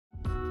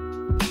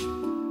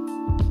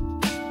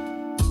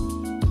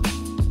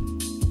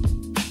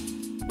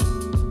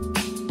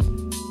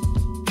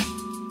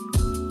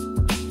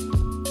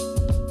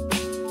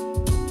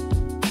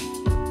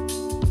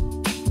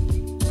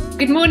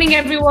Good morning,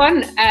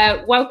 everyone.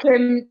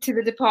 Welcome to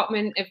the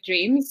Department of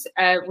Dreams.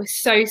 We're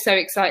so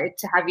excited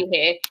to have you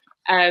here.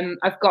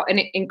 I've got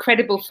an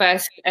incredible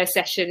first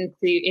session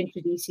to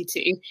introduce you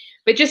to.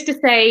 But just to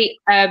say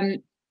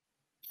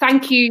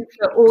thank you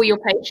for all your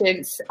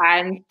patience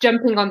and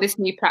jumping on this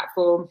new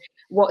platform.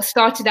 What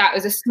started out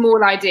as a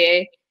small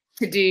idea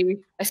to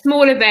do a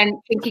small event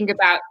thinking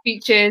about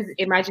futures,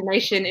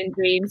 imagination and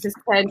dreams has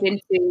turned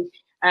into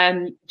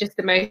just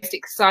the most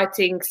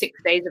exciting 6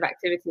 days of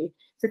activity.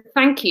 So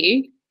thank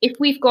you. If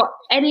we've got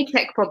any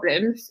tech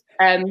problems,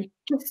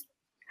 just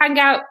hang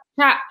out,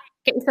 chat,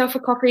 get yourself a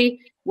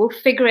coffee. We'll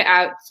figure it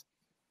out.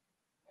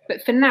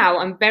 But for now,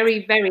 I'm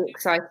very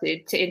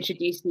excited to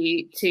introduce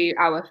you to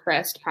our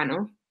first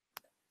panel.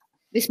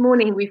 This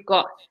morning, we've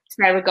got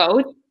Sarah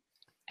Gold,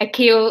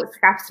 Akil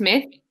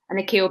Scafe-Smith, and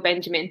Akil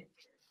Benjamin.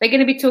 They're going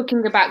to be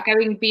talking about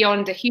going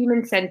beyond a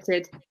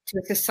human-centered to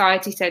a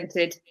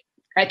society-centered,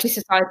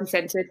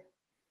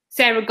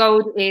 Sarah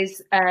Gold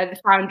is the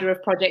founder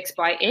of Projects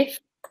by If.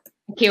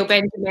 Akil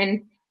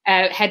Benjamin,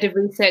 head of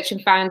research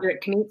and founder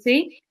at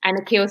COMUZI, and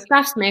Akil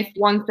Scafe-Smith,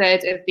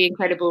 1/3 of the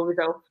Incredible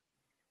Resolve.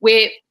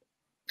 We're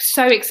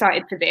so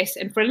excited for this,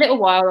 and for a little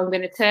while, I'm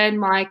going to turn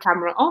my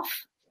camera off,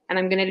 and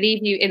I'm going to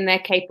leave you in their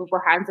capable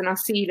hands, and I'll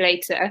see you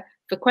later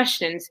for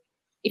questions.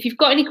 If you've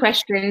got any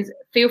questions,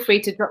 feel free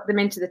to drop them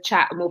into the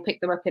chat, and we'll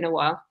pick them up in a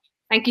while.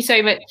 Thank you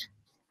so much.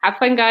 Have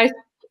fun, guys.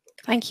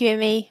 Thank you,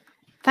 Amy.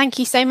 Thank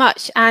you so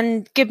much,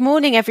 and good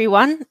morning,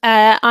 everyone.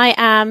 I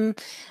am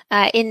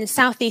in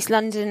southeast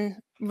London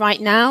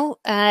right now.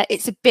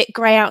 It's a bit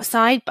grey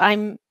outside, but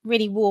I'm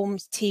really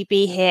warmed to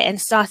be here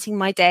and starting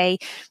my day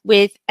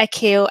with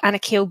Akil and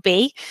Akil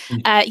B.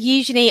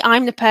 Usually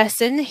I'm the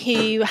person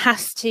who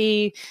has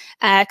to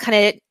kind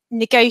of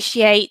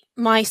negotiate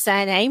my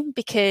surname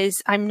because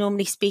I'm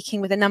normally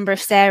speaking with a number of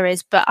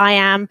Sarahs, but I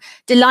am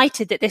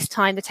delighted that this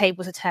time the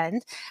tables are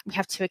turned. We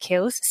have two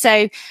Akils.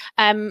 So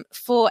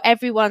for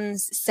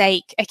everyone's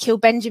sake, Akil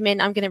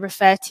Benjamin I'm going to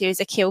refer to as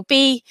Akil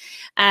B,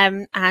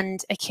 and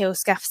Akil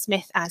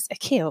Scafe-Smith as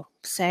Akil.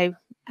 So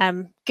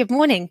good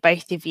morning,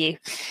 both of you.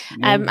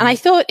 And I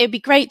thought it'd be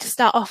great to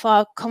start off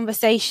our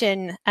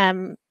conversation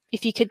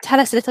if you could tell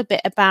us a little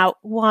bit about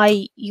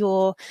why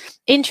you're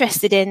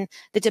interested in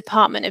the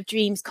Department of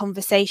Dreams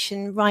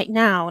conversation right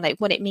now, like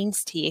what it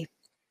means to you.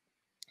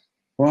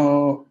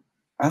 Well,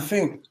 I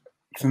think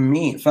for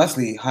me,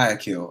 firstly, hi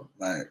Akil.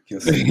 Like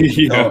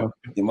you're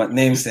my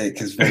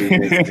namesake is very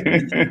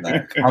good.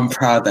 Like I'm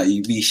proud that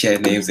we share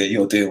names, that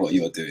you're doing what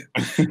you're doing.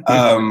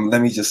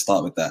 Let me just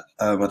start with that.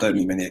 I don't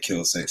meet many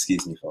Akils, so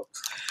excuse me,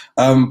 folks.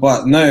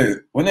 But no,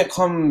 when it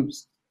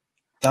comes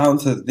down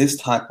to this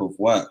type of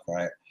work,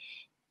 right?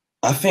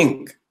 I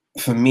think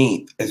for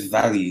me, it's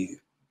value,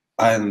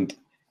 and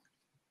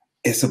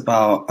it's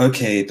about,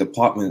 okay,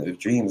 Department of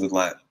Dreams.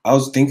 Like I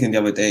was thinking the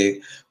other day,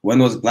 when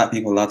was Black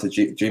people allowed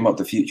to dream up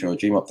the future or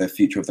dream up their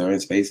future of their own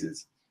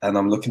spaces? And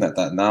I'm looking at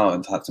that now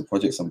and types of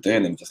projects I'm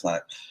doing. I'm just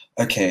like,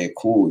 okay,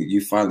 cool.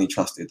 You finally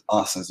trusted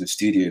us as a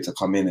studio to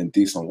come in and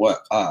do some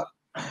work.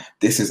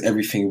 This is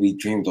everything we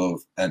dreamed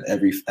of, and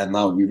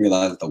now we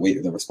realize the weight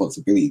of the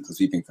responsibility because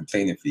we've been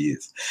complaining for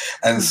years.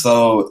 And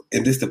so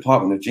in this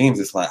Department of Dreams,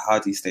 it's like, how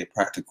do you stay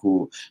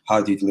practical?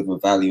 How do you deliver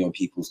value on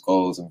people's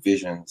goals and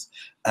visions?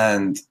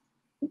 And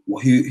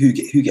who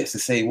gets to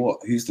say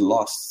what? Who's the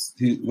last?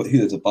 Who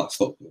does the buck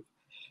stop with?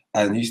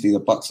 And usually the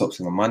buck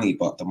stops in the money,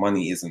 but the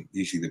money isn't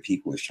usually the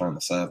people it's trying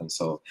to serve. And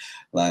so,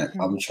 like,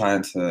 I'm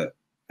trying to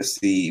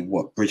see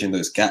what bridging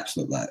those gaps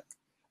look like,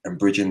 and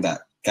bridging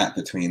that gap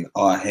between,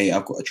 hey,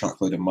 I've got a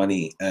truckload of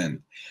money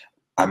and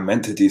I'm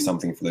meant to do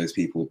something for those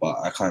people, but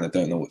I kind of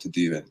don't know what to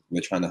do. And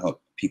we're trying to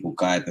help people,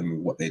 guide them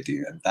in what they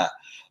do. And that,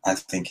 I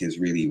think, is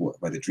really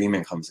where the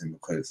dreaming comes in,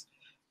 because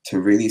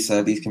to really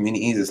serve these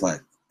communities is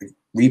like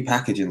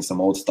repackaging some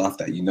old stuff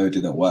that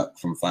didn't work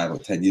from 5 or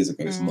 10 years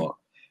ago.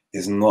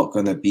 It's not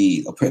going to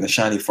be, or putting a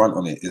shiny front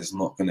on it is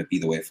not going to be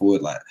the way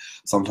forward. Like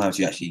sometimes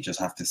you actually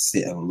just have to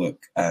sit and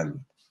look and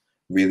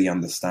really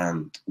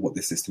understand what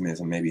the system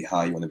is and maybe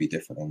how you want to be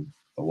different and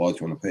the world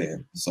you want to put it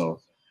in. So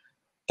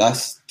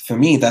that's, for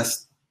me,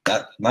 that's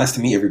nice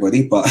to meet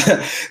everybody, but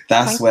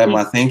that's where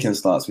my thinking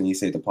starts when you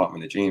say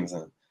Department of Dreams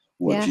and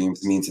what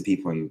dreams mean to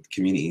people and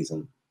communities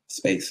and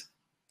space.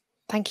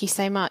 Thank you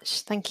so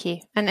much. Thank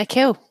you. And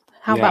Akil,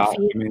 how about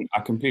for you? I mean,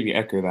 I completely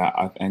echo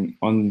that. And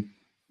on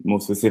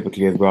more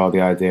specifically as well,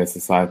 the idea of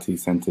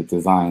society-centered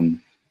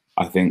design,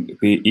 I think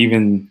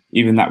even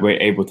that we're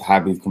able to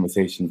have these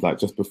conversations, like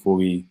just before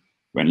we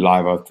went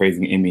live, I was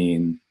praising Imi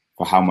and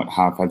for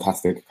how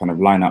fantastic kind of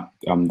lineup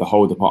the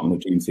whole Department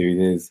of Dream series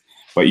is.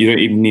 But you don't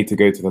even need to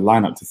go to the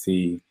lineup to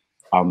see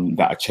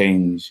that a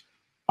change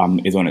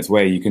is on its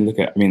way. You can look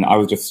at, I mean, I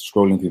was just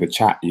scrolling through the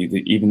chat,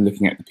 even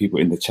looking at the people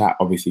in the chat,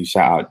 obviously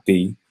shout out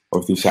D,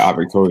 obviously shout out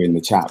Victoria in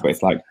the chat, but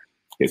it's like,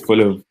 it's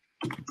full of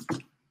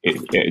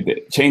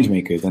change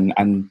makers, and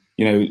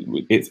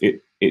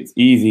it's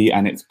easy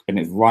and it's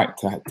right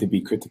to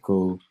be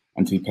critical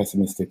and to be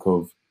pessimistic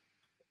of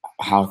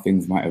how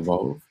things might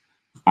evolve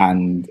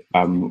and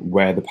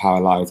where the power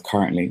lies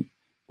currently.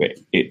 But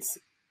it's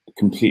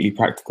completely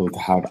practical to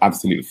have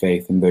absolute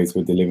faith in those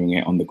who are delivering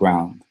it on the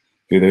ground,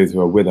 who are those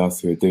who are with us,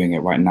 who are doing it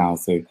right now.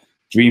 So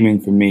dreaming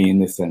for me in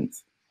this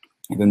sense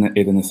is a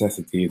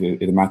necessity,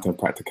 it's a matter of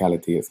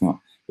practicality. It's not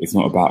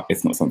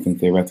something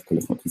theoretical,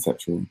 it's not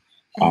conceptual.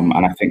 And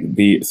I think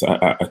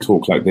a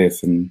talk like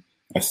this and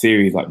a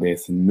series like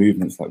this and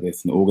movements like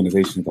this and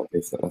organizations like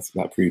this,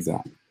 that proves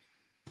that.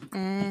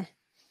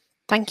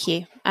 Thank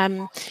you.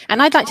 And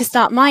I'd like to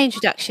start my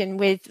introduction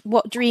with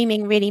what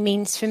dreaming really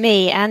means for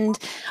me. And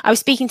I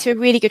was speaking to a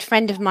really good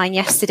friend of mine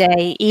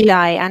yesterday,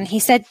 Eli, and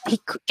he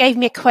gave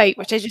me a quote,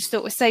 which I just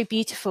thought was so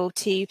beautiful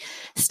to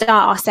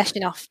start our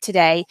session off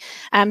today.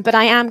 But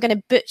I am going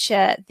to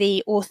butcher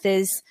the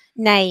author's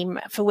name,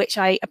 for which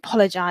I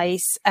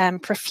apologize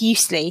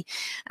profusely.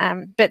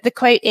 But the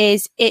quote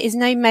is, "It is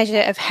no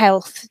measure of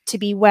health to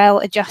be well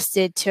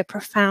adjusted to a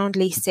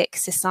profoundly sick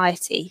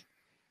society,"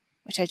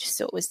 which I just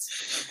thought was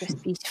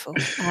just beautiful.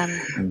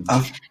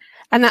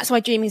 And that's why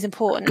dreaming is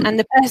important. And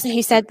the person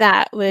who said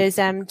that was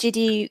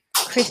Krishnamurti.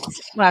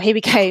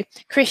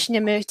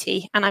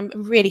 And I'm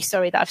really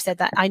sorry that I've said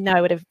that. I know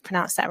I would have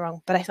pronounced that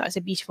wrong, but I thought it was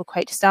a beautiful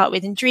quote to start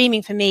with. And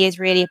dreaming for me is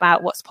really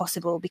about what's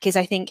possible, because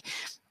I think,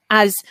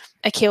 as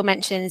Akil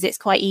mentions, it's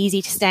quite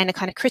easy to stay in a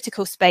kind of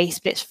critical space,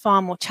 but it's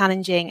far more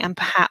challenging and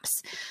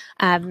perhaps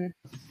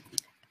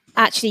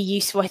actually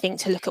useful, I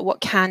think, to look at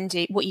what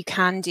you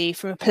can do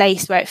from a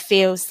place where it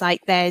feels like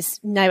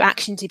there's no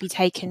action to be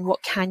taken.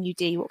 What can you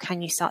do? What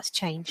can you start to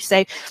change?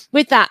 So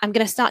with that, I'm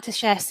going to start to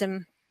share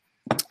some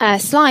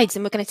slides,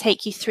 and we're going to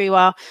take you through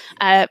our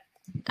kind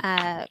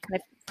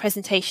of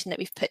presentation that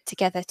we've put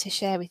together to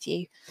share with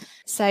you.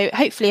 So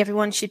hopefully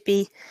everyone should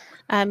be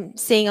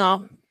seeing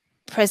our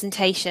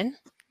presentation.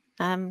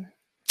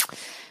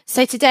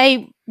 So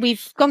today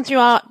we've gone through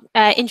our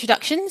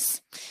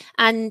introductions,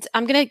 and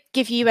I'm going to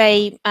give you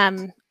a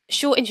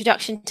short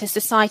introduction to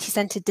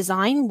society-centered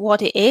design,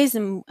 what it is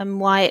and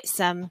why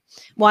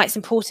it's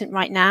important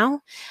right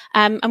now.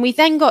 And we've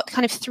then got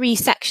kind of 3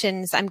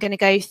 sections I'm going to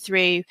go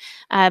through,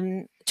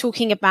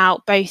 talking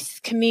about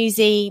both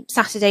COMUZI,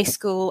 Saturday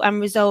School and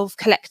Resolve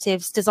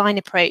Collective's design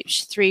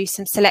approach through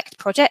some select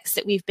projects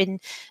that we've been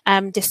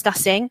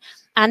discussing.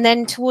 And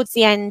then towards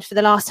the end, for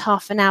the last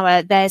half an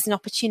hour, there's an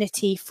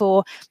opportunity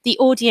for the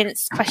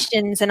audience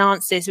questions and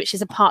answers, which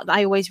is a part that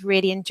I always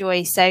really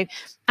enjoy. So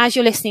as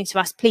you're listening to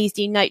us, please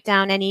do note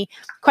down any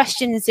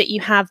questions that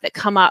you have that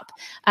come up.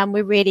 And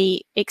we're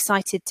really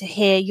excited to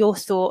hear your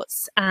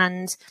thoughts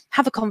and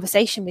have a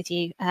conversation with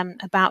you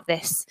about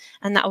this.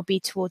 And that will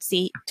be towards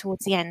the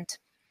end.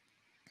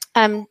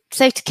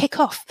 So to kick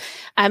off,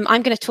 I'm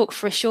going to talk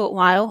for a short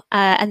while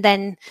and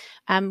then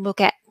we'll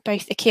get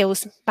both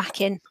Akil's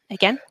back in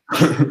again.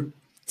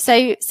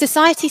 So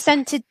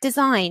society-centered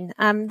design.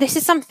 This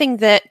is something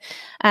that,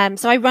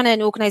 so I run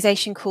an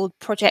organization called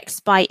Projects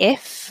by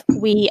If.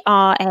 We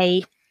are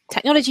a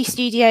technology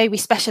studio. We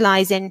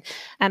specialize in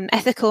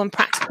ethical and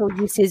practical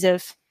uses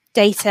of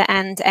data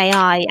and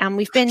AI. And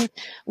we've been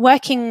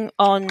working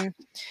on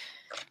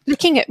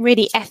looking at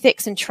really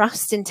ethics and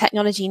trust in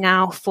technology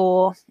now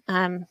for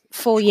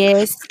 4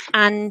 years.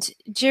 And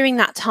during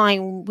that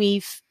time,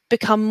 we've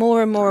become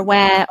more and more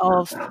aware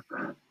of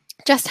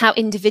just how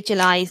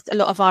individualized a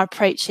lot of our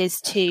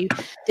approaches to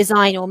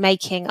design or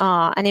making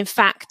are. And in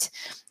fact,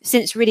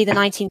 since really the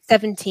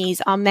 1970s,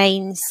 our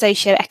main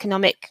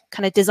socioeconomic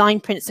kind of design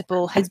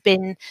principle has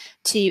been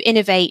to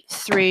innovate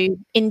through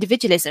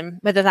individualism,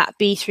 whether that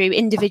be through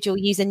individual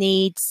user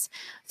needs,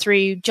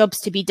 through jobs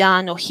to be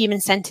done, or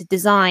human-centered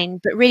design.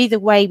 But really the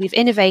way we've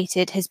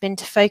innovated has been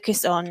to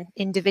focus on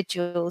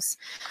individuals.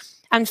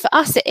 And for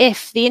us at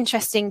IF, the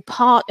interesting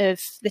part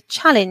of the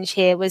challenge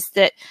here was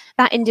that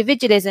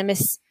individualism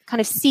is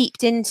kind of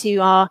seeped into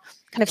our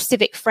kind of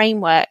civic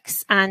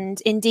frameworks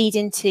and indeed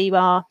into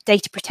our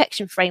data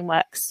protection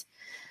frameworks.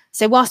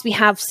 So whilst we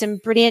have some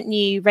brilliant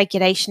new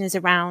regulations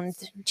around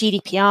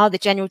GDPR, the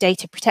General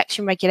Data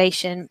Protection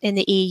Regulation in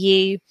the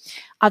EU,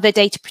 other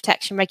data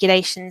protection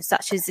regulations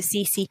such as the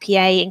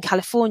CCPA in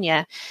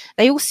California,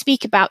 they all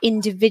speak about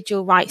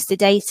individual rights to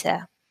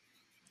data.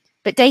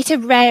 But data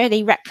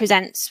rarely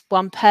represents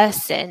one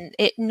person.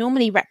 It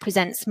normally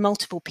represents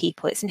multiple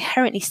people. It's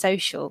inherently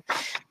social.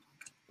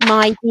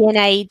 My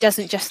DNA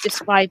doesn't just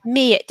describe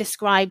me, it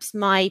describes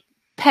my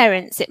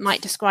parents, it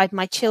might describe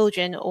my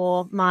children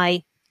or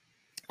my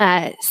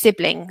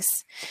siblings.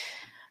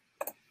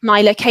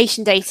 My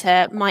location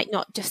data might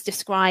not just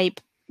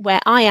describe where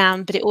I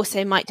am, but it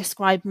also might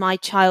describe my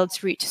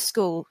child's route to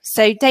school.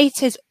 So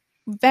data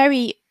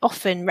very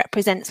often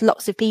represents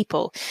lots of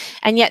people,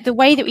 and yet the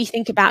way that we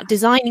think about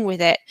designing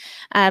with it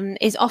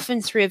is often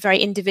through a very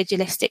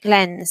individualistic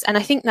lens. And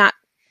I think that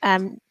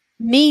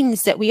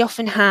means that we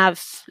often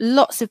have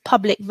lots of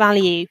public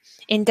value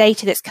in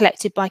data that's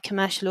collected by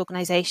commercial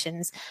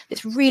organizations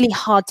that's really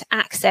hard to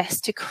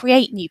access to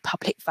create new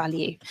public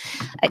value.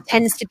 It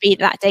tends to be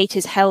that data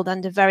is held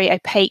under very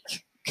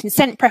opaque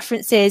consent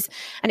preferences,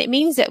 and it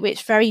means that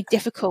it's very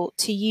difficult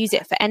to use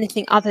it for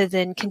anything other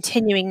than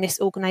continuing this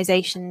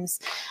organization's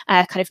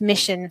kind of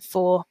mission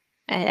for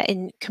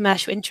in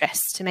commercial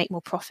interests to make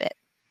more profit.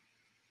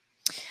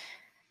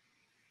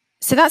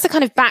 So that's a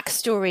kind of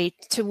backstory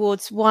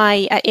towards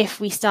why IF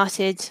we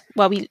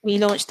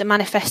launched the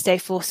manifesto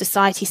for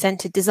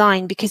society-centered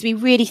design, because we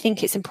really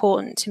think it's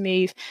important to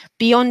move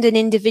beyond an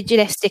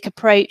individualistic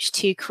approach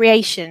to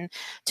creation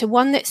to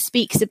one that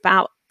speaks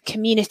about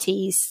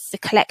communities, the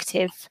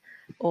collective,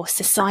 or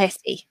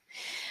society.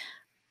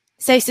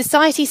 So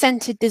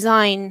society-centered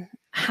design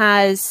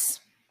is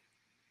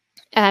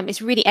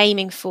really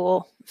aiming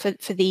for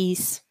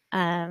these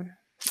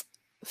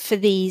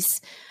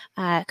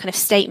kind of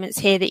statements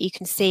here that you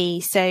can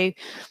see. So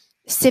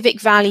civic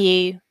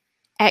value,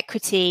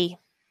 equity,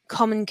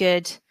 common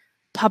good,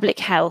 public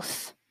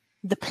health,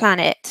 the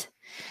planet.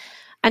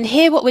 And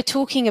here what we're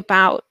talking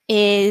about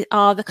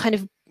are the kind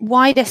of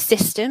wider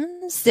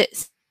systems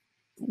that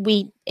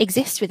we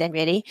exist within,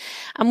 really.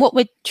 And what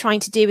we're trying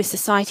to do with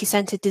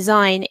society-centered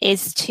design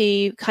is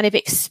to kind of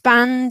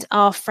expand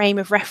our frame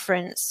of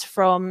reference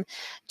from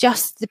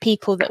just the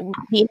people the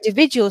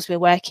individuals we're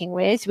working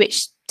with,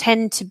 which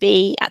tend to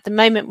be, at the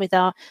moment, with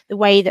the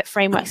way that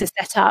frameworks are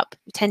set up,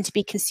 tend to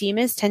be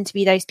consumers, tend to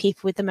be those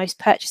people with the most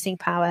purchasing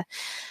power,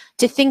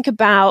 to think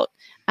about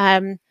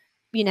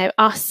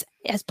us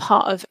as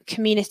part of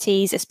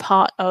communities, as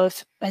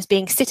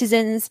being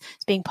citizens,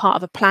 as being part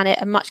of a planet,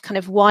 a much kind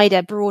of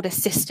wider, broader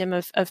system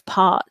of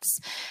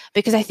parts.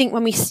 Because I think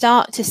when we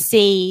start to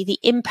see the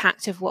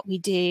impact of what we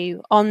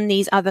do on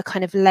these other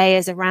kind of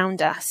layers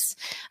around us,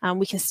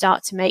 we can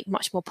start to make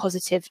much more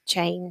positive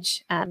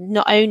change,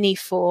 not only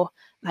for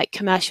like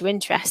commercial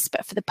interests,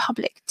 but for the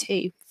public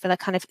too, for the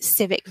kind of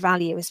civic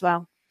value as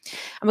well.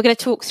 And we're going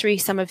to talk through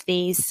some of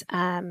these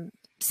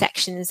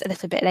sections a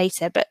little bit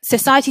later, but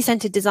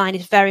society-centered design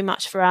is very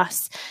much for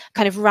us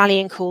kind of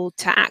rallying call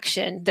to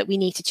action, that we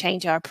need to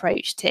change our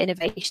approach to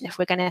innovation if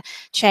we're going to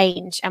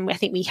change, and I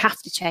think we have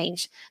to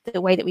change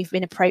the way that we've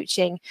been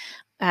approaching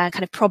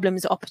kind of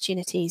problems or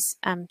opportunities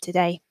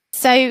today.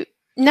 So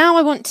now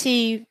I want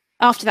to,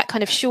 after that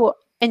kind of short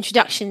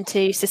introduction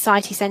to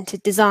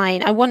society-centered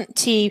design, I want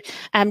to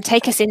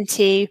take us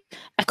into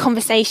a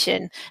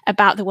conversation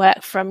about the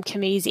work from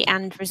COMUZI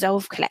and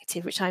Resolve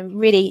Collective, which I'm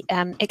really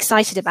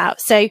excited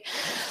about. So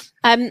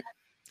I'd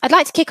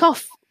like to kick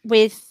off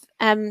with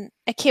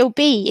Akil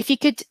B. If you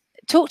could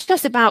talk to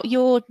us about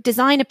your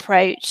design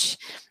approach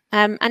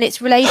and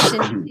its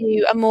relation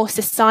to a more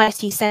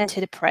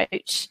society-centered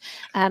approach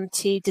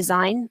to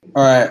design.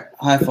 All right,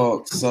 hi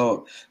folks.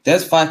 So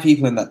there's 5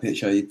 people in that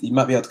picture. You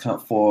might be able to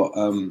count 4.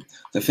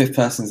 The 5th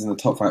person's in the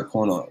top right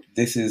corner.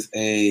 This is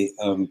a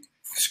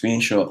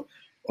screenshot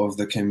of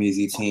the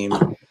COMUZI team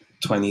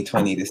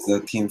 2020. This is a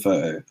team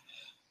photo.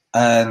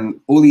 And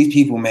all these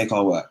people make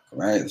our work,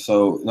 right?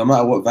 So no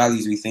matter what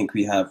values we think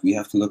we have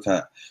to look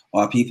at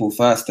our people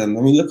first. And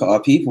when we look at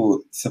our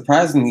people,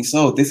 surprisingly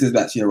so, this is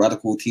actually a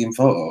radical team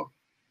photo.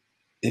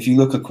 If you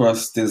look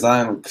across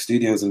design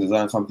studios and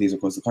design companies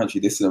across the country,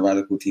 this is a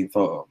radical team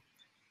photo.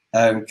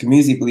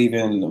 COMUZI believe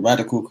in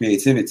radical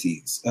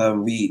creativity.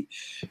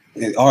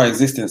 Our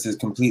existence is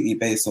completely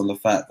based on the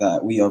fact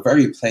that we are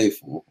very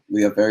playful,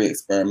 we are very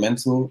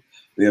experimental,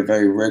 we are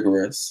very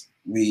rigorous.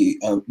 We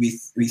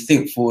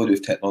think forward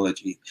with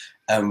technology,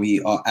 and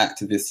we are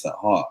activists at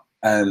heart.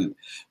 And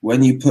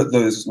when you put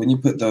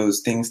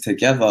those things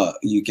together,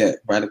 you get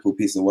radical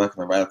pieces of work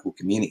in a radical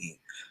community.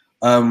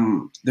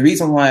 The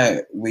reason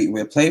why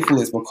we're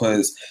playful is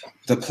because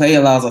the play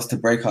allows us to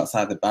break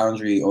outside the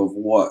boundary of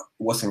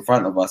what's in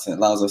front of us, and it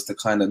allows us to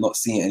kind of not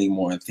see it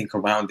anymore and think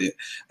around it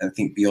and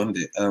think beyond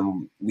it.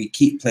 We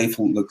keep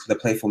the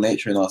playful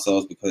nature in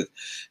ourselves because,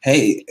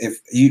 hey,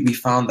 we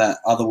found that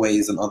other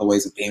ways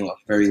of being are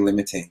very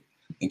limiting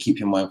and keep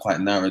your mind quite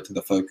narrow to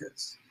the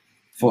focus.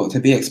 To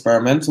be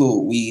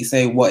experimental, we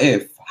say what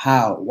if,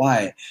 how,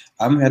 why.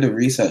 I'm head of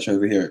research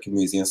over here at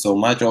COMUZI, and so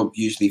my job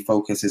usually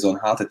focuses on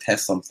how to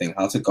test something,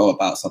 how to go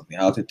about something,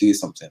 how to do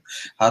something,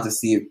 how to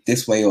see if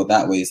this way or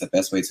that way is the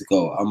best way to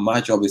go. And my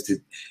job is to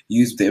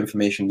use the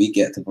information we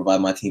get to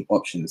provide my team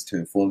options to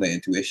inform their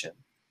intuition.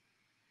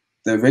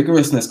 The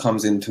rigorousness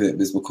comes into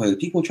it is because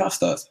people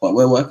trust us, but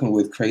we're working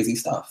with crazy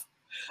stuff.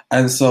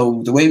 And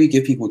so the way we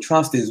give people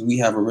trust is we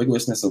have a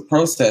rigorousness of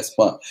process,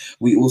 but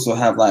we also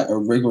have like a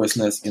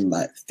rigorousness in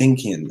like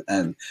thinking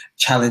and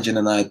challenging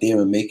an idea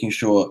and making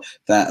sure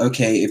that,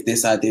 okay, if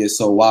this idea is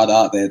so wild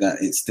out there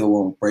that it still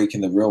won't break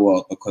in the real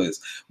world because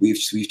we've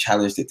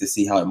challenged it to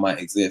see how it might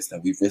exist,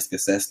 and we've risk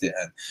assessed it,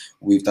 and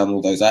we've done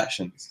all those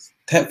actions.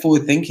 Tech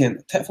forward thinking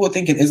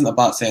isn't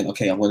about saying,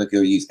 okay, I'm going to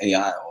go use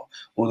AI or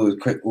all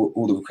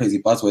the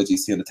crazy buzzwords you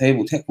see on the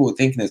table. Tech forward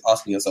thinking is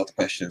asking yourself the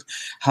question,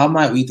 how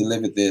might we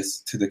deliver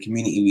this to the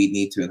community we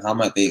need to, and how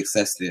might they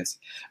access this?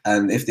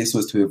 And if this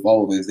was to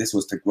evolve, if this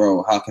was to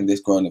grow, how can this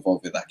grow and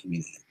evolve with that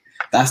community?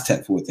 That's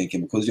tech forward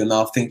thinking, because you're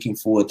now thinking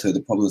forward to the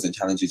problems and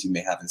challenges you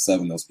may have in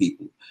serving those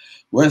people.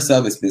 We're a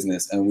service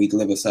business and we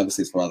deliver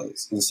services for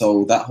others. And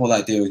so that whole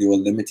idea of you're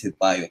limited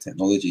by your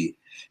technology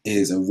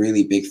is a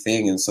really big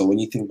thing. And so when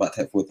you think about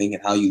tech forward thinking,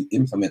 how you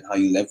implement, how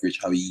you leverage,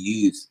 how you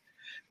use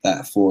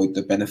that for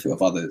the benefit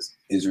of others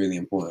is really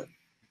important.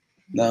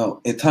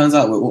 Now, it turns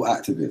out we're all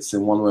activists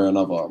in one way or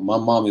another. My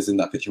mom is in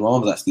that picture. My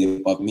mom was actually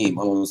above me.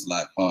 My mom was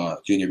like our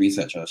junior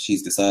researcher.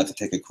 She's decided to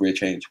take a career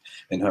change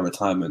in her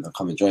retirement and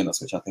come and join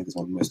us, which I think is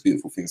one of the most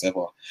beautiful things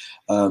ever.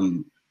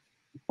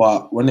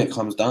 But when it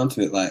comes down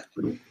to it, like,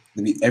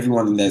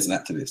 everyone in there is an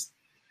activist.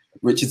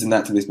 Richard's an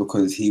activist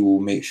because he will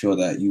make sure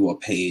that you are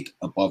paid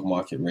above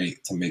market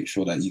rate to make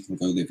sure that you can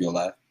go live your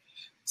life.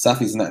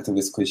 Safi's an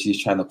activist because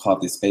she's trying to carve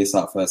this space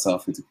out for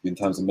herself in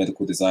terms of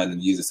medical design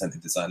and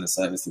user-centered design and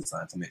service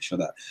design to make sure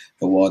that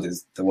her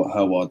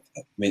world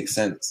makes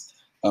sense.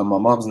 My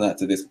mom's an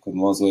activist because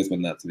my mom's always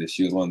been an activist.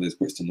 She was one of those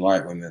Brixton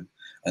Riot women,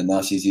 and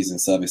now she's using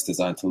service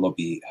design to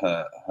lobby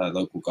her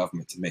local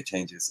government to make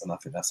changes, and I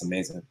think that's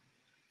amazing.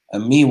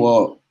 And me,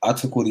 well, I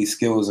took all these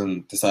skills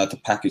and decided to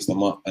package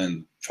them up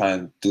and try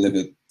and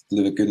deliver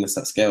goodness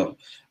at scale.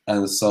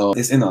 And so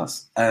it's in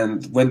us.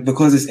 And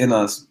because it's in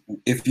us,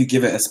 if you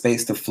give it a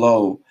space to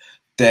flow,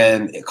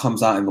 then it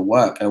comes out in the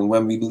work. And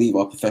when we believe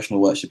our professional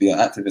work should be our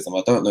activism,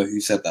 I don't know who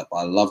said that, but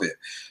I love it.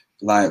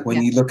 Like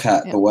when you look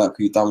at the work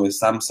we've done with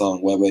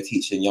Samsung, where we're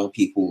teaching young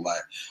people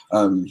like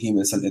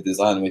human-centered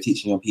design, and we're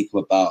teaching young people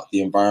about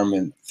the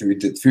environment through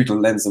the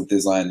lens of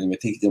design, and we're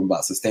teaching them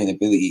about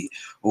sustainability.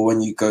 Or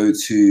when you go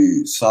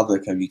to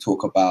Southwark and you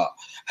talk about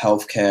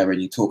healthcare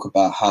and you talk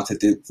about how to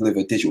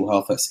deliver digital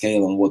health at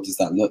scale and what does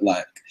that look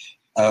like,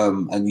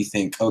 and you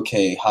think,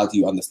 okay, how do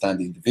you understand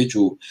the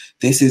individual?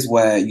 This is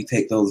where you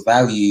take those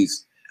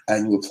values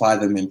and you apply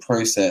them in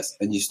process,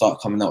 and you start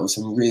coming up with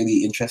some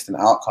really interesting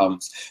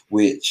outcomes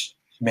which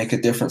make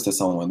a difference to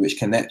someone, which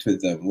connect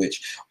with them,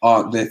 which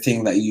aren't the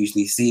thing that you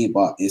usually see,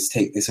 but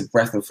it's a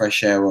breath of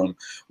fresh air on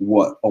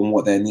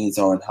what their needs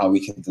are and how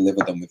we can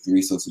deliver them with the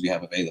resources we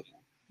have available.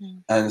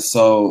 And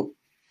so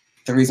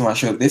the reason why I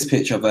showed this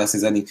picture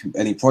versus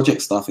any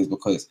project stuff is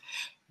because,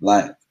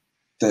 like,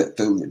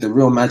 the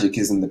real magic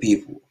is in the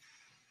people.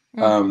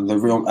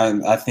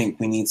 And I think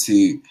we need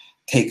to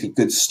take a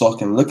good stock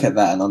and look at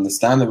that and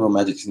understand the real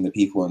magic in the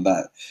people, and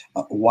that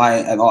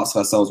and ask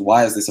ourselves,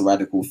 why is this a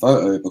radical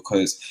photo?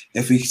 Because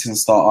if we can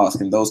start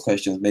asking those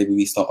questions, maybe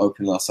we start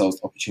opening ourselves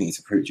the opportunity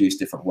to produce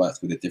different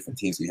works with the different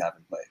teams we have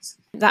in place.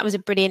 That was a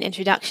brilliant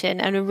introduction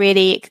and a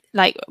really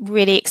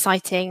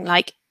exciting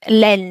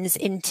lens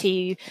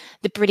into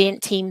the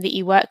brilliant team that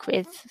you work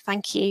with.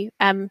 Thank you.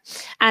 And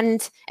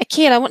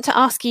Akil, I want to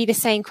ask you the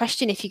same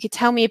question. If you could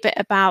tell me a bit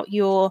about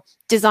your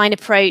design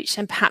approach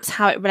and perhaps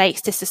how it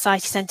relates to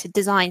society-centered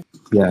design.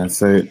 Yeah,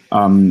 so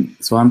I'm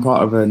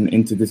part of an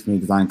interdisciplinary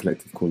design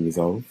collective called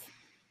Resolve.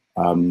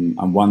 I'm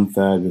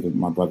 1/3 with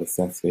my brother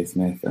Seth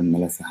Smith and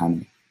Melissa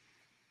Hannah.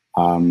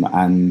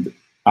 And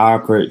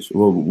our approach,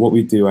 well, what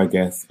we do, I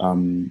guess,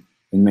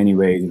 in many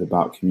ways is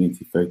about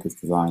community-focused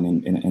design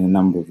in a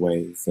number of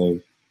ways. So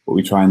what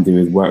we try and do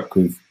is work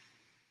with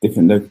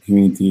different local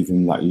communities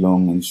in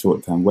long and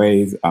short-term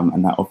ways,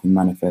 and that often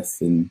manifests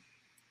in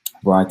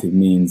a variety of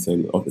means. So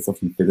it's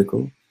often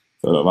physical.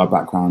 So a lot of our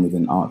background is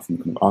in arts and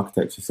kind of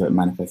architecture, so it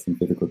manifests in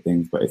physical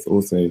things, but it's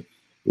also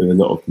with a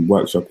lot of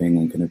workshopping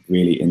and kind of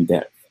really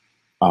in-depth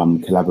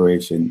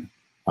collaboration.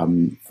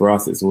 For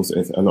us, it's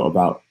a lot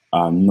about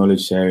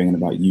knowledge sharing and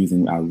about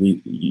using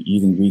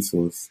using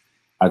resource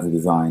as a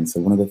design. So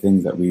one of the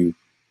things that we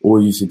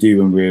always used to do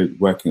when we're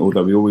working, or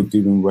that we always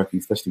do when we're working,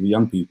 especially with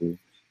young people,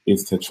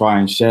 is to try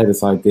and share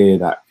this idea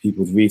that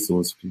people's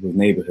resource, people's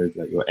neighborhood,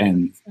 like your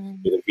ends,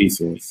 is a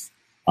resource,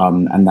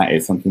 and that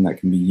is something that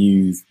can be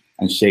used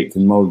and shaped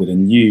and molded,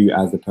 and you,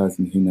 as the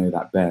person who know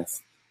that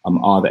best,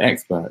 are the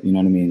expert. You know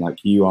what I mean?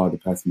 Like, you are the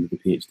person with the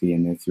PhD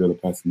in this. You're the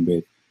person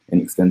with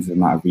an extensive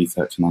amount of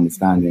research and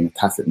understanding, a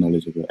tacit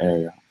knowledge of your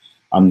area.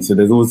 So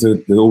there's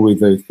always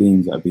those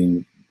themes that are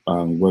being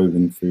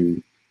woven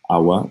through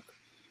our work.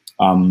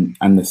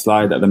 And the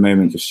slide at the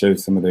moment just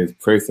shows some of those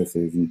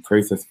processes, and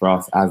process for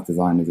us as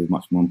designers is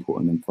much more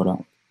important than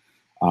product.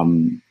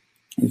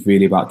 It's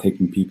really about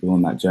taking people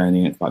on that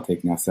journey. It's about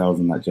taking ourselves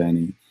on that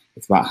journey.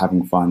 It's about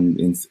having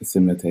fun,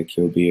 similar to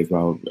Akil B as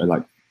well.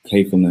 Like,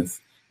 playfulness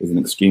is an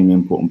extremely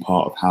important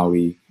part of how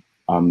we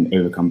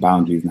overcome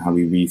boundaries and how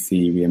we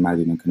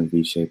reimagine and kind of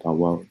reshape our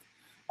world.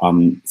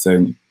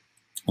 So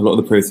a lot of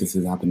the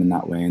processes happen in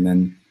that way. And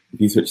then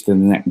if you switch to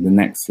the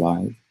next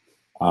slide,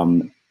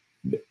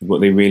 what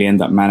they really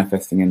end up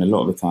manifesting in a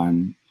lot of the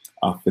time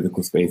are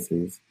physical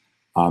spaces.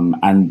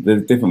 And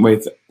there's different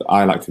ways that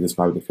I like to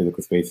describe the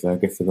physical spaces. I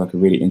guess there's a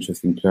really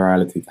interesting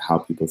plurality to how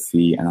people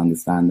see and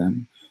understand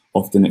them.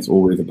 Often it's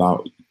always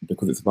about,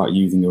 because it's about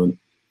using your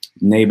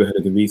neighborhood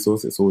as a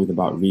resource, it's always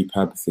about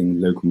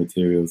repurposing local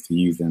materials to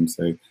use them.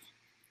 So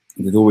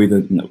there's always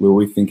we're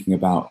always thinking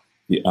about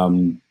the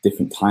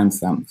different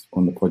timestamps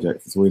on the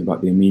project. It's always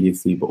about the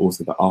immediacy, but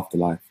also the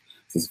afterlife.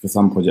 So for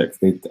some projects,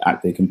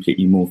 they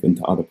completely morph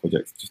into other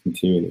projects just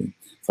materially.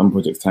 Some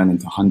projects turn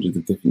into hundreds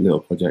of different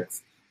little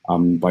projects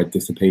by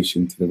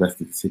dissipation to the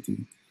rest of the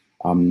city.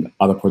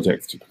 Other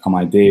projects to become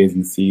ideas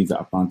and seeds that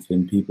are planted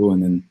in people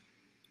and then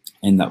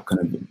end up kind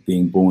of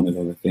being born as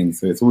other things.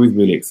 So it's always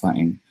really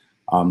exciting.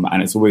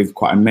 And it's always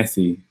quite a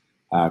messy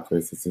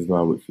process as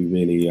well, which we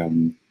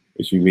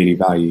really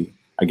value.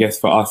 I guess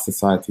for us,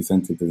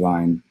 society-centered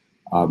design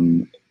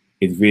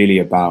is really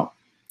about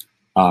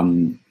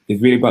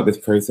this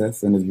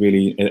process, and is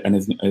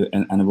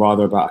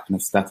rather about a kind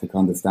of static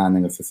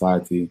understanding of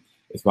society.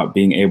 It's about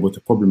being able to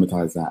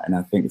problematize that, and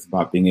I think it's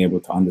about being able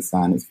to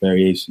understand its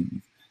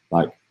variations.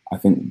 Like, I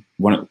think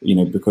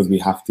because we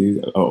have to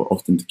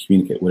often to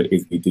communicate what it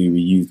is we do,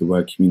 we use the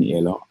word community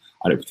a lot.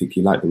 I don't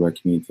particularly like the word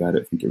community. I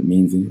don't think it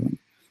means anything.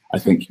 I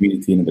think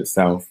community in of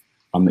itself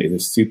is a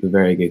super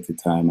variegated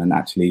term, and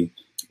actually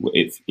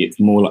it's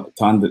more like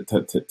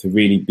to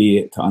really be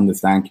it. To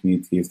understand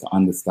community is to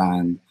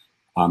understand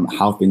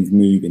how things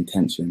move in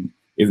tension.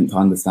 Isn't to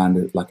understand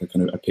it like a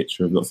kind of a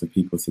picture of lots of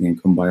people singing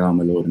 "Kumbaya,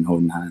 my Lord" and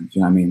holding hands.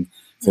 You know what I mean?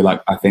 So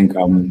like, I think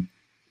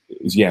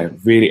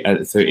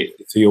really. So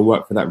your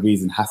work for that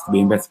reason has to be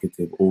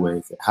investigative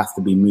always. It has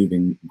to be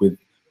moving with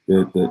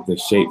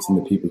the shapes and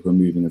the people who are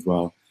moving as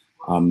well.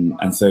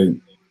 And so,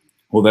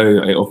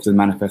 although it often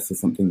manifests as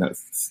something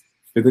that's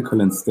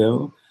physical and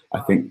still, I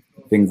think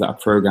things that are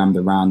programmed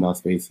around our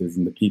spaces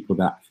and the people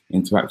that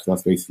interact with our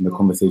spaces and the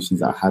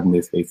conversations that are had in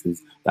those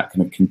spaces, that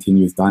kind of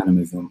continuous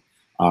dynamism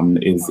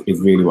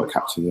is really what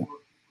captures it.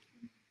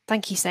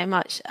 Thank you so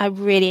much. I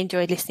really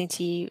enjoyed listening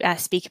to you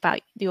speak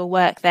about your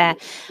work there.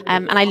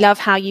 And I love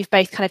how you've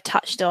both kind of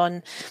touched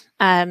on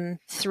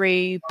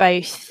through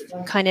both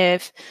kind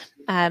of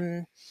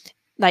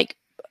like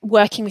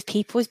working with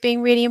people as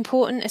being really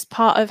important as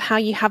part of how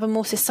you have a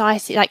more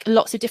society, like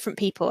lots of different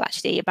people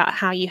actually, about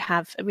how you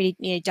have a really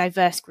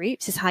diverse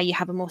groups is how you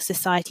have a more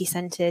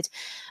society-centered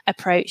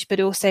approach,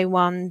 but also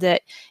one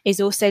that is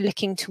also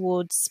looking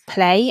towards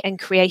play and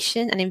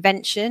creation and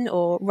invention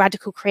or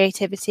radical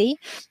creativity.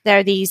 There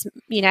are these,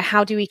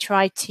 how do we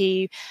try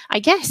to, I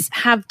guess,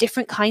 have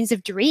different kinds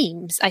of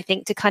dreams, I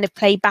think, to kind of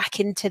play back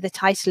into the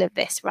title of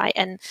this, right?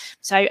 And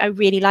so I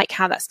really like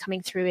how that's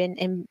coming through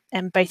in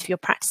both of your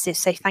practices.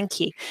 So thank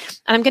you.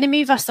 And I'm going to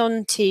move us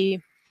on to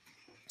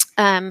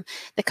the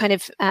kind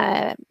of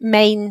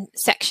main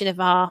section of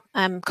our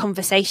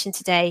conversation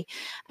today,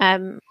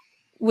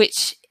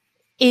 which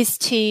is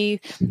to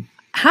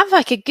have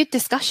like a good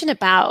discussion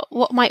about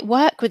what might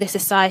work with a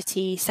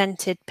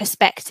society-centered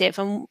perspective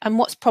and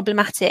what's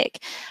problematic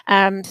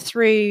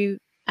through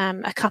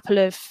a couple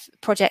of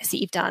projects that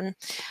you've done.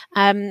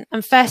 And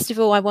first of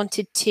all, I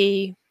wanted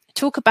to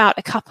talk about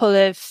a couple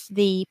of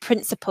the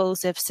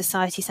principles of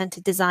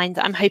society-centered design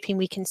that I'm hoping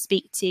we can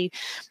speak to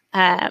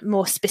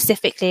more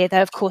specifically,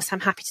 though of course I'm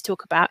happy to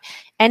talk about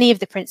any of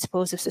the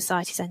principles of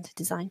society-centered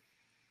design.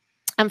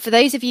 And for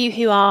those of you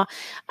who are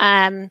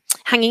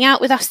hanging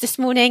out with us this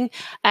morning,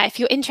 if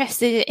you're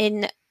interested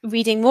in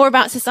reading more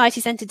about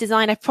society-centered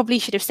design, I probably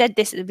should have said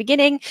this at the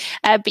beginning,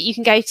 but you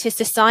can go to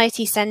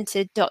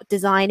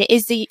societycentered.design. It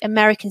is the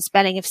American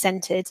spelling of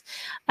centered,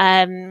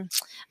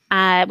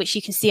 which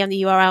you can see on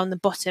the URL on the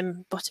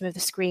bottom of the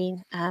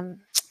screen.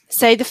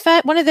 So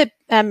one of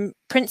the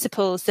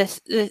principles,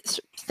 the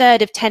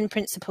third of 10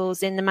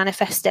 principles in the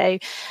manifesto,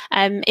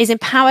 is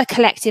empower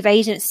collective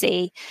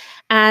agency.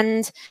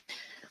 And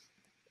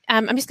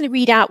I'm just going to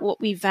read out what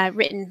we've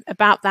written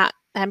about that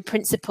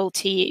principle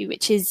to you,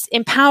 which is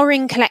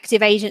empowering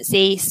collective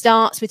agency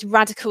starts with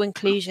radical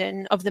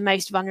inclusion of the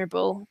most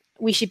vulnerable.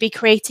 We should be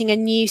creating a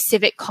new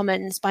civic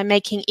commons by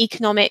making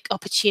economic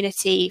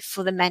opportunity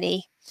for the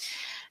many.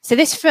 So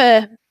this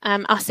for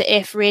us at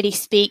IF really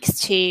speaks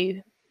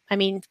to,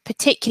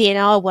 particularly in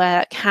our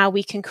work, how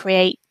we can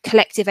create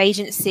collective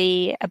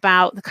agency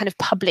about the kind of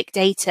public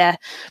data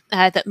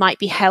that might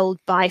be held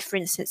by, for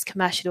instance,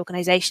 commercial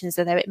organizations,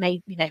 although it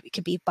may, it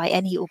could be by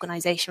any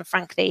organization,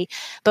 frankly.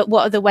 But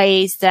what are the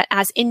ways that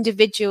as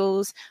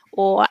individuals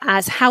or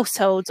as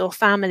households or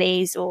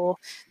families or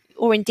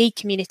indeed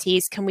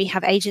communities can we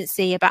have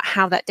agency about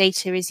how that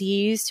data is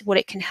used, what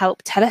it can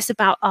help tell us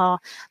about our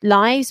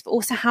lives, but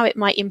also how it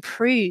might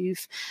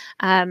improve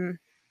our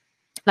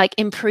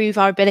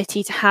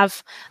ability to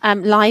have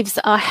lives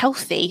that are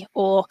healthy,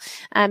 or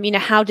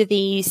how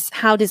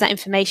does that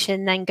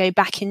information then go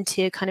back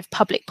into kind of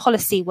public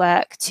policy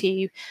work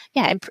to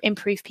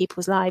improve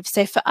people's lives.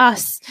 So for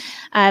us,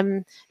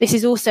 this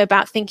is also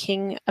about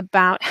thinking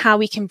about how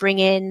we can bring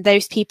in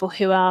those people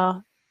who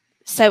are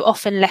so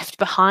often left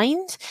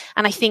behind.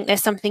 And I think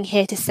there's something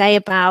here to say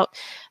about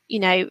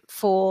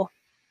for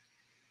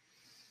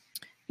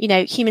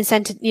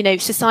human-centered,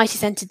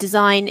 society-centered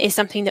design is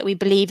something that we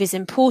believe is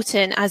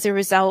important as a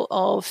result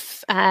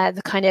of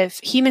the kind of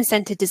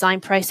human-centered design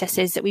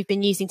processes that we've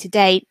been using to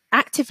date,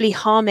 actively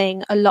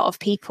harming a lot of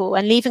people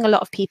and leaving a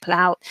lot of people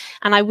out.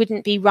 And I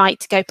wouldn't be right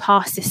to go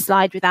past this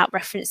slide without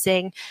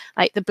referencing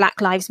like the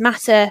Black Lives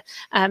Matter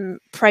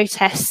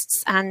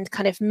protests and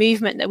kind of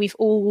movement that we've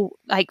all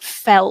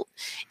felt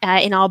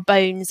in our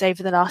bones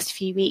over the last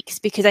few weeks,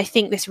 because I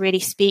think this really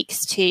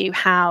speaks to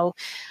how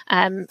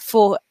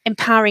for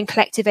empowering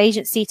collective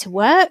agency to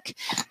work,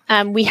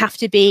 we have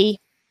to be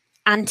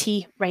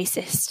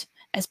anti-racist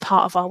as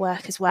part of our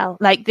work as well.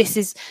 This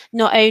is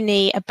not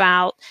only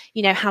about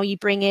how you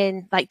bring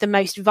in the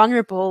most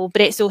vulnerable,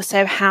 but it's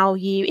also how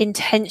you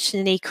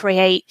intentionally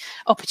create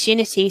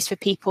opportunities for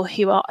people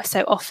who are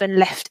so often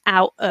left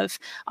out of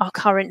our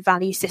current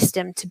value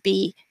system to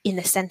be in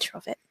the center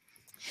of it.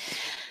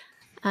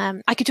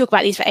 I could talk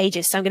about these for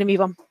ages, so I'm going to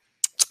move on.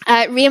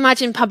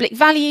 Reimagine public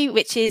value,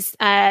 which is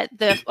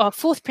our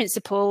fourth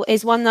principle,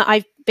 is one that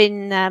I've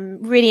been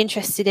really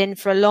interested in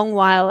for a long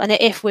while. And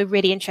if we're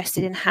really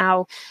interested in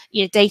how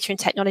data and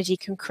technology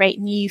can create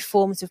new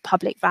forms of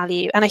public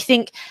value, and I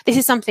think this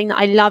is something that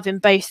I love in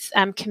both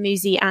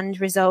COMUZI and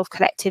Resolve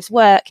Collective's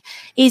work,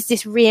 is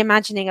this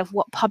reimagining of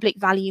what public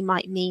value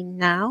might mean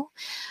now.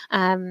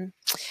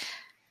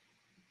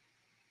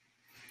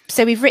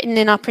 So we've written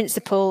in our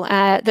principle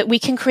that we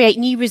can create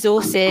new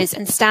resources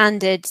and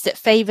standards that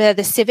favour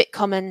the civic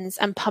commons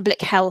and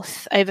public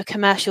health over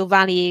commercial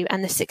value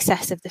and the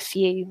success of the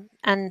few.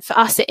 And for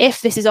us at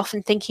IF, this is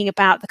often thinking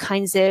about the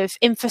kinds of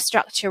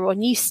infrastructure or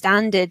new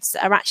standards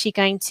that are actually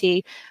going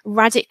to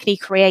radically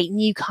create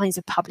new kinds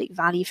of public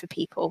value for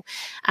people.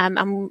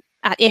 And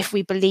at IF,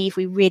 we believe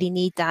we really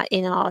need that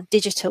in our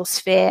digital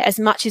sphere as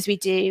much as we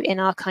do in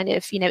our kind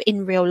of,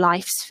 in real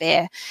life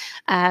sphere.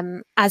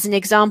 As an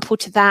example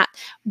to that,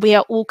 we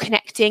are all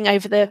connecting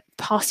over the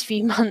past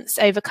few months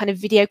over kind of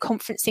video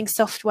conferencing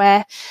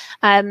software.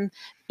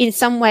 In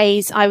some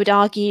ways, I would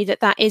argue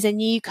that that is a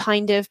new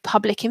kind of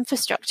public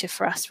infrastructure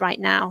for us right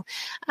now.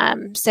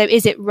 So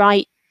is it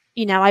right?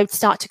 I would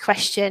start to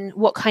question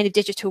what kind of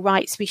digital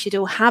rights we should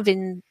all have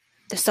in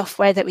the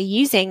software that we're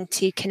using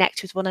to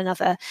connect with one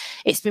another.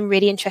 It's been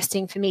really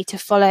interesting for me to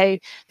follow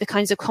the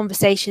kinds of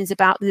conversations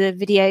about the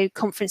video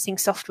conferencing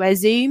software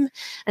Zoom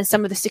and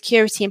some of the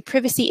security and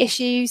privacy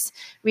issues.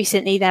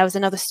 Recently, there was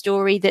another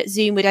story that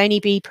Zoom would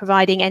only be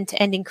providing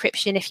end-to-end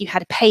encryption if you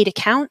had a paid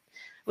account,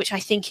 which I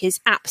think is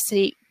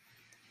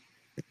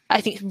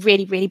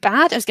really, really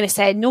bad. I was going to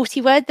say a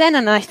naughty word then,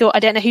 and I thought, I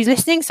don't know who's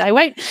listening, so I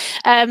won't.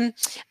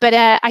 But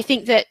I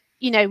think that,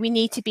 we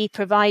need to be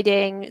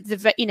providing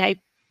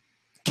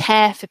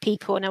care for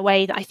people in a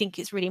way that I think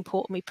is really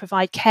important. We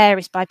provide care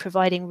is by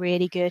providing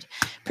really good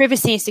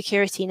privacy and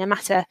security, no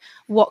matter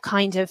what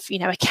kind of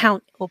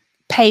account or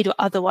paid or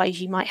otherwise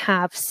you might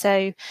have.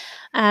 So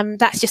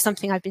that's just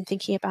something I've been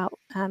thinking about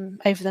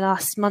over the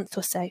last month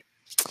or so.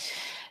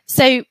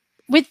 So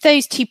with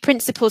those two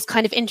principles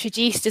kind of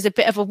introduced as a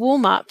bit of a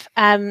warm-up,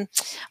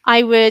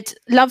 I would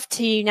love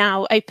to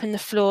now open the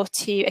floor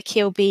to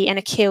Akil B and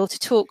Akil to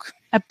talk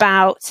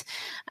about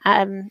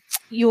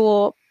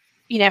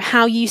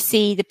how you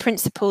see the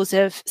principles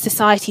of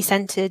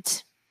society-centered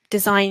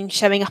design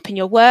showing up in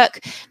your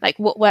work, like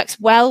what works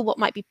well, what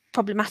might be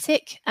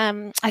problematic.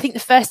 I think the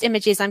first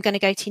images I'm going to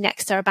go to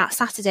next are about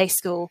Saturday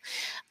School.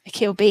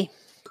 Akil B.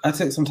 I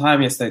took some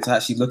time yesterday to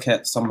actually look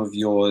at some of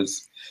your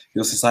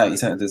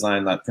society-centered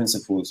design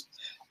principles.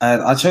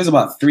 And I chose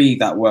about 3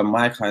 that were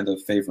my kind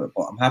of favorite,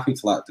 but I'm happy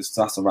to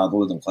discuss around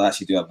all of them because I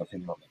actually do have an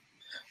opinion on them.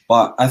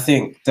 But I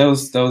think there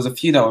was a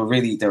few that were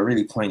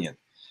really poignant.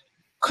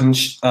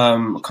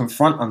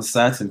 Confront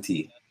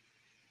uncertainty.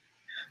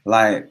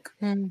 I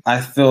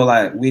feel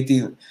like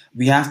we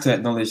have to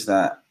acknowledge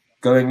that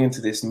going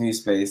into this new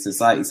space,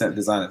 society-centered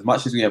design, as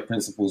much as we have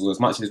principles or as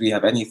much as we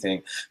have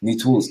anything, new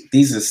tools,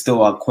 these are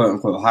still our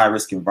quote-unquote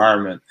high-risk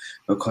environment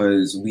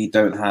because we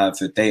don't have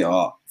the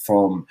data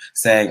from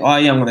saying, oh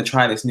yeah, I'm going to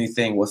try this new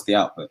thing, what's the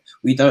output?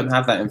 We don't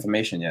have that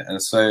information yet.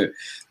 And so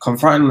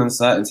confronting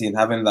uncertainty and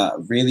having that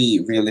really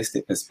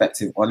realistic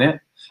perspective on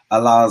it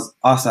allows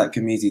us at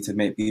COMUZI to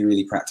be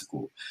really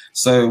practical.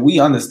 So we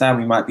understand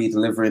we might be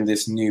delivering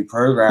this new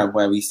program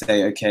where we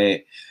say,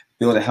 okay,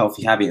 build a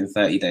healthy habit in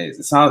 30 days.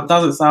 It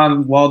doesn't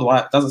sound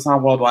worldwide, doesn't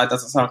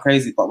sound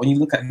crazy, but when you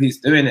look at who's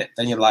doing it,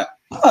 then you're like,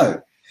 oh.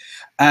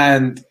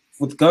 And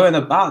with going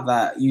about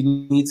that, you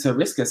need to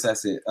risk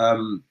assess it.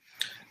 Not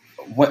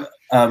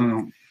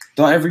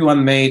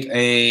everyone made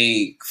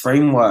a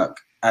framework,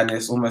 and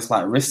it's almost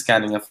like risk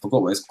scanning. I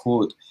forgot what it's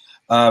called.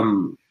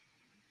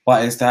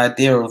 But it's the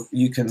idea of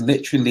you can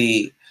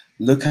literally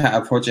look at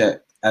a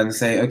project and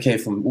say, okay,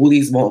 from all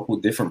these multiple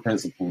different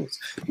principles,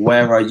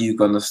 where are you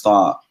going to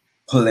start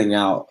pulling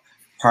out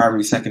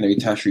primary, secondary,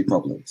 tertiary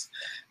problems?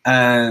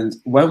 And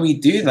when we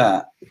do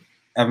that,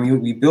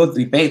 and we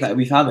bake that,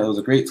 we found that it was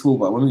a great tool,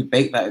 but when we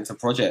bake that into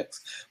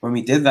projects, when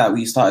we did that,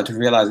 we started to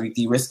realize we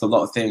de-risked a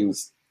lot of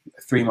things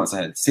 3 months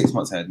ahead, 6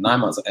 months ahead, 9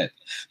 months ahead,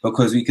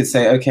 because we could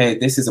say, okay,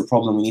 this is a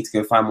problem. We need to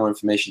go find more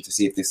information to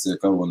see if this is a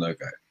go or no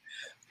go.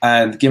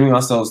 And giving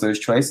ourselves those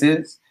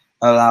choices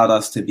allowed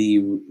us to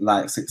be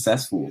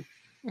successful.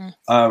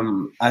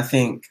 I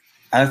think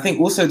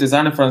also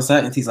designing for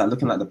uncertainty is like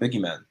looking at the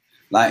boogeyman.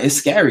 It's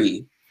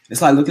scary.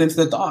 It's like looking into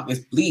the dark. It's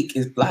bleak.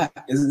 It's black.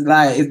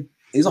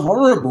 It's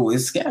horrible.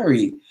 It's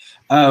scary.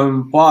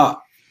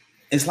 But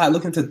it's like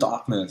looking into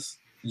darkness,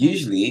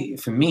 usually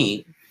for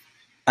me.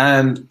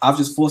 And I've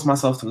just forced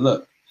myself to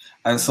look.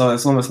 And so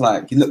it's almost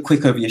like you look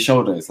quick over your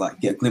shoulder. It's like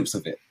get a glimpse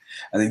of it.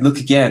 And then you look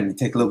again, you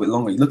take a little bit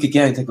longer. You look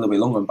again, you take a little bit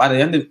longer. And by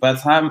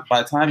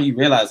the time you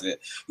realize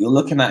it, you're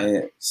looking at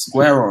it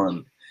square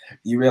on.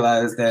 You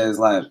realize there's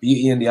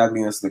beauty in the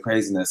ugliness, the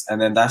craziness, and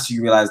then that's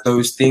you realize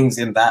those things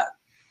in that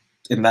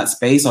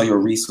space are your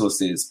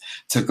resources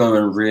to go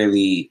and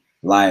really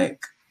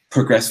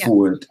progress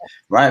forward,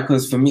 right?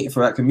 Because for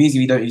COMUZI,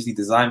 we don't usually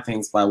design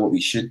things by what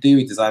we should do.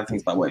 We design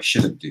things by what it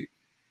shouldn't do.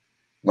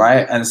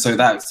 right? And so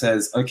that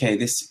says, okay,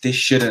 this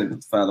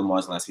shouldn't further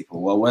marginalize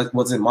people. Well, what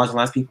does it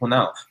marginalize people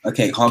now?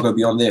 Okay, it can't go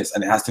beyond this,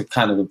 and it has to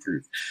kind of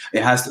improve.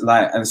 It has to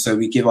and so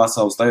we give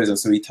ourselves those, and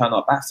so we turn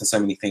our backs to so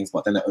many things,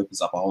 but then it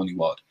opens up a whole new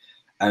world,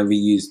 and we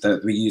use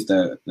the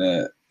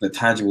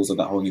tangibles of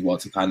that whole new world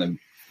to kind of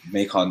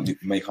make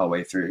our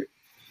way through.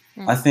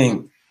 I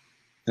think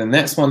the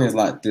next one is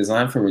like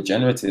design for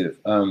regenerative.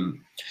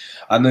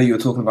 I know you were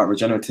talking about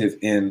regenerative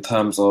in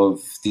terms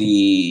of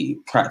the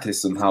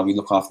practice and how we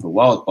look after the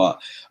world, but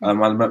I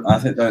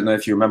don't know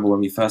if you remember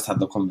when we first had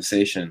the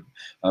conversation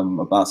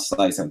about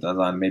society-centered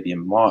design, maybe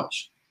in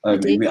March. I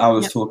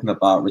was talking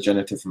about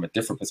regenerative from a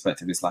different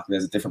perspective. It's like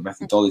there's a different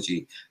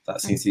methodology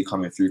that seems to be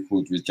coming through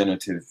called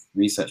regenerative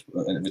research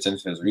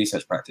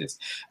practice.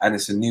 And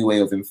it's a new way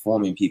of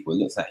informing people. It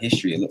looks at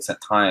history, it looks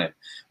at time,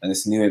 and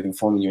it's a new way of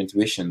informing your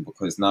intuition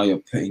because now you're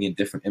putting in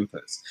different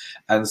inputs.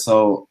 And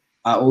so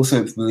I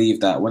also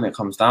believe that when it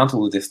comes down to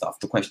all of this stuff,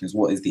 the question is,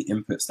 what is the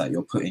inputs that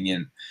you're putting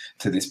in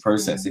to this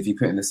process? If you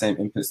put in the same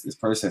inputs to this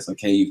process,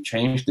 okay, you've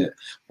changed it,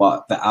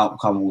 but the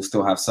outcome will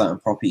still have certain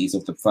properties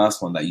of the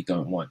first one that you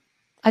don't want.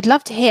 I'd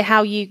love to hear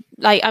how you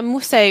I'm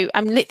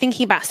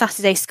thinking about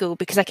Saturday School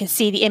because I can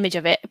see the image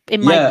of it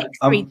in my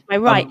screen to my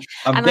right,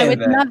 and I would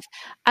love,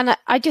 and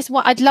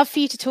I'd love for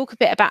you to talk a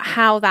bit about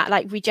how that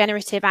like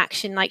regenerative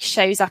action like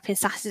shows up in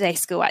Saturday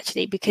School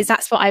actually, because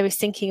that's what I was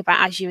thinking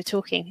about as you were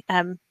talking.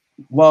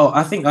 Well,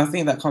 I think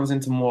that comes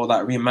into more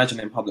like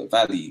reimagining public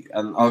value,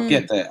 and I'll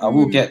get there. I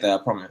will get there, I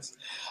promise.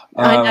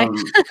 I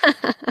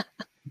know.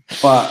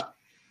 But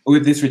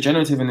with this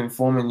regenerative and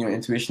informing your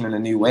intuition in a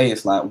new way,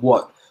 it's like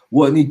what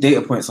new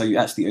data points are you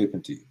actually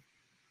open to?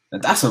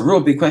 And that's a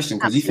real big question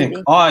because you think,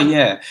 oh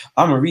yeah,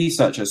 I'm a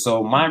researcher.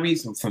 So my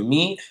reason for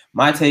me,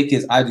 my take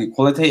is I do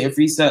qualitative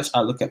research.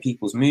 I look at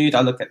people's mood.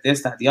 I look at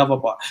this, that, the other.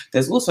 But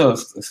there's also a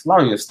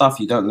flurry of stuff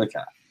you don't look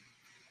at.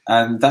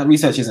 And that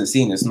research isn't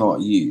seen, it's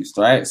not used,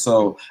 right?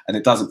 So, and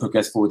it doesn't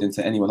progress forward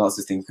into anyone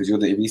else's thing because you're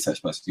the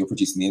research person, you're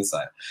producing the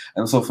insight.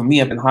 And so for me,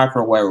 I've been hyper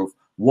aware of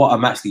what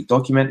I'm actually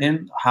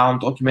documenting, how I'm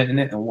documenting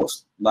it, and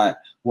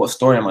what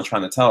story am I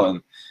trying to tell?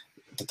 And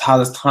how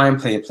does time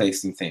play a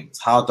place in things?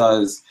 How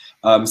does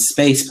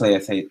space play a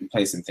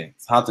place in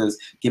things? How does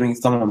giving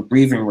someone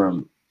breathing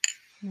room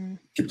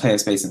play a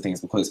space in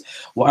things? Because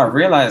what I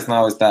realize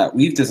now is that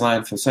we've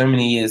designed for so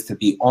many years to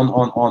be on,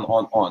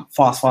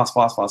 fast,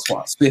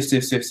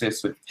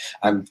 swift,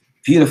 and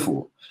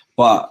beautiful.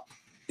 But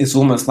it's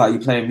almost like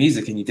you're playing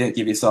music and you didn't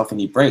give yourself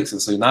any breaks.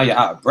 And so now you're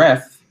out of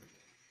breath.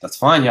 That's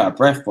fine, you're out of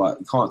breath,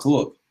 but you can't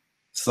talk.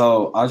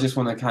 So I just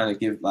want to kind of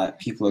give like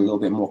people a little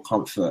bit more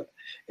comfort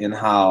in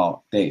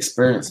how they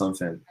experience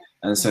something.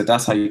 And so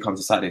that's how you come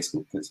to Saturday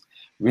School, because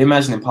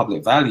reimagining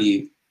public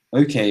value,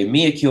 okay,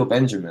 me, Akil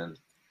Benjamin,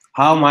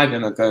 how am I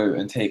going to go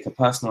and take a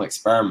personal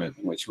experiment,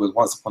 which was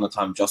once upon a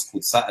time just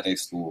called Saturday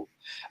School,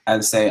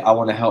 and say, I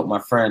want to help my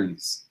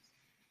friends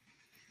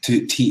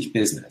to teach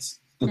business,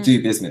 to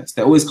do business.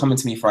 They're always coming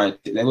to me for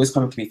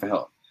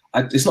help.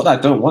 It's not that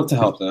I don't want to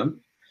help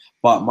them,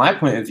 but my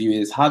point of view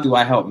is, how do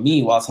I help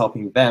me whilst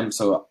helping them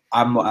so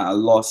I'm not at a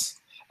loss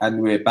and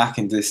we're back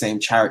into the same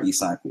charity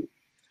cycle?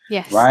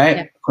 Yes.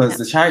 Right? Because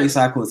the charity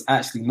cycle is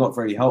actually not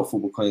very helpful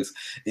because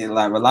it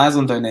like relies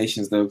on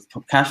donations, the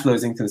cash flow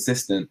is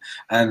inconsistent,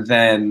 and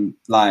then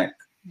like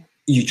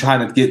you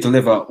trying to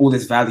deliver all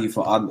this value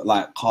for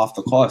like half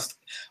the cost.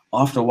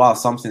 After a while,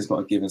 something's got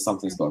to give and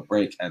something's got to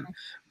break. And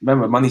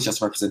remember, money's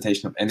just a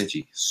representation of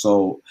energy.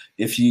 So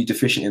if you're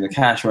deficient in the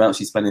cash or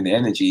else you're spending the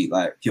energy,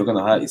 like you're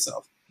gonna hurt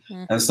yourself.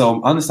 And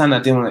so I understand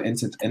that I didn't want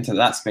to enter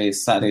that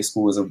space. Saturday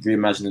School was a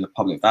reimagining the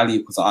public value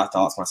because I have to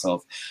ask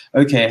myself,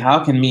 okay,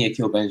 how can me,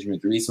 Akil Benjamin,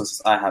 the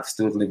resources I have,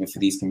 still deliver for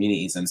these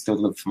communities and still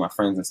deliver for my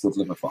friends and still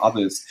deliver for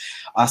others?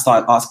 I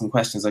started asking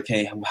questions,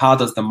 okay, how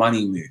does the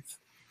money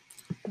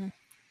move?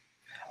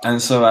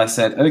 And so I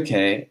said,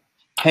 okay,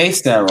 hey,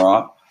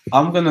 Sarah,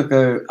 I'm going to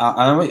go,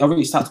 I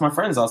reached out to my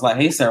friends. I was like,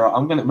 hey, Sarah,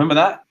 remember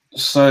that?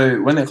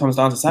 So when it comes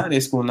down to Saturday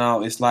School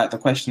now, it's like the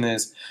question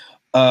is,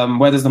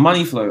 where does the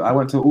money flow?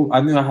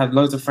 I knew I had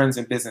loads of friends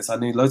in business. I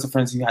knew loads of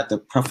friends who had the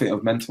profit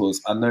of mentors.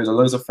 I know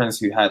loads of friends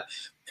who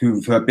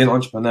have been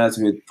entrepreneurs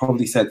who had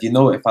probably said, you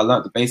know, if I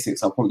learned the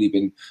basics, I've probably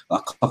been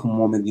like a couple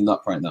more million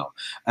up right now.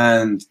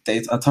 And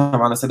I turned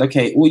around and said,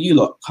 okay, all you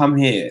lot, come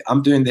here.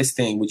 I'm doing this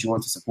thing. Would you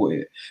want to support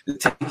it? The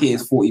ticket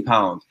is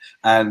 £40.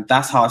 And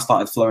that's how I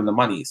started flowing the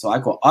money. So I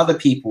got other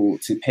people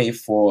to pay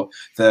for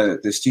the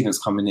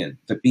students coming in,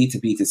 the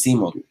B2B2C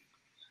model.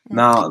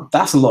 Now,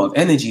 that's a lot of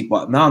energy,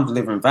 but now I'm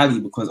delivering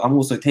value because I'm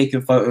also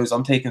taking photos,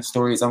 I'm taking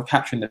stories, I'm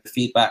capturing the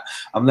feedback,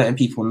 I'm letting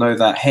people know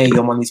that, hey,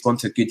 your money's gone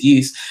to good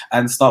use,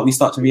 and we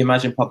start to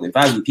reimagine public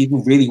value.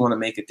 People really want to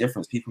make a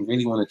difference. People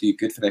really want to do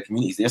good for their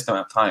communities. They just don't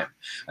have time.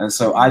 And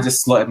so I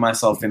just slotted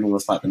myself in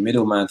almost like the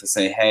middleman to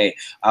say, hey,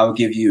 I will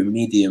give you a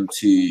medium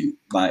to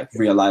like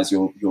realize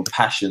your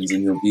passions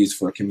and your views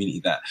for a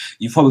community that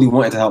you probably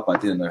wanted to help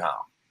but didn't know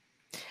how.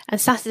 And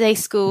Saturday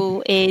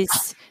School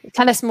is,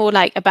 tell us more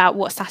like about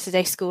what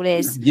Saturday School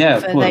is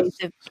for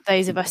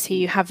those of us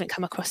who haven't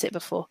come across it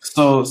before.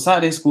 So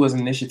Saturday School is an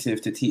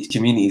initiative to teach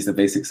communities the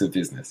basics of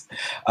business.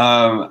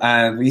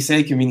 And we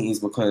say communities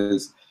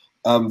because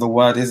the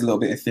word is a little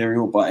bit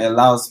ethereal, but it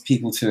allows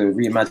people to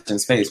reimagine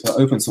space.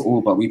 We're open to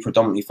all, but we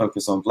predominantly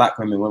focus on Black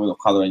women, women of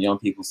color, and young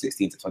people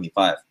 16 to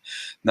 25.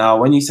 Now,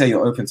 when you say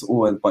you're open to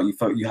all, but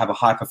you have a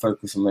hyper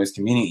focus on those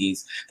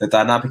communities, the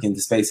dynamic in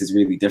the space is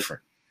really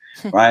different.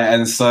 Right.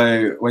 And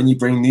so when you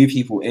bring new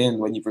people in,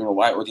 when you bring a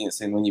white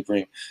audience in, when you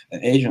bring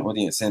an Asian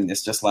audience in,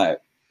 it's just like,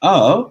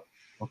 oh,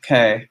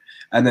 okay.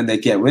 And then they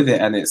get with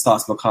it and it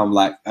starts to become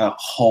like a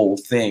whole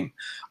thing.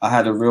 I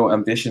had a real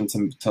ambition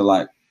to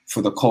like,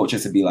 for the culture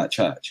to be like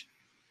church.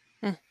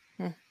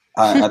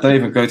 I don't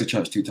even go to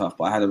church too tough,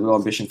 but I had a real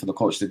ambition for the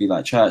culture to be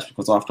like church,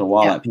 because after a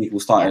while, like people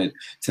started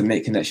to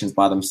make connections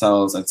by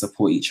themselves and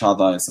support each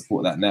other and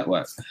support that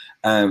network.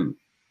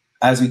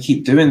 As we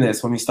keep doing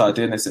this, when we started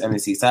doing this at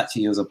MSc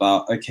Saatchi, it was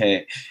about,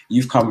 okay,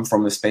 you've come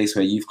from a space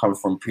where you've come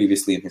from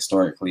previously and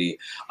historically.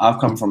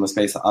 I've come from a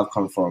space that I've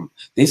come from.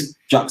 This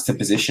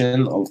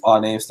juxtaposition of our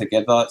names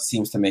together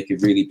seems to make a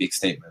really big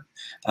statement.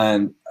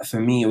 And for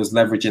me, it was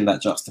leveraging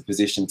that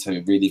juxtaposition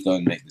to really go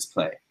and make this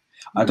play.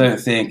 I don't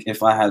think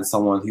if I had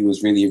someone who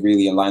was really,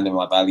 really aligned with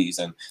my values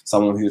and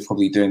someone who was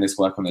probably doing this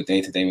work on a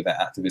day-to-day with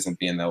their activism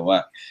being their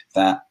work,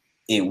 that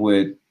it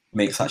would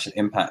make such an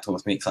impact or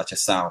make such a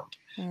sound.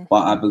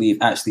 But I believe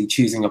actually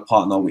choosing a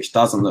partner which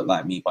doesn't look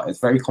like me, but it's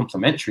very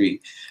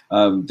complementary.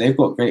 They've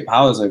got great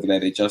powers over there.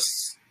 They're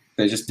just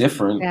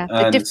different. Yeah,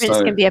 the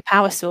difference can be a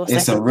power source.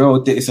 It's a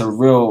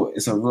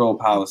real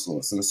power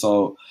source. And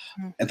so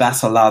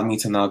that's allowed me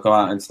to now go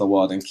out into the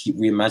world and keep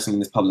reimagining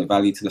this public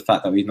value to the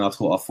fact that we've now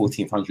taught our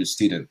 1,400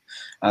 students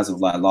as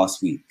of like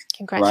last week.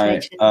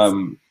 Congratulations. Right?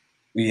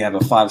 We have a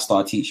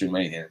 5-star teaching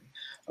rating.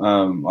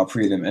 Our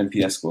prelim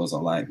NPS scores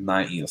are like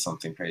 90 or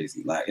something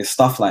crazy. Like it's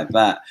stuff like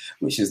that,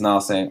 which is now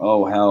saying,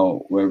 oh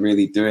hell, we're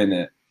really doing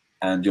it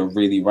and you're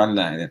really running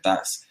at it.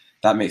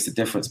 That makes a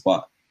difference.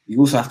 But you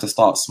also have to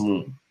start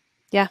small.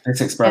 Yeah.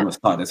 This experiment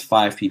started as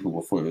 5 people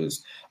before it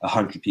was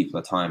 100 people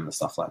at a time and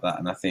stuff like that.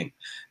 And I think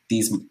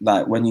these,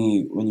 like when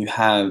you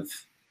have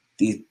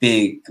these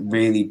big,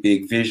 really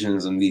big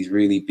visions and these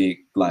really big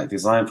like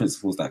design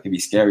principles that can be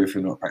scary if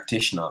you're not a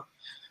practitioner,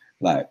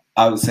 like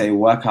I would say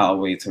work out a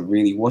way to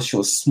really, what's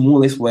your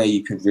smallest way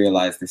you could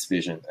realize this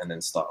vision and then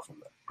start from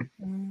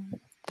there.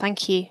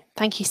 Thank you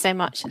so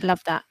much. I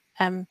love that.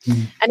 And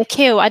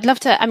Akil, I'd love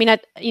to,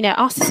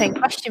 ask the same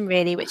question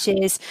really, which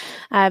is,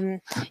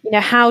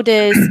 how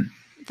does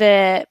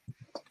a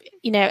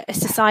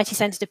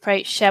society-centered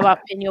approach show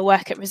up in your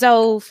work at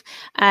Resolve,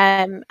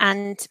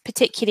 and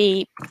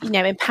particularly,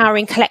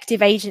 empowering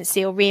collective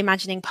agency or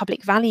reimagining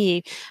public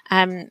value?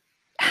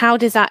 How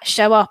does that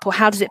show up, or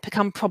how does it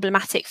become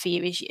problematic for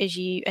you as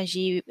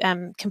you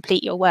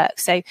complete your work?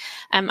 So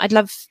I'd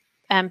love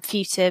for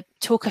you to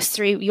talk us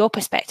through your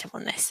perspective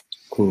on this.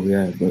 Cool,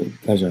 yeah,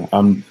 pleasure.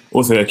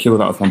 Also, Akil,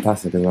 that was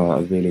fantastic as well. That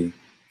was really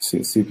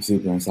super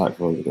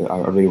insightful.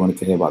 I really wanted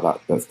to hear about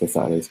that. That's the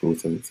Saturday School,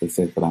 so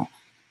say for that.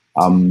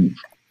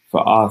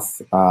 For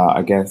us,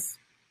 I guess,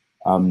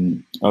 for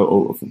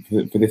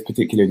this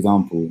particular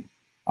example,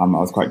 I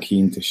was quite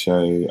keen to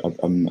show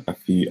some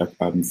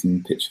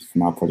pictures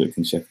from our project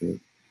in Sheffield.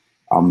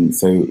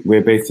 So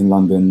we're based in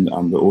London.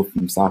 We're all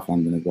from South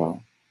London as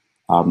well.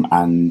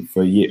 And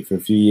for a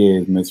few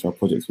years, most of our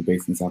projects were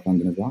based in South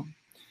London as well.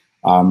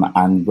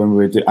 And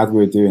when as we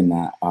were doing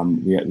that,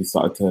 we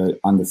started to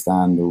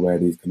understand or wear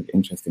these kind of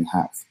interesting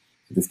hats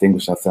to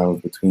distinguish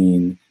ourselves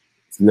between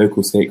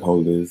local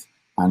stakeholders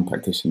and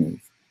practitioners,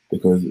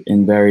 because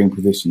in varying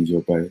positions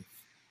you're both,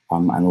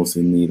 and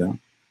also neither.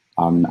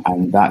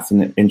 And that's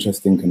an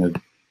interesting kind of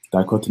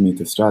dichotomy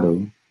to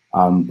straddle,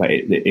 but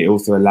it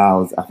also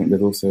allows, I think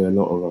there's also a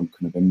lot of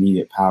kind of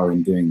immediate power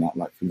in doing that.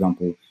 Like, for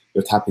example,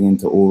 you're tapping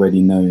into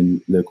already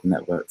known local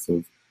networks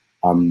of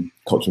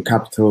cultural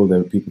capital. There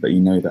are people that you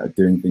know that are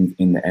doing things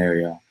in the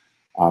area.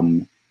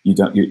 You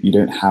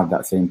don't have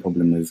that same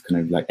problem as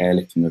kind of like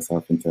airlifting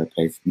yourself into a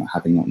place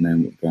not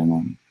known what's going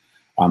on.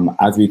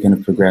 As we kind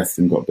of progressed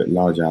and got a bit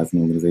larger as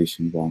an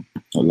organization, well,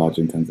 not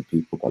larger in terms of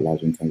people, but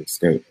larger in terms of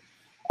scope,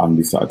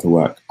 we started to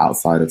work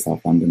outside of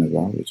South London as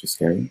well, which was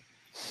scary.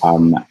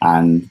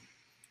 And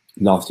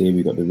last year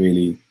we got the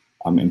really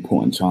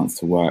important chance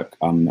to work,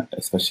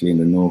 especially in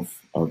the north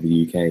of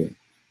the UK.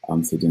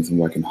 So doing some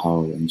work in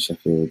Hull and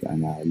Sheffield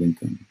and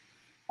Lincoln.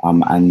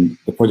 And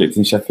the project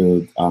in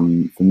Sheffield,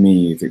 for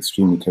me, is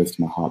extremely close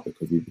to my heart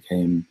because we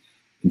became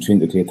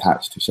intrinsically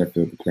attached to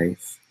Sheffield, the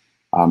place,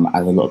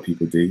 as a lot of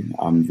people do.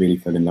 Really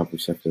fell in love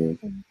with Sheffield.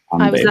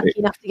 I was lucky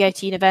enough to go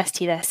to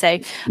university there, so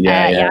I'm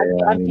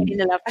feeling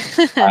the love.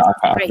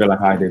 I feel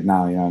like I did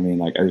now. You know what I mean?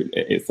 Like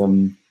it's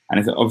and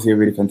it's obviously a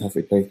really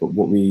fantastic place. But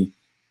what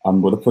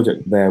the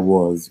project there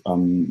was a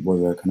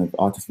kind of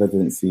artist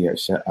residency at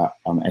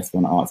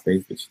S1 Art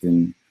Space, which is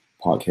in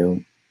Park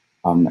Hill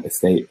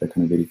estate, the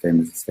kind of really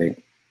famous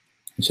estate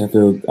in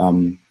Sheffield.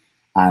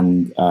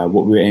 And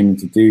what we were aiming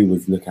to do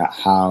was look at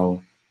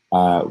how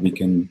we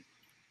can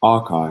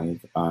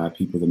archive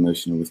people's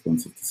emotional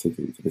responses to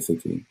the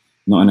city,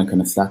 not in a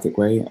kind of static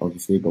way,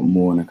 obviously, but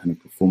more in a kind of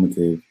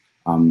performative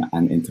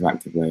and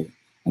interactive way.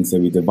 And so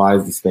we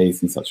devised the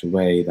space in such a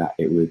way that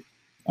it would,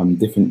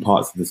 different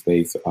parts of the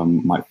space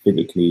might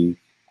physically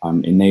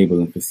enable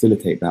and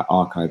facilitate that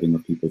archiving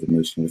of people's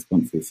emotional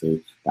responses. So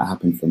that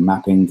happened from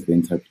mapping to the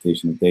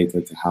interpretation of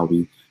data to how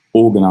we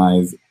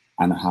organize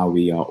and how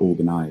we are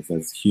organized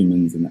as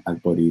humans and as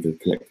bodies, as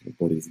collective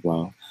bodies as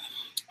well.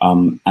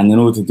 And in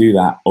order to do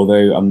that,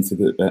 although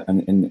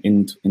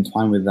in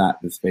time with that,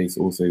 the space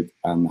also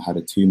had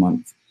a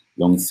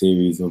 2-month-long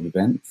series of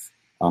events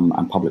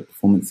and public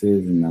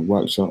performances and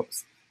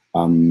workshops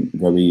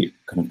where we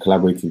kind of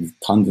collaborated with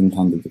tons and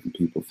tons of different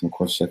people from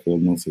across Sheffield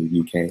and also the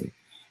UK.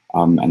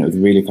 And it was a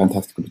really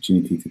fantastic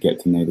opportunity to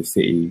get to know the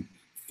city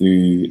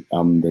through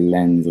the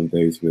lens of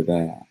those who were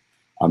there.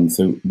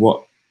 So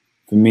what,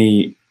 for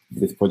me,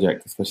 this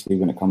project, especially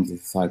when it comes to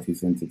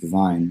society-centered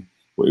design,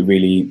 what it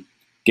really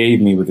gave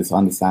me was this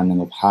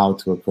understanding of how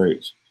to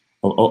approach,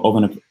 of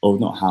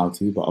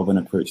an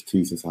approach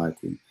to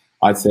society.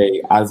 I'd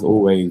say, as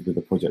always with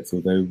the projects,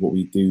 although what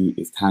we do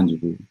is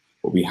tangible,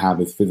 what we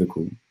have is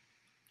physical,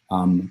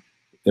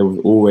 there was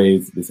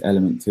always this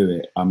element to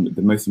it.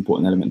 The most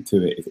important element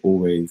to it is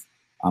always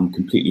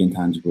completely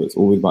intangible. It's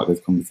always about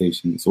those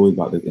conversations. It's always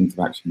about those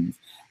interactions.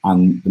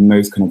 And the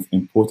most kind of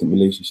important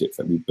relationships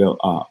that we built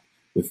up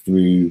were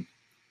through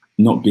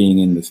not being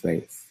in the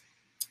space,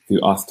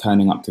 through us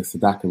turning up to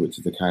Sadaka, which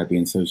is the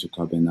Caribbean social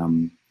club in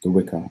the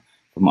Wicker,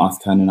 from us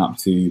turning up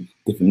to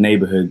different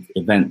neighborhood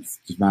events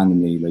just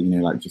randomly,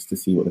 like just to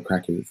see what the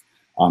crack is.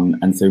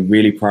 And so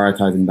really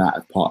prioritizing that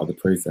as part of the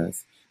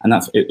process. And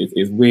that's,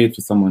 it's weird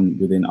for someone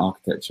within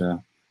architecture,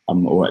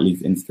 or at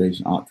least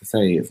installation art to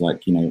say. It's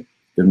like, the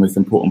most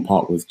important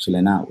part was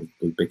chilling out,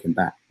 was big and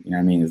back. You know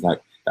what I mean? It's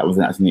like, that was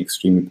actually an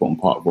extremely important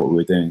part of what we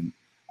were doing.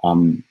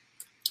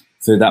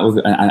 So that was,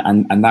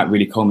 and that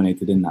really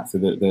culminated in that. So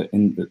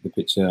the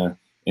picture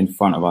in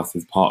front of us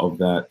is part of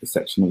the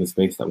section of the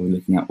space that we're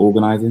looking at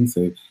organizing.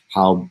 So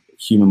how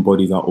human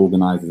bodies are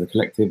organized as a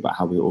collective, but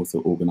how we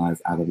also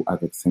organize as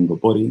a single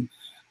body.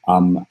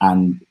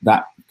 And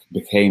that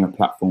became a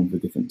platform for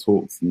different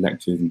talks and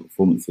lectures and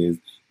performances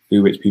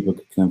through which people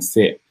could kind of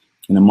sit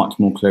in a much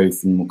more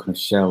close and more kind of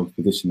shelved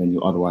position than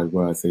you otherwise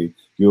were. So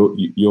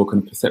your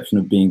kind of perception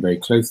of being very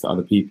close to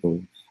other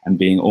people and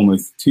being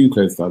almost too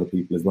close to other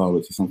people as well,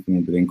 which is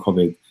something within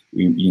COVID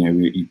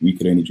we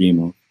could only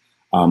dream of,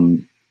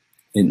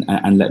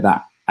 and let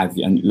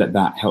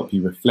that help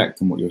you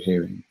reflect on what you're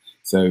hearing.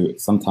 So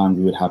sometimes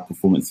we would have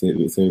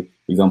performances. So,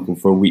 for example,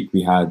 for a week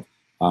we had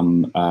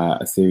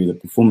a series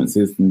of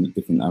performances from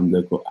different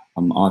local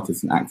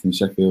artists and acts in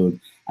Sheffield,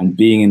 and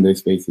being in those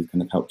spaces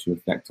kind of helped you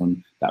reflect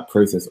on that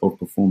process of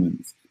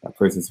performance, that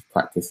process of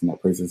practice, and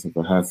that process of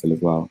rehearsal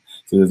as well.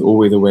 So there's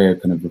always a way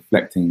of kind of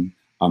reflecting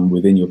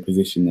within your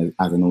position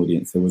as an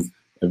audience. There was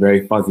a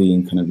very fuzzy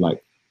and kind of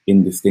like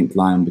indistinct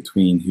line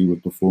between who was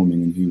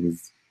performing and who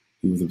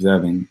was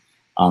observing,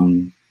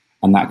 and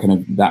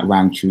that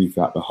rang true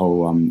throughout the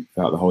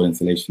whole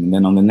installation. And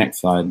then on the next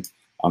slide,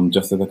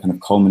 just as a kind of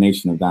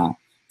culmination of that,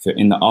 so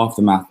in the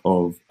aftermath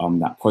of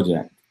that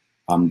project,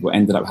 what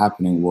ended up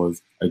happening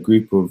was a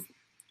group of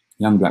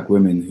young Black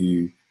women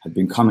who had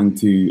been coming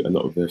to a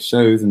lot of the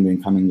shows and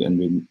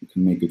been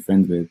made good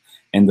friends with,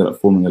 ended up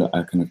forming a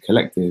kind of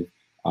collective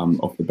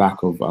off the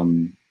back of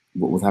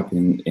what was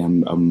happening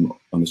on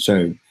the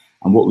show.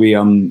 And what we,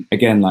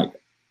 again, like,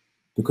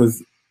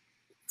 because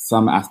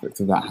some aspects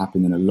of that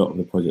happen in a lot of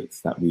the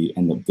projects that we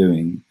end up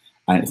doing,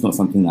 and it's not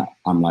something that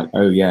I'm like,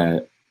 oh yeah,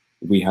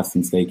 we have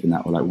some stake in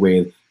that, or like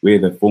we're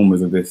the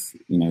formers of this,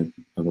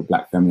 of a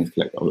Black feminist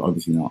collective.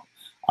 Obviously not.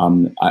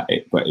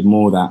 But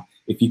more that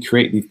if you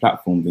create these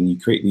platforms and you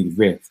create these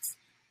rifts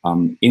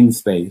in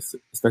space,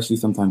 especially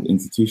sometimes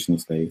institutional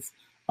space,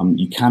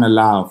 you can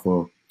allow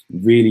for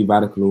really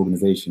radical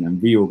organization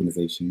and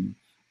reorganization.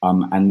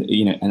 And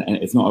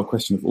it's not a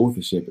question of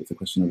authorship; it's a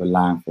question of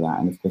allowing for that,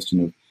 and it's a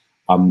question of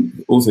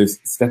also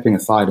stepping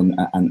aside and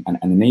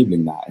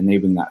enabling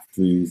that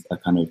through a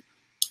kind of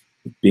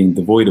being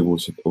devoid of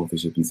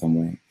authorship in some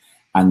way.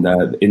 And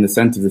in the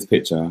center of this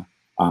picture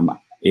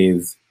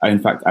is, in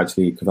fact,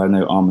 actually, because I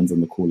know Armand's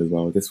on the call as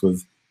well, this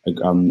was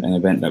an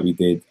event that we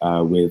did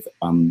with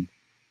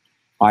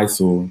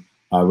ISOL,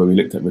 where we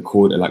looked at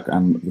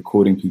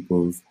recording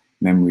people's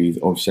memories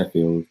of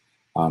Sheffield,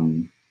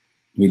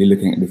 really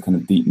looking at this kind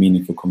of deep,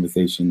 meaningful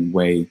conversation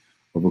way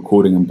of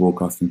recording and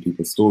broadcasting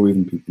people's stories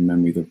and people's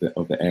memories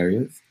of the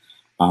areas.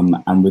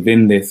 And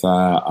within this,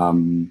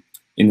 in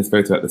this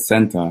photo at the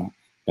center,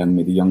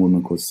 with a young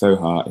woman called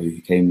Soha, who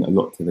came a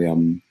lot to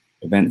the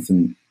events.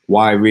 And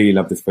why I really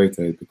love this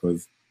photo,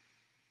 because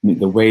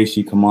the way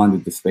she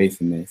commanded the space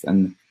in this,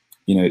 and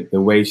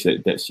the way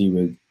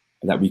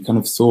that we kind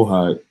of saw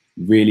her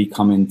really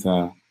come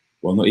into,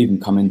 well, not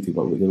even come into,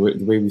 but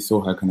the way we saw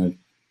her kind of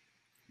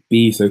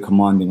be so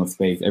commanding of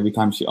space. Every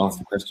time she asked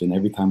a question,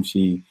 every time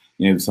she,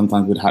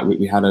 sometimes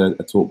we had a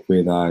talk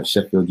with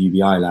Sheffield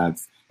UBI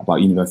lads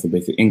about universal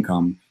basic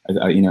income,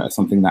 as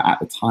something that at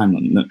the time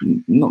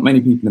not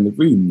many people in the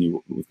room knew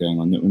what was going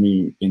on, not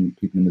many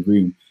people in the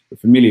room were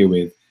familiar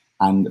with.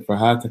 And for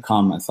her to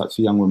come as such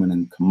a young woman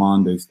and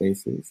command those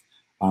spaces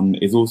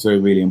is also a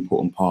really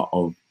important part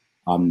of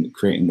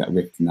creating that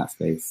rift in that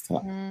space,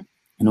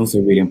 and also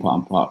a really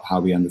important part of how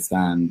we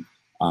understand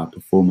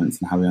performance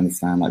and how we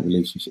understand like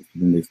relationships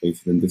within those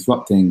spaces and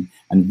disrupting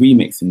and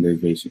remixing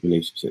those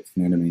relationships.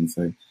 You know what I mean?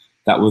 So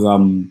that was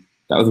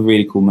a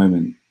really cool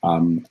moment,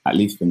 at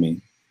least for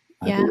me.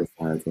 I thought it was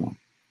her as well.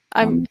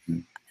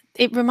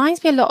 It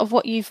reminds me a lot of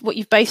what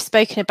you've both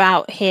spoken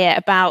about here,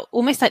 about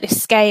almost like the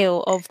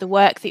scale of the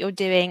work that you're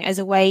doing as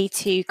a way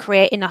to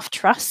create enough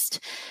trust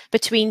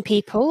between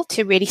people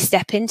to really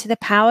step into the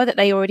power that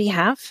they already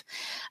have,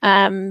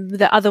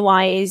 that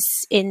otherwise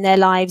in their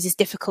lives is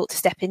difficult to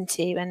step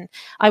into. And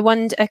I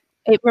wonder,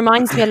 it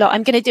reminds me a lot.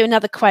 I'm going to do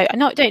another quote. I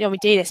don't normally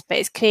do this, but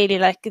it's clearly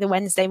like the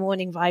Wednesday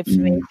morning vibe for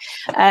me.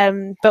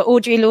 But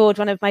Audre Lorde,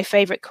 one of my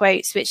favorite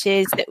quotes, which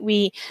is that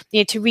we,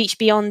 to reach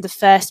beyond the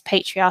first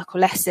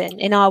patriarchal lesson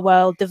in our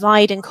world,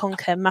 divide and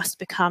conquer must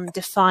become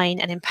define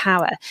and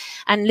empower.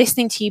 And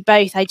listening to you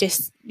both, I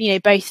just,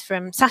 both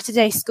from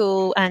Saturday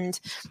School and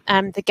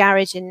the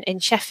garage in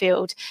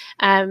Sheffield,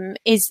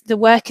 is the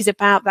work is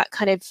about that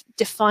kind of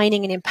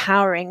defining and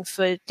empowering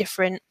for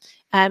different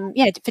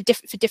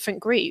for different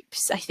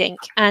groups, I think.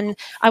 And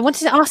I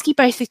wanted to ask you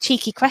both a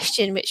cheeky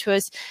question, which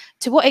was,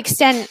 to what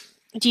extent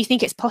do you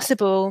think it's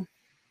possible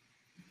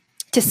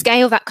to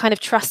scale that kind of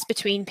trust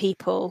between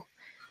people?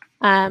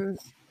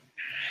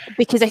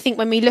 Because I think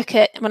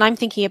when I'm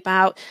thinking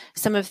about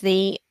some of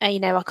the,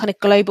 our kind of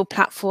global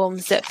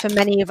platforms that for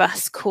many of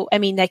us,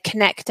 they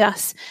connect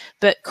us,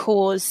 but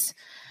cause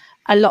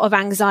a lot of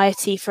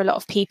anxiety for a lot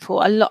of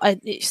people,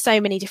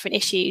 so many different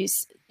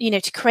issues.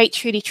 To create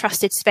truly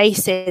trusted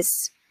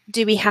spaces,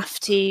 do we have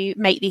to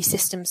make these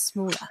systems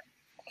smaller?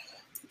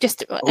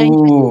 Just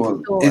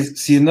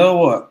so you know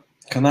what?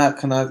 Can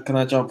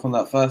I jump on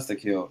that first,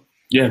 Akil?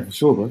 Yeah, for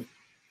sure, bro.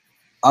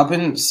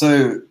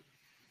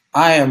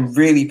 I am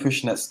really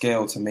pushing that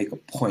scale to make a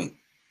point,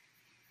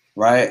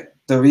 right?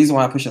 The reason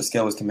why I push that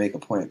scale is to make a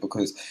point,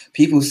 because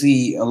people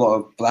see a lot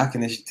of Black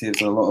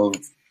initiatives and a lot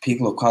of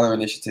people of color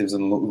initiatives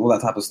and all that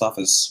type of stuff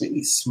as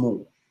really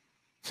small.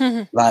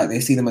 Like they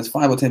see them as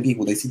 5 or 10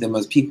 people. They see them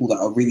as people that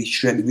are really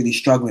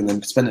struggling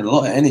and spending a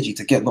lot of energy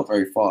to get not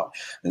very far.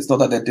 And it's not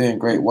that they're doing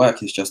great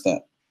work. It's just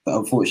that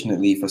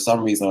unfortunately, for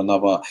some reason or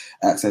another,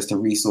 access to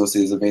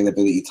resources,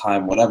 availability,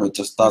 time, whatever,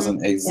 just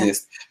doesn't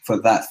exist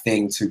for that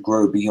thing to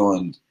grow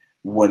beyond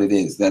what it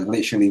is. That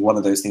literally one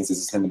of those things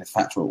is a limiting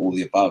factor of all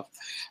the above.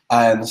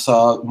 And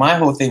so my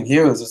whole thing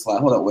here is just like,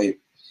 hold up, wait.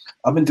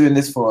 I've been doing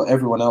this for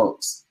everyone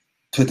else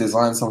to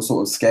design some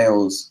sort of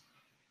scales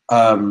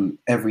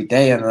every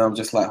day, and I'm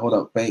just like, hold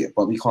up, wait,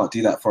 but we can't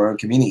do that for our own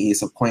community.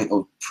 It's a point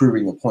of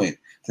proving a point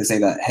to say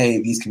that, hey,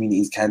 these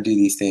communities can do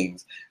these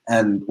things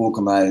and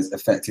organize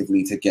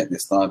effectively to get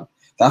this done.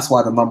 That's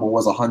why the number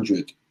was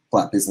 100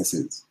 Black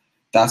businesses.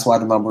 That's why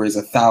the number is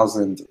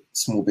 1,000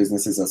 small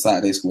businesses at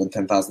Saturday School and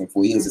 10,000 in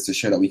 4 years, is to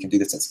show that we can do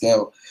this at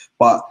scale.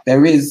 But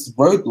there is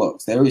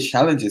roadblocks, there is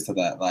challenges to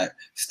that. Like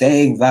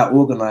staying that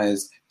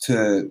organized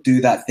to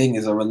do that thing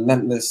is a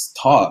relentless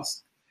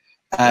task.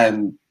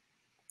 And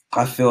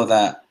I feel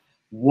that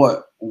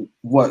what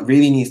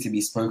really needs to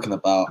be spoken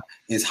about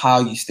is how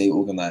you stay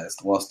organized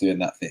whilst doing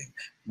that thing.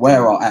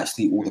 Where are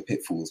actually all the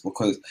pitfalls?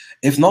 Because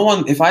if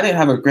I didn't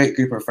have a great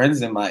group of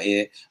friends in my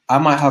ear, I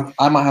might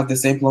have the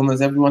same problem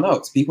as everyone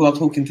else. People are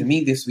talking to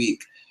me this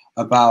week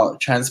about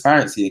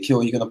transparency.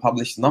 Akil, are you going to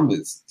publish the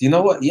numbers? Do you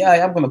know what? Yeah, I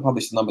am going to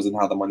publish the numbers and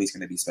how the money's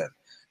going to be spent.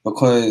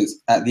 Because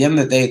at the end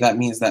of the day, that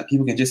means that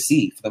people can just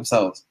see for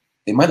themselves.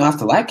 They might not have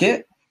to like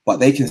it, but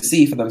they can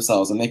see for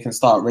themselves and they can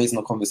start raising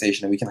a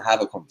conversation and we can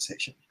have a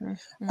conversation.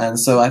 And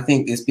so I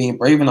think it's being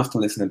brave enough to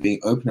listen and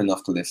being open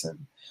enough to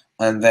listen.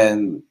 And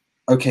then,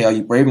 okay, are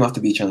you brave enough to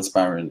be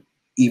transparent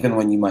even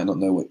when you might not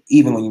know what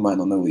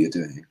you're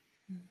doing?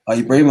 Are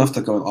you brave enough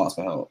to go and ask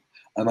for help?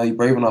 And are you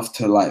brave enough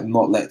to like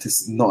not let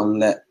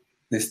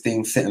this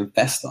thing sit and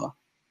fester?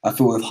 I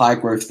feel with high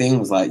growth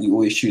things, like you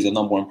always choose a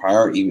number one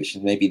priority, which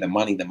is maybe the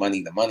money.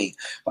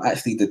 But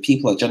actually the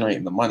people are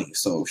generating the money.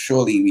 So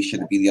surely we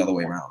shouldn't be the other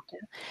way around.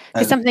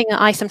 Because something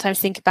that I sometimes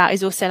think about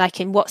is also like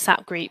in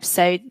WhatsApp groups.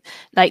 So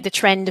like the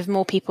trend of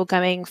more people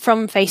going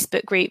from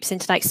Facebook groups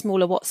into like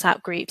smaller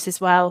WhatsApp groups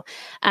as well.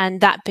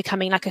 And that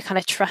becoming like a kind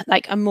of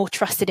like a more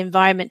trusted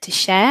environment to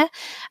share.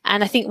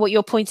 And I think what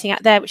you're pointing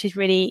at there, which is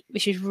really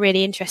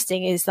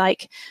interesting, is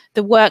like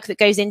the work that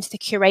goes into the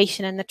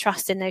curation and the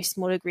trust in those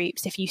smaller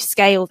groups. If you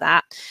scale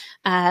that,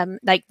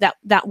 like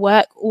that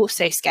work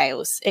also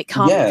scales. It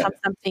can't become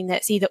something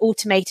that's either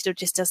automated or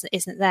just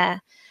isn't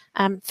there.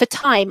 For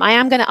time, I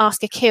am going to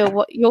ask Akil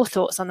what your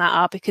thoughts on that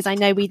are, because I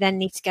know we then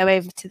need to go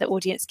over to the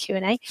audience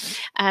Q&A.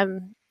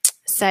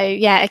 So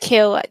yeah,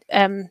 Akil,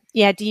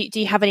 do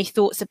you have any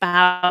thoughts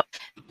about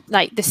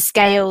like the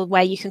scale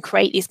where you can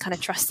create these kind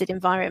of trusted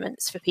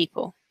environments for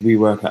people? We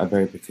work at a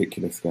very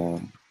particular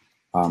scale,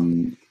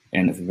 and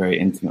it's a very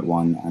intimate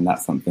one, and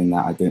that's something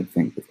that I don't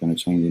think is going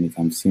to change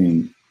anytime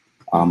soon.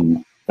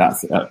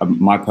 That's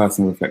my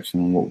personal reflection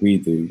on what we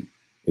do,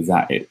 is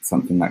that it's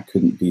something that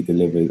couldn't be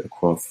delivered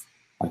across,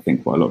 I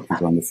think, what a lot of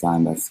people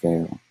understand as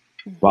scale.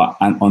 But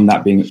and on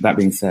that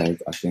being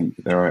said, I think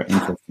there are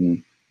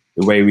interesting,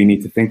 the way we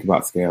need to think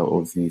about scale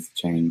obviously needs to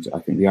change. I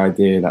think the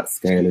idea that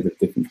scale is a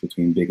difference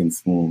between big and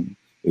small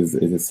is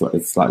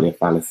slightly a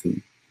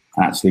fallacy.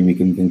 And actually, we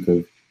can think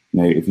of,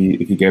 if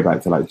you go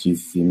back to like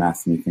GCSE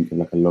maths and you think of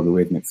like a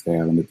logarithmic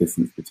scale and the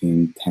distance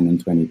between 10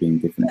 and 20 being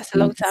different. That's a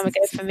long time ago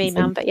for me,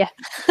 man. But yeah.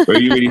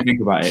 But you really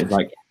think about it, it's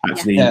like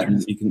actually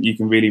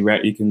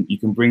you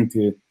can bring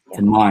to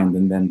mind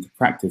and then to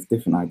practice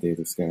different ideas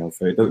of scale.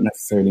 So it doesn't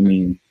necessarily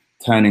mean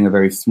turning a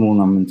very small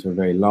number into a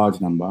very large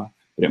number,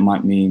 but it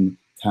might mean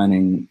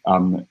turning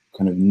kind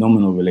of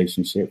nominal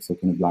relationships or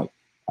kind of like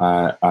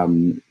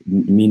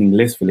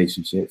meaningless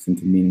relationships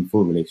into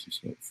meaningful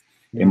relationships.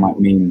 It might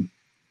mean,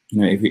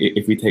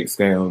 if we take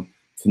scale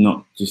to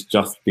not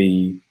just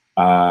be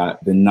the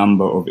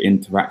number of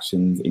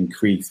interactions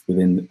increased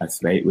within a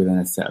state, within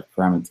a set of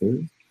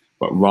parameters,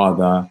 but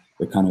rather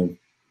the kind of,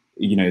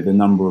 the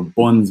number of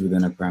bonds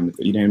within a parameter.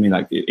 You know what I mean?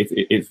 Like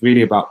it's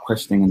really about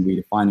questioning and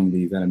redefining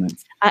these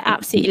elements. I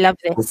absolutely love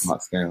this.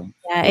 About scale.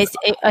 Yeah,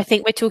 I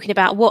think we're talking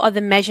about what are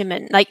the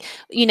measurement. Like,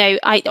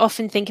 I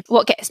often think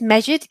what gets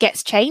measured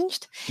gets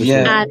changed.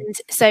 Yeah. And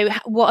so,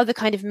 what are the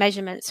kind of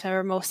measurements for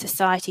a more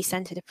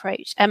society-centered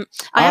approach? I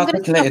am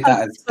going to stop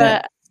that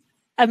for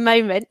a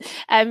moment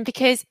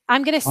because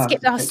I'm going to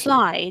skip our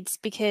slides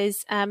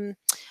because.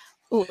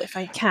 If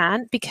I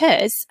can,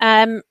 because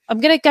I'm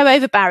going to go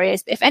over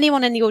barriers. But if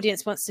anyone in the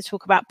audience wants to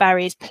talk about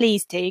barriers,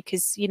 please do,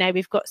 because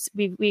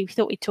we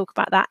thought we'd talk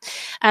about that.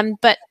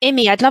 But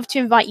Imi, I'd love to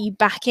invite you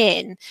back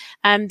in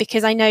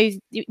because I know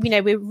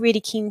we're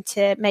really keen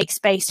to make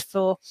space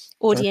for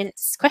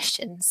audience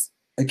questions.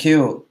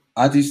 Akil,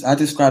 I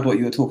described what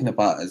you were talking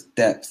about as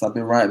depth. I've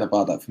been writing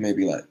about that for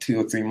maybe like 2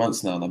 or 3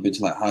 months now, and I've been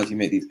like, how do you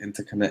make these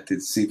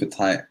interconnected, super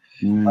tight?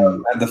 And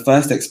the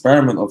first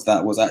experiment of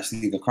that was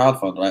actually the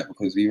crowdfund, right?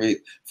 Because we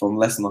raised from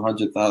less than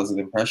 100,000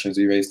 impressions,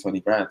 we raised 20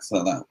 grand.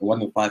 So like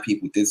 1 in 5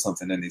 people did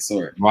something and they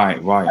saw it.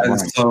 Right.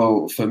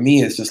 So for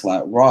me, it's just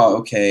like,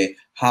 okay,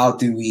 how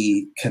do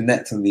we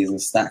connect on these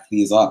and stack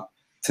these up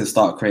to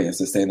start creating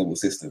sustainable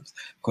systems?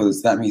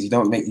 Because that means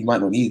you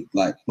might not need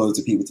like loads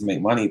of people to make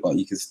money, but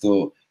you can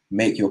still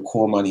make your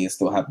core money and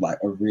still have like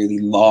a really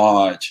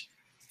large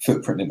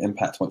footprint and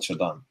impact once you're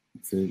done.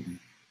 Absolutely.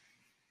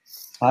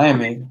 Hi,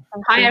 Amy.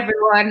 Hi,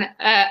 everyone.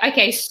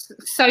 Okay,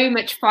 so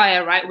much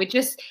fire, right?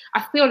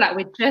 I feel like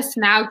we're just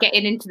now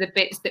getting into the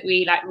bits that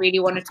we like really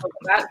want to talk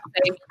about.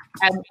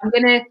 So I'm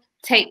going to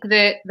take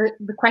the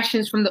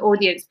questions from the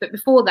audience, but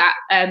before that,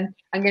 I'm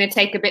going to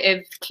take a bit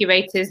of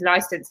curator's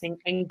licensing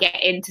and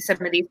get into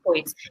some of these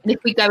points. And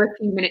if we go a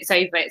few minutes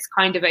over, it's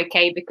kind of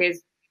okay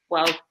because,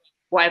 well,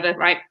 whatever,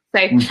 right?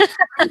 So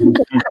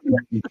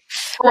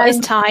what is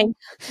time?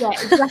 Yeah,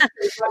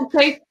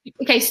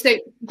 exactly. So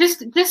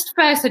just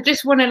first, I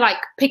just want to like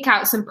pick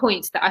out some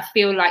points that I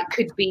feel like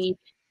could be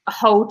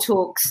whole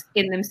talks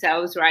in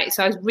themselves, right?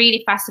 So I was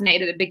really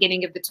fascinated at the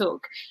beginning of the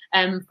talk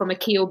from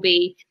Akil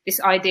B, this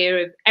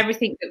idea of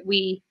everything that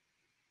we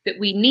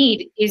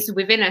need is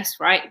within us,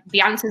 right?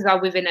 The answers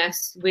are within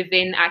us,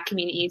 within our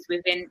communities,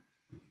 within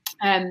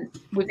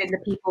the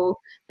people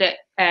that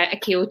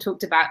Akil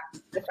talked about,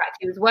 the fact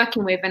he was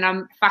working with. And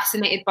I'm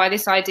fascinated by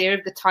this idea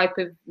of the type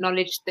of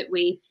knowledge that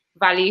we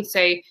value.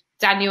 So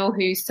Daniel,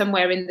 who's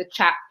somewhere in the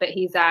chat, but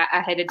he's our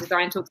head of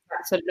design, talks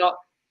about a lot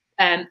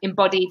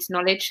embodied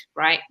knowledge,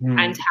 right?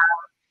 And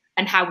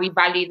how we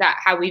value that,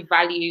 how we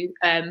value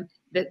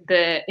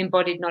the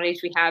embodied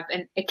knowledge we have.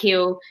 And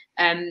Akil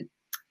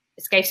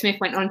Scafe-Smith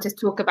went on to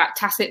talk about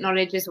tacit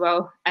knowledge as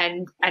well,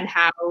 and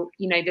how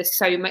there's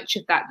so much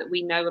of that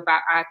we know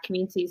about our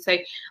community. So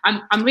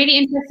I'm really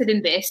interested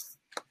in this.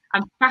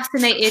 I'm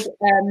fascinated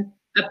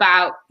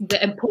about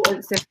the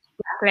importance of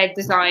Black-led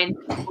design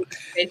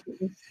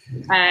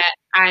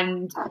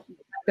and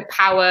the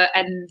power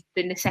and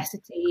the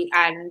necessity,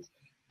 and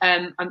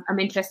I'm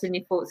interested in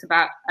your thoughts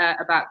about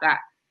that.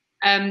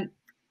 And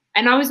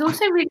I was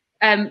also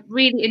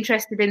really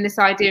interested in this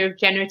idea of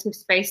generative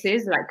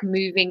spaces, like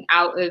moving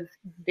out of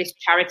this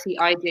charity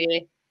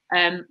idea,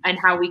 and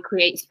how we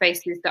create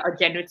spaces that are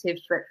generative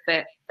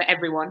for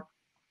everyone,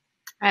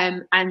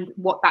 and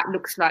what that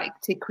looks like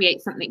to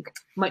create something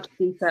much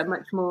deeper,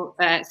 much more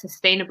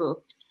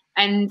sustainable.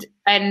 And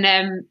I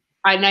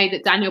know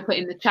that Daniel put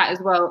in the chat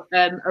as well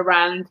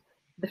around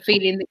the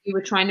feeling that you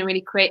were trying to really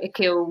create,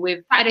 Akil,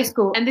 with Saturday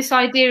School, and this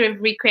idea of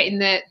recreating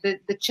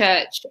the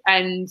church.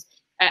 And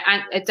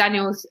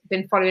Daniel's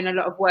been following a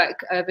lot of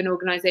work of an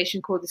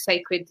organisation called the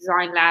Sacred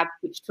Design Lab,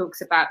 which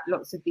talks about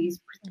lots of these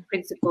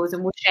principles,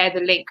 and we'll share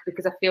the link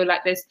because I feel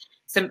like there's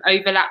some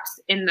overlaps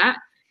in that.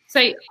 So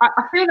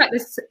I feel like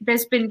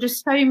there's been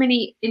just so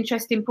many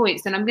interesting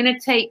points, and I'm going to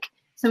take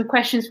some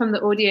questions from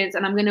the audience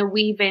and I'm going to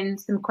weave in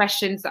some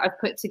questions that I've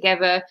put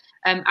together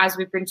as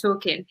we've been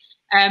talking.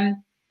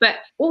 But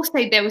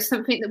also there was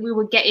something that we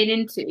were getting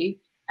into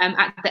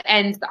at the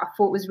end that I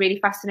thought was really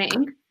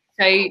fascinating.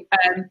 So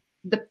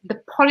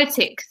the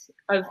politics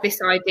of this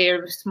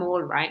idea of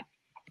small, right,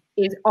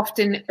 is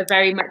often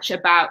very much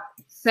about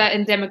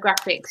certain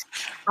demographics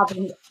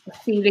having a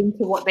ceiling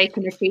to what they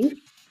can achieve,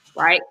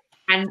 right?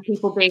 And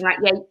people being like,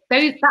 yeah,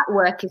 that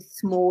work is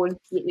small.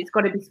 It's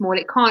got to be small.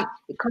 It can't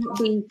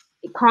be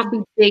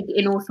big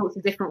in all sorts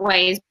of different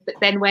ways. But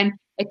then when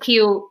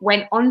Akil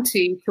went on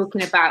to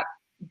talking about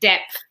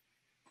depth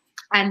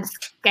and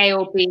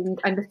scale being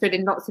understood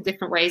in lots of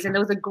different ways, and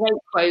there was a great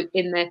quote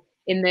in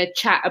the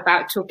chat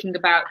about talking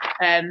about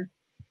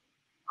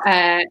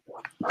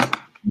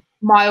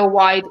mile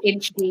wide,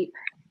 inch deep,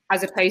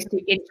 as opposed to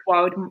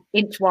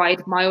inch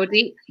wide, mile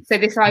deep. So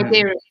this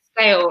idea of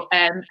scale,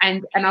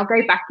 and I'll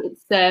go back.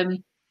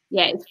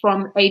 It's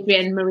from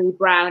Adrienne Marie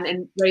Brown,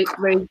 and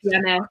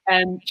Rosianna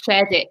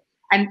shared it.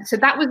 And so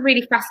that was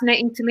really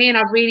fascinating to me, and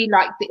I really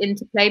liked the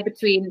interplay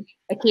between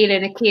Akil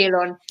and Akil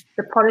on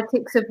the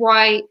politics of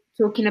why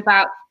talking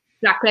about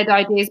Black-led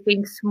ideas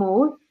being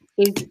small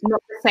is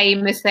not the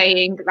same as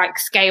saying like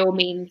scale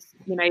means,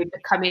 you know,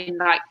 becoming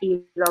like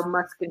Elon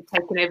Musk and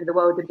taking over the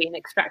world and being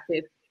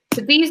extractive.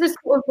 So these are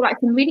sort of like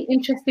some really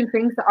interesting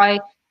things that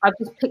I've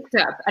just picked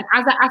up. And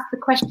as I asked the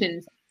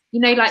questions, you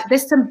know, like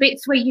there's some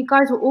bits where you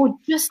guys were all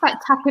just like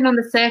tapping on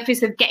the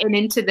surface of getting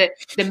into the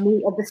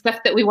meat of the stuff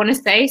that we want to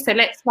say. So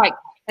let's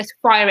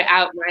fire it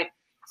out, right?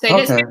 So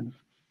let's get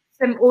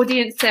some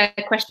audience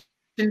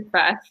questions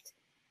first.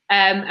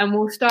 And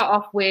we'll start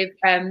off with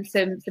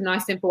some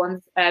nice simple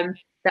ones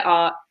that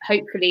are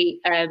hopefully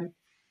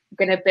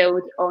going to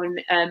build on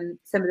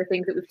some of the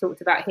things that we've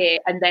talked about here.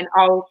 And then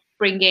I'll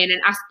bring in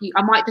and ask you,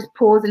 I might just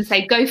pause and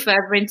say, go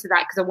further into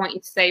that, because I want you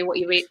to say what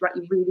you're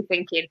really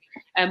thinking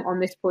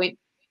on this point.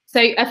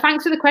 So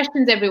thanks for the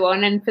questions,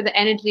 everyone, and for the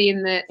energy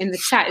in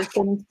the chat. It's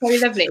been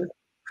so lovely.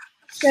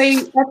 So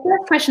our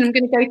first question, I'm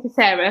going to go to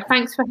Sarah.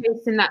 Thanks for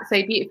hosting that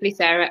so beautifully,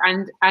 Sarah,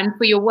 and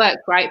for your work,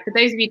 right? For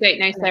those of you who don't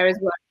know Sarah's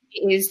work,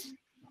 it is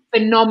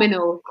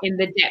phenomenal in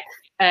the depth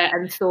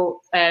and thought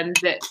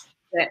that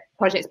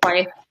Projects by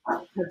If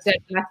have done.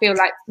 And I feel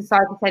like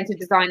society-centered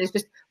design is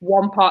just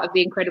one part of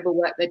the incredible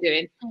work they're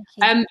doing.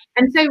 And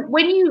so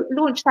when you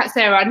launched that,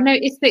 Sarah, I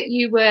noticed that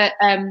you were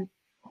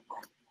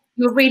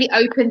really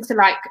open to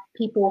like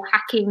people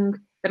hacking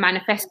the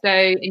manifesto,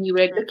 and you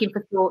were looking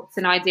for thoughts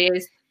and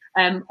ideas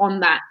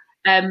on that.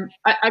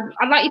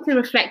 I'd like you to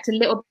reflect a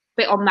little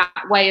bit on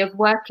that way of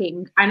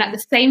working, and at the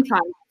same time,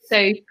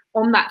 so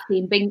on that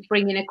theme,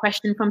 bring in a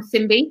question from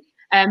Simbi,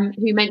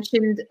 who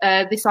mentioned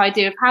this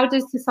idea of how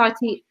does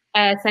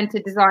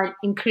society-centered design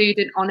include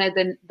and honour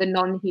the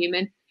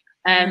non-human.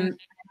 I'm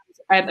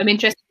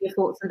interested in your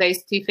thoughts on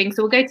those two things.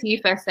 So we'll go to you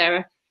first,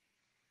 Sarah.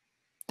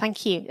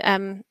 Thank you.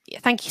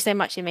 Thank you so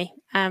much, Imi.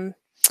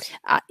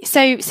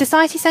 So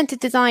society-centered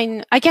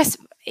design, I guess,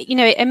 you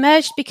know, it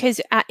emerged because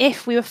at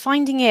IF we were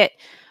finding it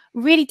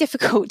really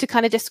difficult to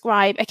kind of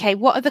describe, okay,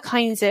 what are the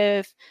kinds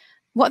of,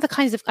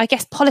 I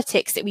guess,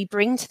 politics that we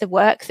bring to the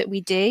work that we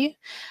do,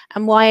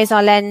 and why is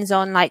our lens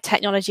on like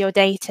technology or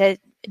data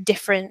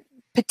different,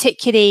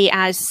 particularly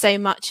as so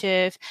much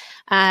of,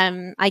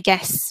 I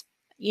guess,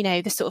 you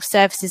know, the sort of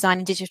service design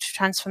and digital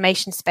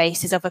transformation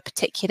space is of a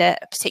particular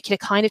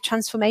kind of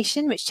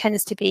transformation, which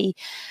tends to be,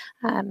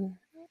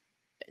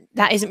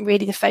 that isn't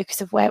really the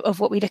focus of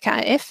what we look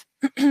at IF.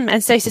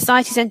 And so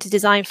society-centered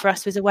design for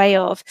us was a way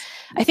of,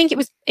 I think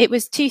it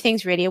was two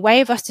things really, a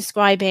way of us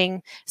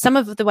describing some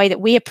of the way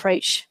that we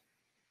approach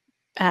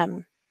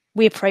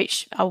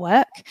our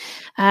work,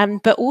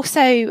 but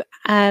also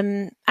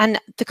and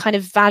the kind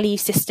of value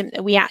system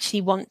that we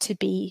actually want to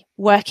be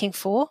working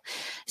for.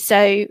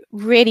 So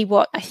really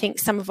what I think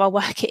some of our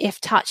work at IF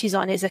touches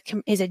on is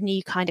a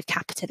new kind of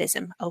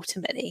capitalism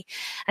ultimately.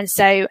 And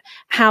so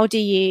how do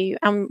you,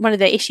 and one of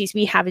the issues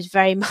we have is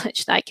very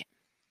much like,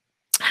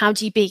 how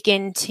do you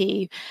begin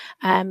to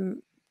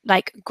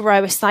like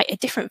grow a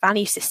different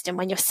value system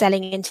when you're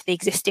selling into the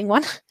existing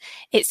one?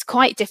 It's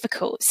quite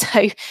difficult.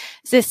 So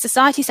the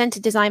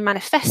Society-Centered Design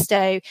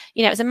Manifesto,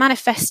 you know, it was a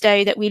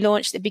manifesto that we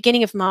launched at the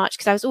beginning of March,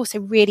 because I was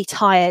also really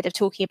tired of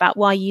talking about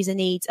why user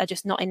needs are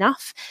just not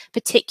enough,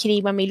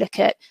 particularly when we look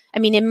at, I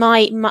mean, in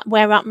my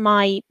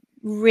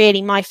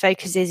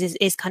focus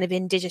is kind of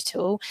in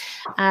digital,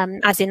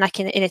 as in like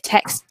in a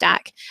tech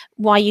stack,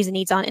 why user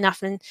needs aren't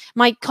enough. And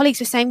my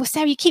colleagues were saying, well,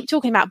 Sarah, you keep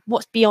talking about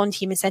what's beyond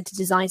human-centered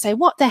design. So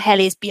what the hell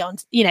is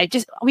beyond, you know,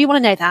 just, we want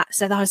to know that.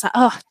 So I was like,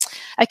 oh,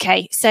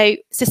 okay. So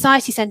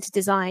society-centered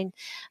design,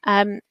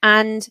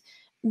 and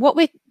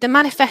the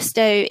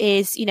manifesto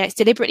is, you know, it's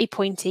deliberately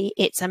pointy.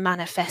 It's a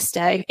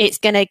manifesto. It's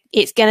gonna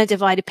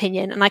divide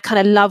opinion, and I kind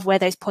of love where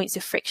those points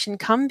of friction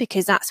come,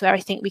 because that's where I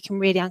think we can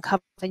really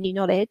uncover new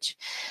knowledge.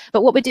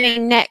 But what we're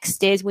doing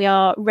next is we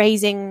are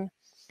raising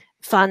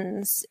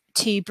funds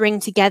to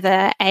bring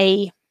together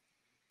a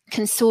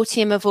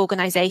consortium of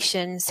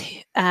organisations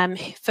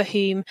for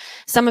whom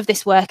some of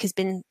this work has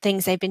been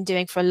things they've been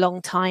doing for a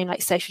long time,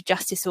 like social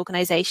justice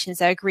organisations.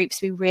 There are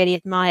groups we really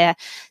admire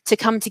to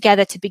come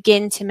together to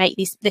begin to make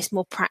this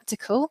more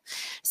practical.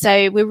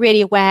 So we're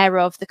really aware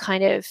of the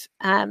kind of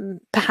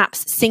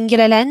perhaps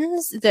singular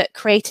lens that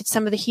created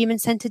some of the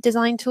human-centred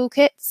design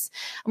toolkits,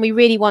 and we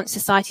really want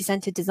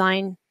society-centred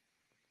design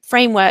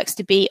frameworks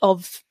to be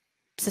of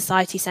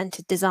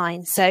society-centred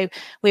design. So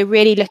we're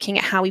really looking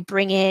at how we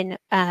bring in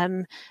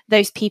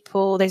those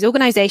people, those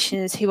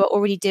organisations who are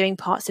already doing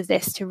parts of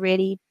this to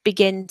really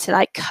begin to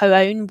like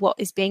co-own what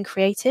is being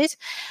created.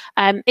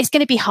 It's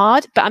going to be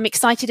hard, but I'm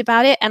excited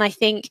about it. And I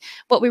think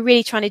what we're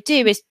really trying to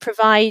do is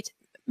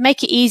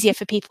make it easier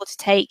for people to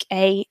take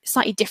a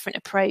slightly different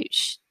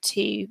approach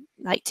to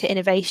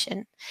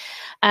innovation.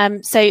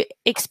 So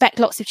expect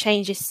lots of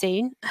changes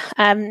soon.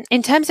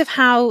 In terms of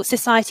how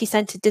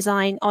society-centred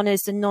design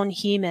honours the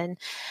non-human,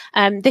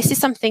 this is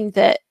something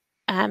that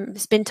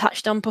has been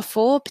touched on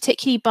before,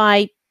 particularly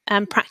by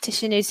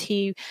practitioners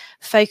who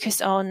focus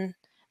on,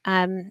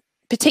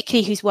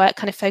 particularly whose work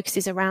kind of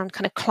focuses around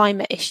kind of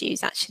climate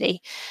issues,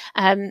 actually.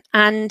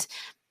 And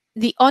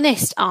the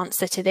honest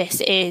answer to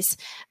this is,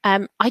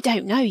 I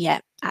don't know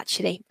yet.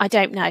 Actually, I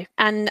don't know.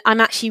 And I'm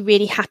actually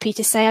really happy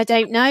to say I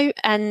don't know.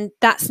 And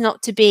that's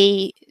not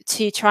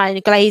to try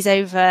and glaze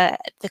over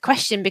the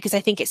question, because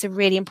I think it's a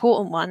really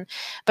important one.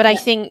 But I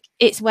think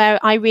it's where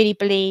I really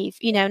believe,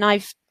 and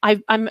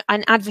I'm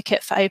an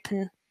advocate for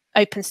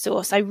open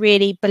source. I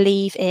really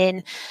believe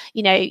in,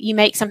 you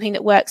make something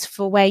that works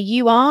for where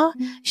you are,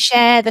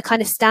 share the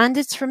kind of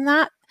standards from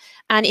that,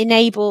 and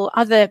enable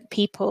other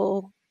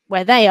people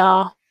where they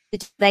are,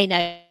 they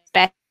know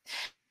best.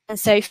 And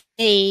so for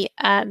me,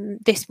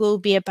 this will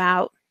be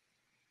about,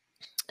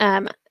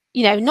 not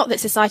that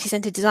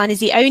society-centered design is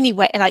the only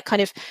way, like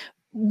kind of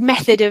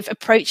method of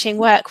approaching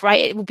work,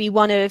 right? It will be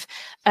one of,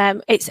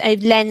 it's a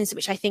lens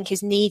which I think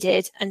is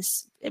needed and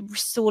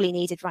sorely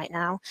needed right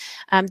now,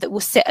 that will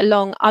sit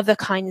along other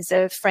kinds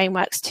of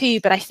frameworks too.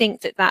 But I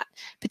think that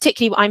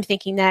particularly what I'm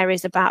thinking there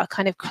is about a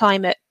kind of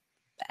climate.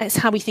 It's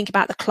how we think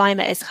about the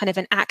climate as kind of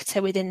an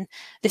actor within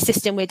the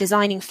system we're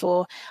designing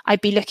for.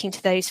 I'd be looking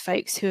to those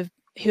folks who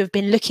have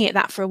been looking at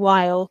that for a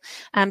while,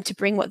 to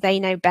bring what they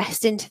know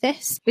best into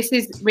this. This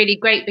is really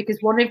great, because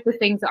one of the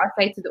things that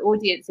I say to the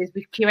audience is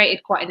we've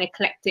curated quite an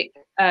eclectic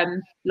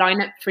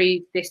lineup through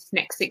this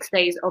next 6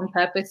 days on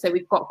purpose. So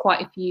we've got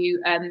quite a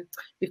few,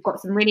 we've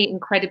got some really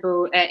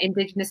incredible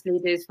Indigenous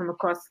leaders from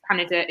across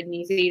Canada and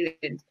New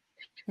Zealand,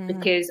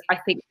 because I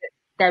think that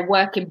their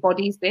work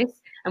embodies this.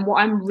 And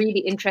what I'm really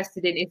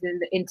interested in is in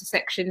the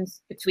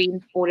intersections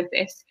between all of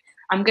this.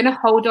 I'm going to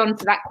hold on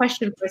to that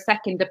question for a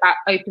second about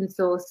open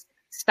source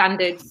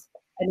standards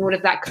and all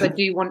of that, because I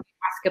do want to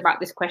ask about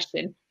this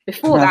question.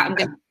 Before that, I'm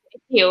going to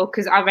Akil,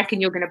 because I reckon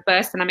you're going to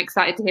burst, and I'm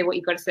excited to hear what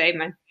you've got to say,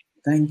 man.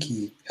 Thank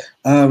you.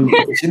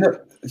 Do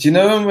you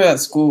know when we're at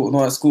school,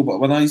 not at school,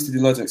 but when I used to do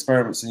loads of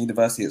experiments in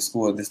university, at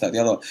school, and this, that, the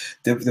other,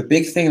 the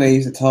big thing they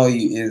used to tell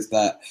you is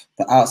that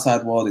the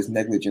outside world is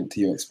negligent to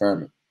your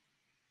experiment.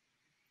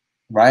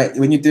 Right?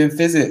 When you're doing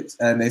physics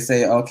and they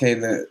say, okay,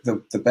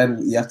 the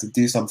bend, you have to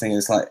do something, and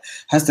it's like,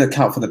 has to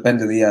account for the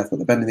bend of the earth, but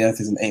the bend of the earth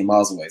isn't 8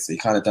 miles away, so you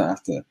kind of don't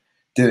have to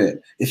do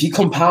it. If you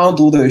compound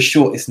all those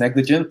short, it's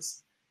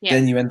negligence,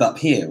 then you end up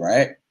here,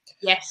 right?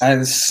 Yes.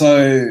 And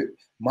so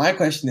my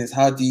question is,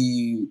 how do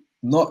you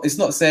it's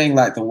not saying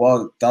like the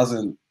world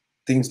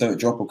things don't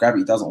drop or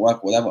gravity doesn't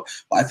work or whatever,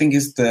 but I think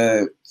it's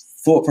the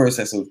thought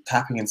process of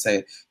tapping and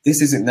saying,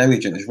 this isn't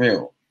negligent, it's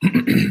real.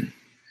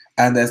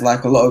 And there's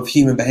like a lot of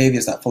human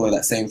behaviors that follow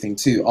that same thing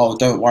too. Oh,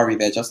 don't worry,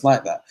 they're just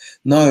like that.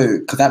 No,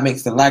 because that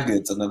makes the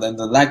laggards, and then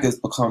the laggards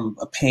become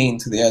a pain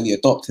to the early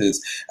adopters,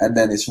 and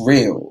then it's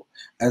real.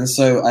 And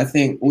so I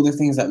think all the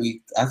things that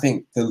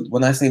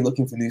when I say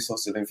looking for new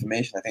sources of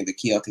information, I think the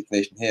key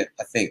articulation here,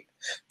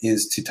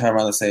 is to turn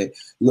around and say,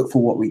 look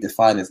for what we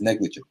define as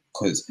negligent,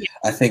 because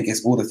I think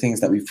it's all the things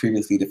that we've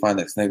previously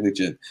defined as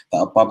negligent that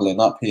are bubbling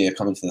up here,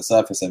 coming to the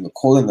surface, and we're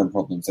calling them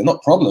problems. They're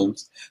not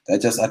problems. They're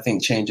just, I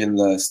think, changing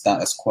the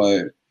status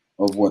quo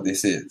of what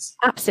this is.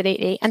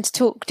 Absolutely. And to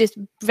talk just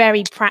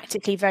very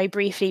practically, very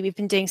briefly, we've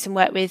been doing some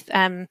work with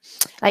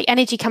like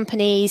energy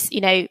companies.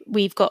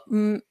 We've got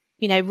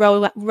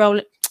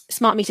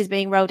smart meters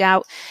being rolled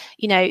out.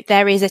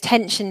 There is a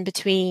tension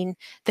between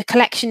the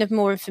collection of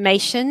more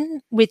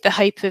information with the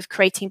hope of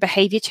creating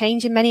behavior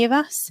change in many of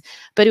us,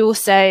 but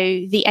also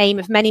the aim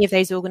of many of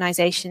those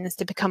organizations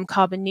to become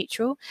carbon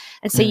neutral.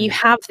 And so you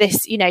have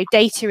this,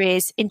 data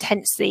is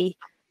intensely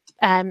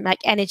like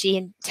energy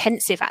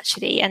intensive,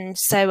 actually, and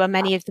so are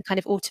many of the kind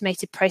of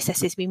automated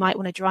processes we might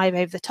want to drive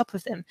over the top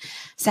of them.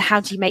 So how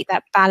do you make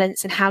that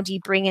balance, and how do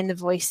you bring in the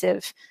voice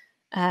of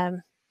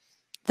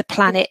the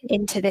planet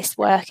into this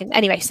work? And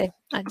anyway, so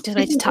I just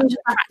wanted to touch on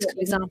a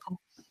practical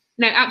example.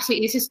 No,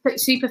 absolutely. This is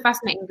super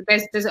fascinating.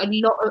 There's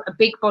a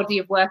big body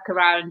of work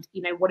around,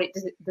 what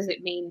does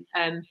it mean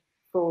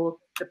for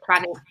the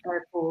planet,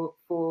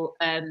 for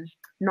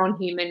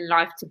non-human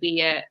life to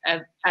be a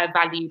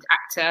valued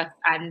actor,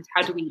 and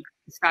how do we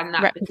understand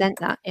that? Represent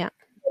that, yeah.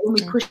 when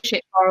we push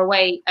it far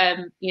away,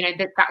 you know,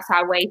 that's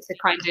our way to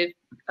kind of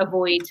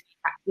avoid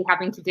actually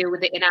having to deal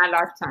with it in our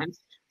lifetimes.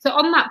 So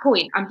on that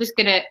point, I'm just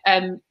going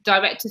to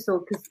direct us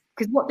all,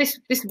 because what this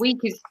week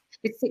is,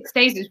 this 6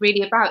 days is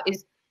really about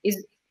is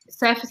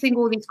surfacing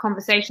all these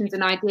conversations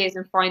and ideas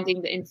and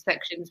finding the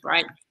intersections,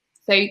 right?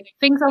 So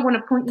things I want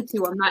to point you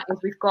to on that is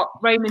we've got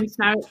Roman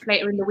Snarek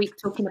later in the week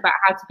talking about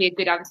how to be a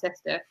good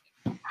ancestor,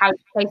 how to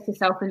place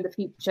yourself in the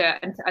future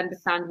and to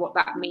understand what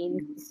that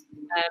means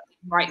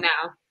right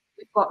now.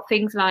 We've got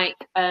things like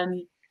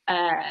Penny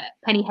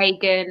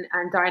Hagen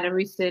and Diana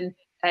Rouston,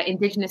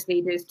 Indigenous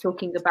leaders,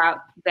 talking about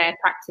their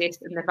practice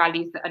and the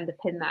values that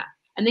underpin that.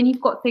 And then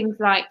you've got things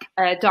like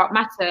Dark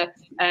Matter,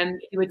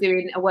 who were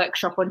doing a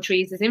workshop on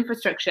trees as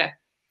infrastructure.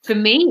 For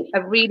me,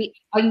 a really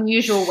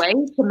unusual way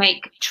to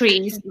make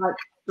trees like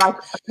a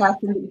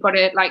person that you've got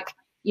to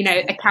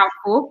account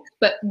for.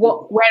 But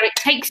where it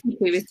takes you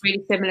to is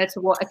really similar to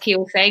what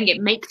Akil was saying.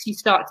 It makes you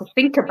start to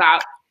think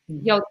about,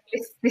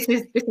 this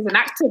is an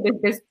actor.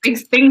 There's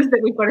these things that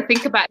we've got to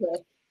think about here.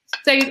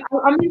 So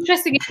I'm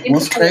interested in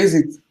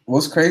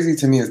what's crazy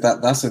to me is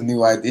that that's a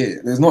new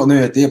idea. There's not a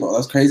new idea, but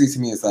what's crazy to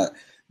me is that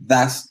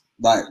that's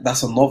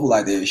a novel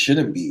idea. It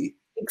shouldn't be.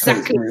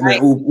 Exactly.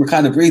 We're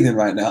kind of breathing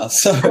right now.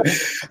 So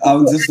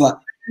I'm just like,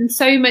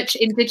 so much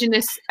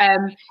Indigenous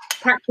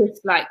practice,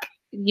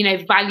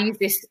 values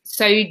this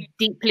so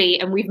deeply,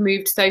 and we've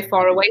moved so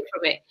far away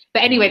from it.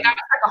 But anyway, that's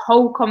like a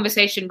whole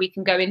conversation we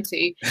can go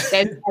into.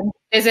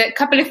 There's a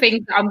couple of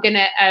things that I'm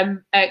gonna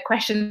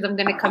questions I'm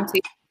gonna come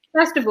to.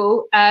 First of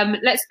all,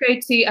 let's go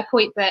to a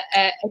point that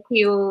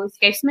Akil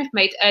Scafe-Smith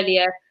made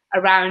earlier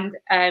around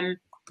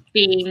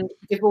being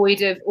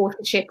devoid of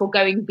authorship or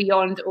going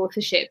beyond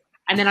authorship.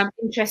 And then I'm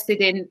interested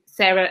in,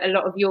 Sarah, a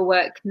lot of your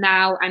work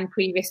now and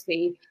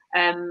previously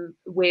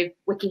with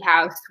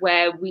WikiHouse,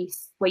 where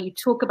you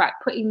talk about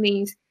putting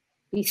these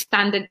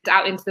standards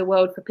out into the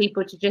world for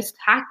people to just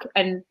hack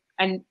and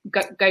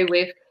go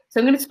with. So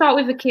I'm going to start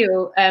with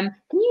Akil. Can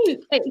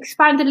you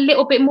expand a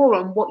little bit more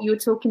on what you were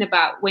talking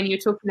about when you're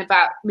talking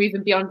about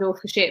moving beyond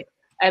authorship?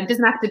 It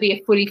doesn't have to be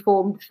a fully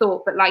formed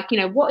thought, but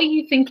what are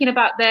you thinking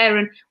about there,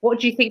 and what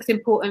do you think is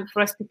important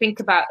for us to think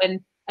about?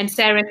 And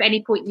Sarah, if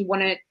any point you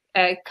want to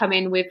come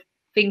in with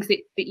things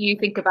that you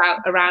think about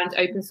around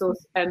open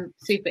source,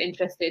 super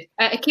interested.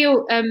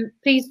 Akil,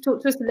 please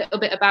talk to us a little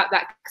bit about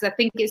that, because I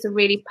think it's a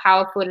really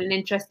powerful and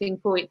interesting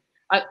point.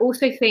 I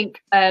also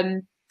think,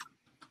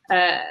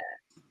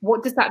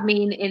 what does that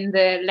mean in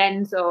the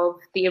lens of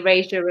the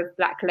erasure of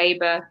Black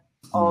labour,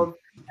 of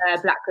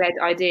Black-led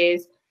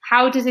ideas?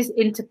 How does this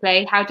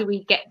interplay? How do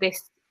we get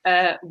this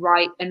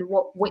right, and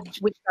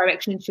which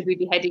direction should we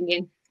be heading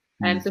in?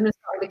 So I'm going to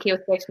start with Akil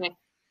Scafe-Smith.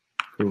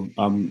 Cool.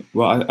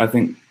 Well, I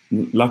think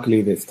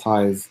luckily this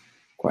ties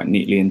quite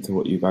neatly into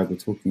what you guys were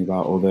talking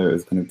about, although it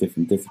was kind of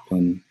different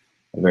discipline,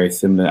 a very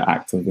similar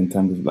act of, in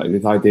terms of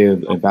this idea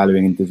of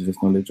valuing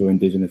Indigenous knowledge or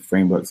Indigenous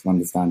frameworks of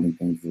understanding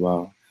things as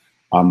well.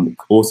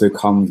 Also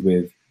comes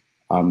with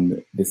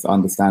this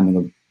understanding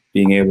of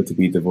being able to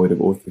be devoid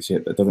of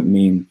authorship. That doesn't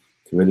mean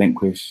to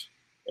relinquish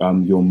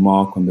your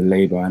mark on the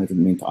labour, and it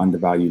doesn't mean to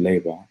undervalue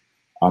labour.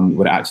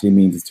 What it actually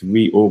means is to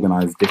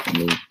reorganise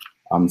differently,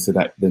 so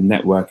that the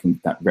networking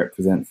that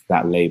represents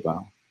that labour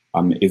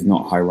is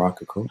not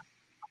hierarchical.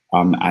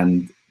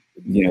 And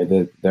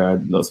there are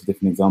lots of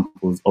different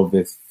examples of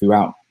this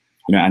throughout.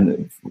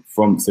 And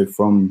from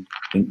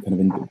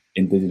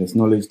Indigenous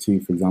knowledge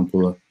to, for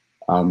example,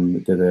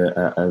 did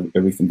a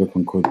recent book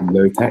on called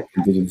Low Tech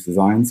Indigenous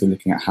Design. So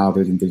looking at how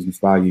those Indigenous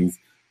values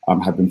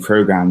have been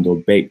programmed or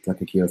baked,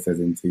 like Akil says,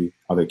 into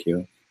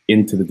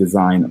the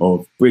design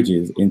of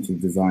bridges, into the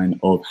design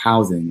of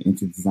housing,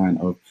 into the design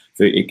of,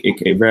 so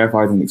it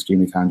verifies in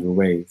extremely tangible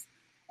ways.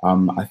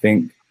 I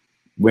think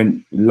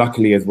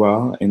luckily as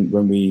well,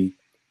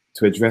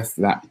 to address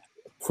that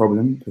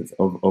problem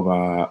of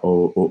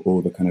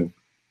the kind of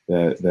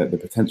the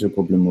potential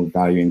problem of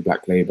valuing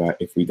Black labour,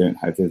 if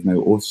there's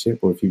no authorship,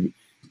 or if you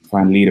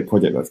try and lead a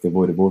project that's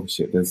devoid of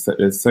authorship,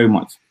 there's so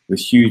much,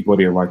 this huge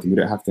body of writing. We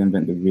don't have to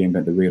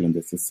reinvent the wheel on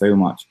this. There's so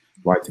much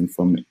writing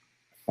from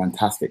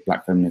fantastic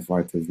Black feminist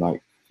writers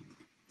like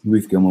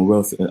Ruth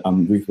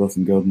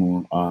Wilson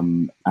Gilmore,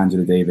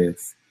 Angela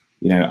Davis,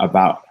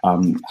 about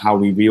how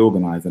we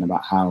reorganize, and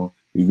about how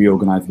we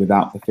reorganize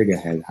without the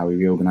figurehead, how we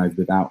reorganize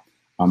without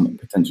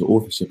potential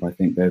authorship. I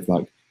think there's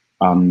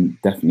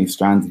definitely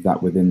strands of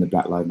that within the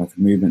Black Lives Matter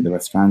movement. There were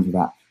strands of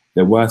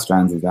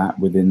that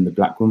within the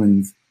Black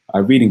Women's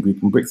Reading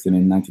Group in Brixton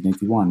in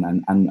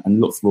 1981, and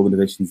lots of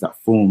organizations that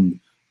formed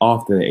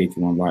after the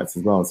 81 riots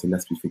as well. So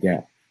lest we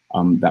forget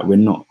that we're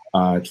not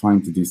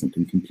trying to do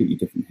something completely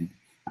different here,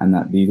 and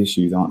that these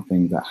issues aren't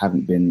things that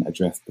haven't been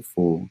addressed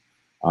before.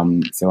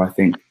 So I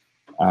think,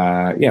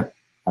 I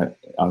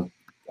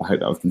hope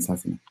that was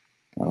concise enough.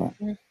 All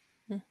right.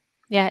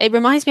 Yeah, it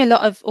reminds me a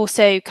lot of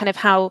also kind of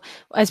how,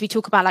 as we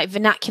talk about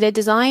vernacular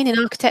design in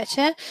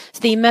architecture, so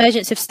the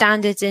emergence of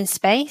standards in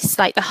space,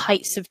 like the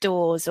heights of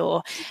doors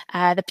or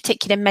the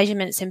particular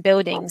measurements in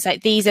buildings,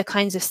 these are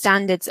kinds of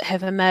standards that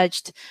have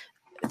emerged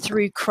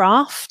through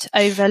craft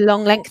over a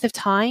long length of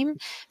time,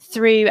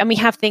 and we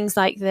have things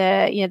like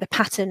the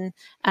pattern,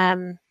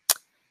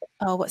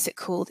 what's it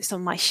called? It's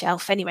on my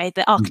shelf anyway,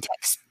 the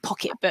architect's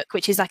pocketbook,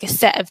 which is like a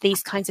set of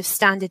these kinds of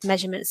standard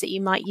measurements that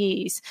you might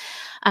use.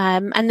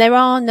 And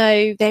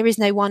there is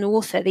no one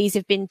author. These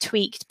have been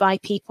tweaked by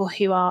people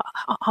who are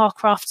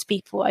crafts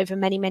people over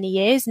many, many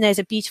years. And there's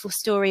a beautiful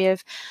story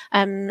of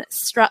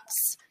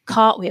Strutt's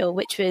cartwheel,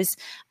 which was,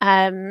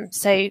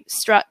 so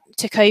Strutt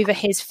took over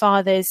his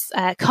father's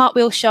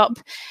cartwheel shop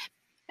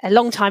a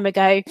long time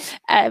ago,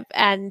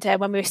 and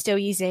when we were still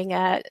using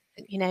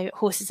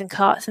horses and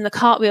carts, and the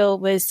cartwheel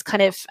was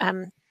kind of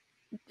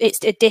it's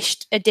a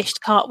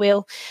dished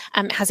cartwheel.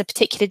 It has a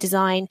particular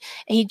design.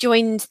 And he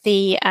joined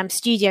the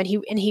studio,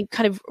 and he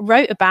kind of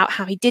wrote about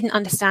how he didn't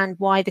understand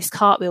why this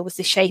cartwheel was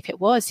the shape it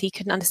was. He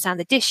couldn't understand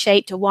the dish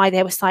shaped or why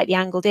they were slightly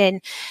angled in,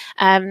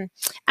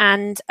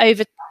 and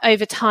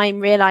over time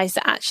realized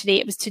that actually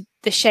it was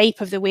the shape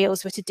of the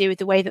wheels were to do with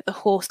the way that the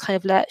horse kind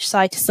of lurched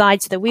side to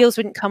side, so the wheels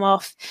wouldn't come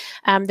off.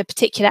 The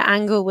particular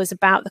angle was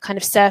about the kind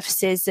of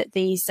surfaces that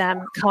these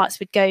carts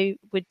would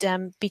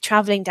be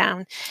traveling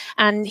down.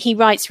 And he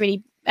writes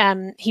really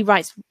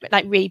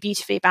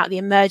beautifully about the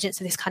emergence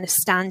of this kind of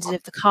standard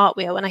of the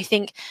cartwheel. And I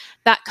think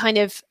that kind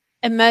of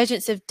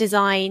emergence of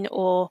design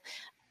of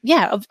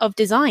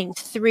design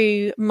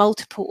through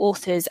multiple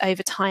authors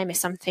over time is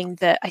something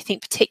that I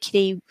think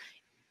particularly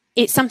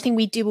it's something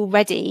we do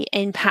already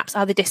in perhaps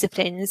other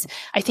disciplines.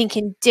 I think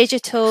in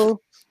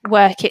digital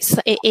work, it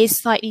is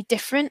slightly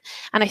different.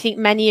 And I think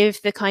many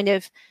of the kind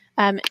of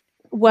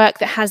work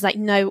that has like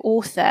no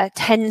author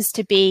tends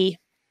to be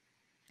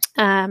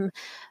done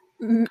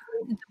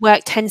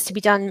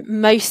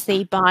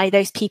mostly by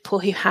those people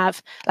who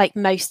have like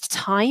most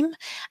time.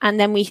 And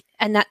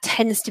that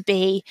tends to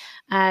be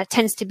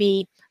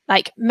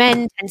like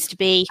men, tends to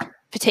be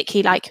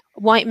particularly like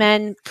white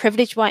men,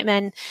 privileged white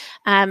men.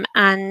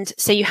 And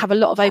so you have a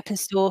lot of open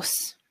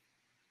source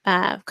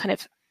kind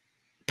of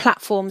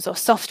platforms or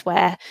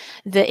software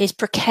that is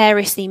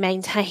precariously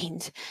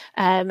maintained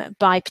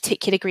by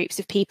particular groups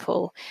of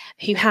people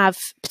who have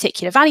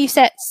particular value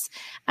sets.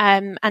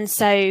 And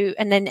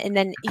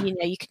then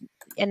you can,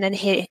 and then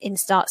herein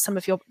start some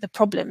of the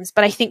problems.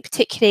 But I think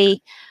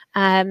particularly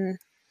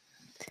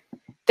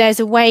there's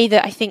a way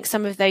that I think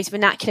some of those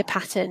vernacular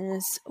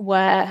patterns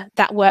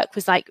that work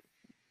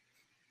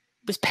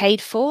was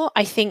paid for.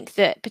 I think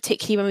that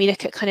particularly when we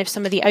look at kind of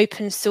some of the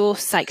open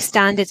source like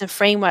standards and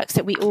frameworks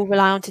that we all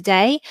rely on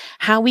today,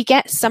 how we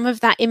get some of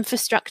that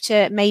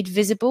infrastructure made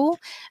visible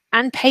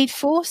and paid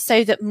for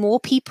so that more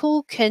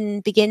people can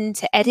begin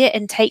to edit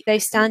and take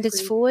those standards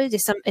forward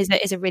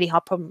is a really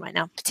hard problem right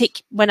now,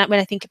 particularly when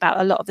I think about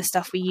a lot of the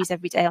stuff we use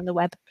every day on the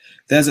web.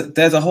 There's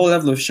a whole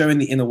level of showing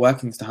the inner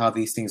workings to how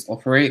these things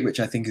operate, which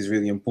I think is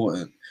really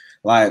important.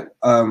 Like,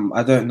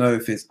 I don't know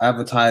if it's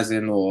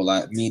advertising or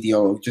like media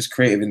or just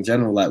creative in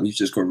general. Like, we've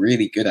just got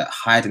really good at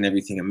hiding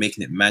everything and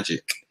making it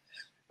magic,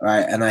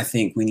 right? And I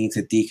think we need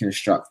to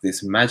deconstruct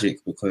this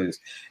magic, because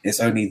it's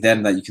only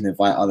then that you can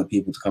invite other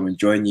people to come and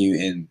join you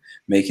in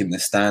making the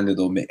standard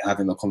or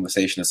having a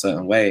conversation a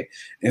certain way.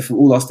 If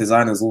all us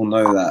designers all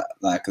know that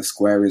like a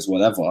square is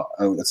whatever,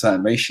 a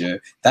certain ratio,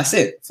 that's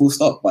it, full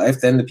stop. But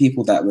if then the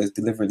people that we're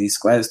delivering these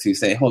squares to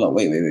say, hold up,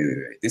 wait,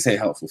 this ain't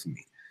helpful for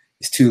me,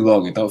 it's too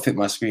long, it don't fit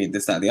my screen,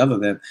 this, that, the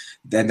other,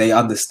 then they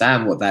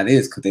understand what that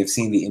is because they've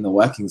seen the inner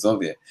workings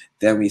of it.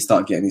 Then we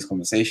start getting these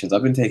conversations.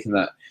 I've been taking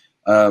that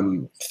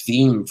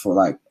theme for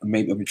like,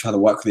 maybe I've been trying to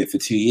work with it for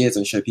 2 years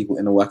and show people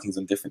inner workings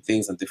on different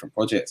things and different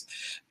projects.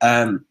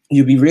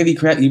 You'll be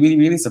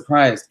really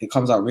surprised. It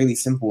comes out really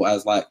simple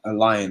as like a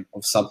line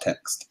of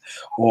subtext,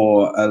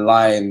 or a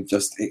line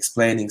just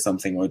explaining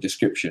something, or a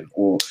description,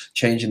 or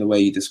changing the way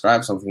you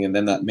describe something, and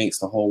then that makes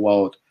the whole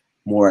world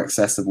more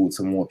accessible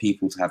to more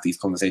people to have these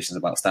conversations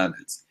about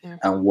standards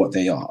and what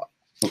they are,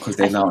 because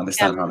they now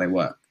understand how they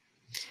work.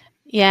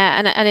 Yeah,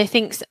 and I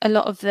think a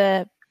lot of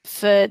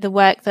for the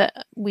work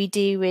that we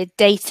do with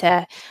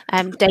data,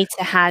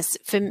 data has,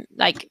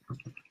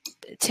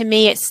 to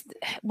me, it's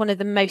one of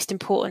the most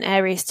important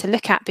areas to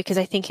look at, because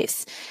I think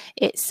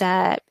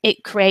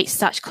it creates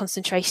such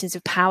concentrations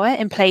of power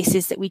in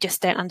places that we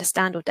just don't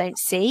understand or don't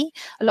see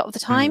a lot of the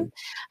time.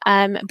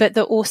 But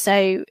that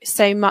also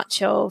so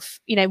much of,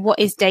 what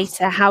is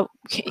data, how,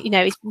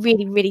 it's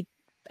really, really,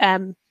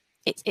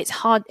 it's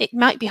hard. It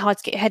might be hard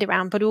to get your head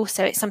around, but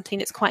also it's something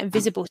that's quite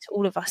invisible to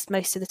all of us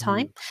most of the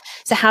time.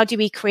 So how do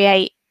we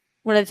create?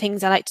 One of the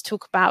things I like to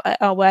talk about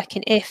at our work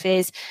in IF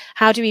is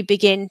how do we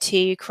begin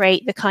to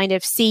create the kind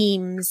of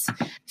seams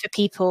for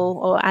people,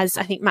 or as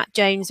I think Matt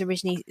Jones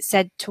originally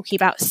said, talking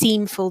about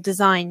seamful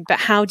design, but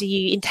how do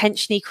you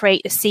intentionally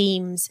create the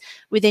seams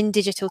within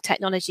digital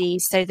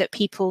technologies so that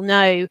people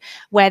know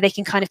where they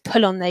can kind of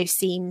pull on those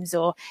seams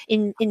or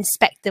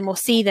inspect them or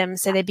see them,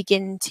 so they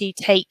begin to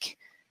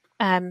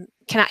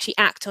can actually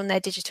act on their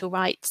digital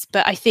rights.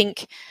 But I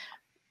think,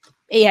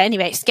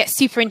 anyway, it gets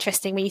super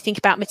interesting when you think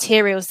about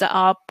materials that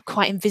are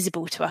quite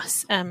invisible to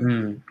us.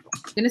 I'm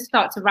going to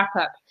start to wrap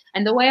up.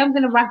 And the way I'm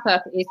going to wrap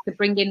up is to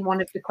bring in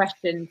one of the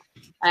questions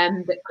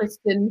that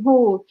Kristen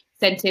Hall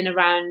sent in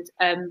around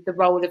the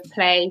role of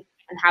play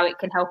and how it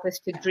can help us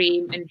to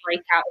dream and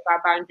break out of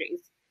our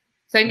boundaries.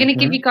 So I'm going to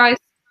give you guys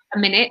a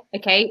minute,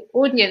 okay?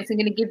 Audience, I'm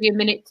going to give you a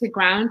minute to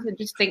ground and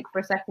just think for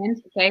a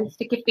second, okay?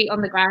 Stick your feet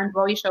on the ground,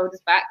 roll your shoulders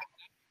back.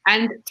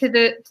 And to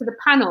the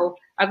panel,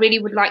 I really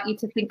would like you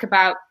to think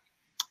about,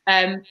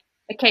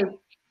 okay,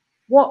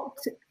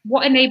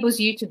 what enables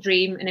you to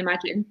dream and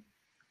imagine?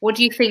 What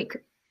do you think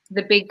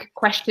the big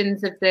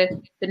questions of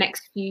the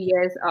next few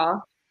years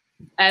are?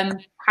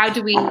 How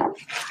do we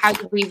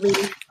really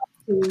start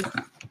to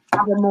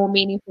have a more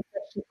meaningful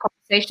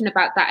conversation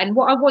about that? And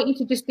what I want you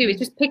to just do is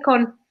just pick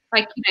on,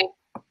 like, you know,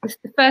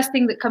 the first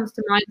thing that comes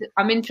to mind.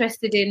 I'm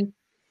interested in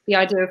the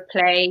idea of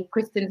play.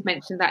 Kristen's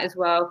mentioned that as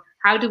well.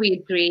 How do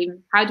we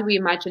dream? How do we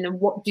imagine? And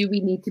what do we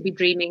need to be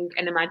dreaming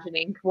and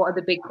imagining? What are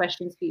the big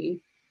questions for you?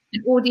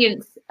 And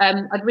audience,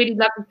 I'd really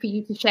love for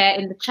you to share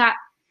in the chat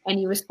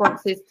any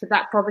responses to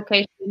that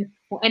provocation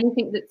or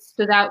anything that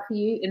stood out for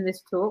you in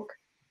this talk.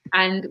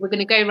 And we're going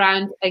to go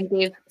around and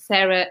give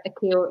Sarah,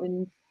 Akil,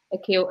 and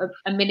Akil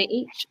a minute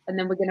each, and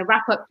then we're going to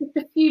wrap up just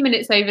a few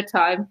minutes over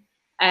time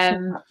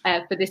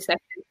for this session.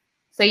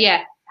 So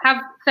yeah,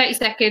 have 30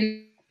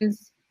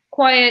 seconds,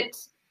 quiet.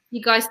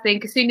 You guys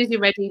think, as soon as you're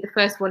ready, the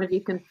first one of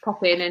you can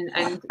pop in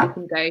and we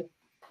can go.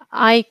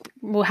 I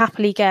will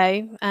happily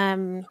go.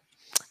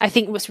 I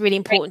think what's really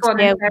important to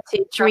be able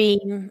to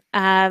dream,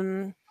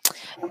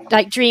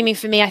 like dreaming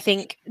for me, I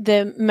think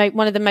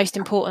one of the most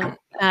important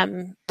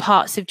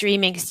parts of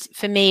dreaming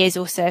for me is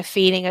also a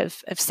feeling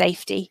of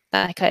safety,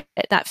 like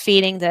that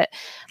feeling that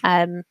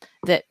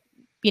that,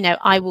 you know,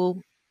 I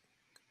will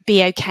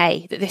be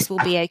okay, that this will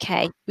be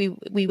okay,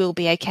 we will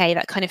be okay,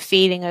 that kind of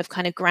feeling of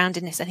kind of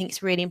groundedness. I think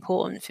it's really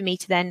important for me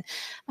to then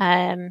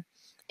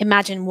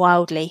imagine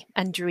wildly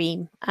and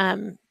dream.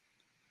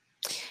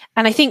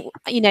 And I think,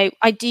 you know,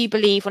 I do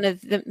believe one of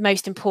the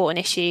most important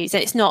issues,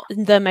 and it's not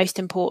the most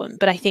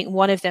important, but I think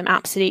one of them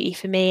absolutely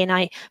for me, and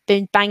I've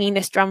been banging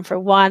this drum for a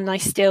while and I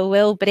still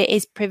will, but it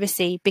is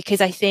privacy,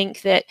 because I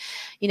think that,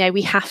 you know,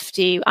 we have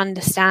to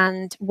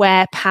understand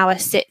where power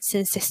sits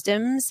in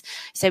systems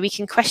so we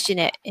can question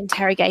it,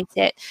 interrogate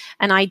it,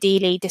 and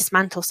ideally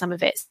dismantle some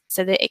of it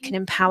so that it can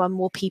empower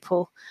more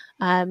people,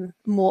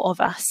 more of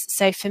us.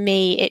 So for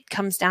me, it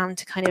comes down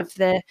to kind of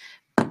the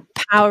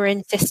power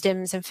in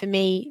systems, and for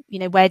me, you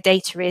know, where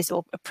data is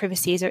or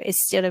privacy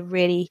is still a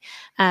really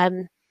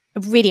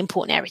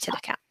important area to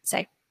look at.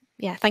 So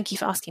yeah, thank you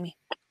for asking me.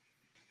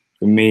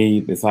 For me,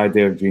 this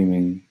idea of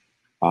dreaming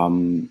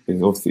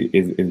is obviously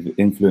is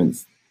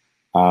influenced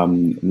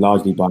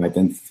largely by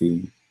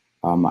identity,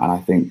 and I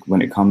think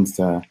when it comes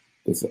to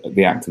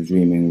the act of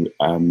dreaming,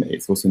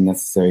 it's also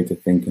necessary to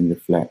think and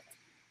reflect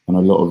on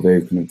a lot of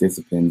those kind of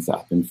disciplines that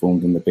have been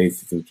formed on the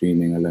basis of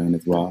dreaming alone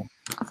as well,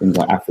 things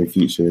like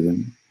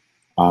Afrofuturism.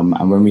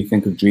 And when we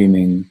think of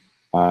dreaming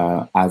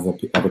as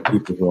other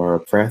people who are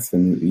oppressed,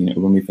 and, you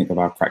know, when we think of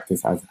our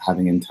practice as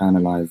having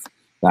internalized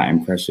that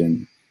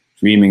impression,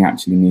 dreaming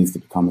actually needs to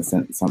become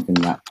something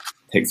that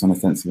takes on a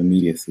sense of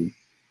immediacy.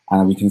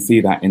 And we can see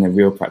that in a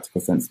real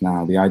practical sense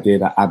now. The idea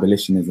that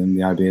abolitionism,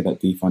 the idea that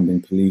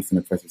defunding police and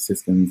oppressive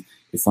systems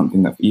is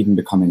something that's even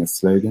becoming a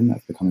slogan,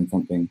 that's becoming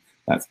something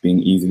that's being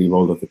easily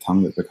rolled off the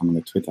tongue, that's becoming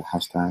a Twitter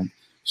hashtag,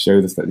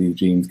 shows us that these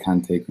dreams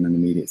can take on an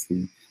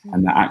immediacy.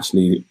 And that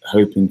actually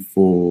hoping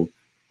for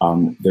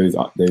those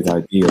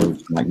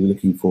ideals, like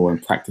looking for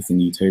and practicing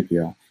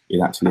utopia,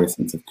 is actually a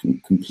sense of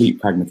complete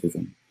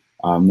pragmatism,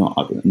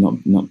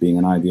 not being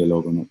an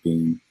ideologue or not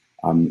being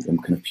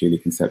kind of purely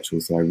conceptual.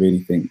 So I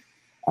really think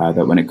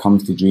that when it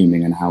comes to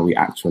dreaming and how we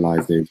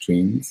actualize those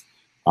dreams,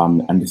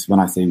 and this, when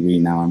I say we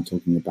now, I'm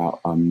talking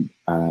about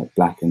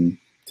Black and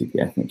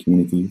particularly ethnic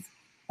communities.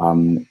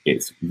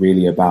 It's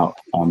really about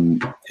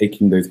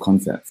taking those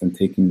concepts and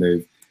taking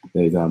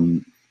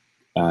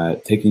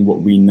taking what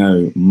we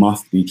know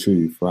must be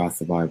true for our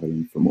survival,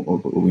 and from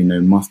what we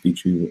know must be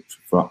true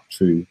for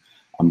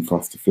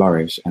us to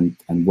flourish,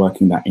 and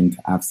working that into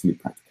absolute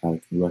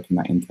practicality, working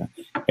that into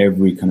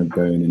every kind of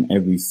bone and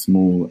every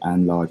small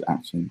and large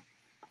action.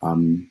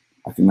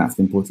 I think that's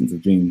the importance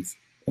of dreams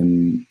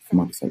from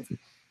my perspective.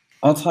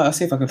 I'll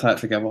see if I can tie it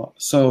together.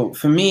 So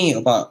for me,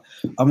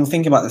 I'm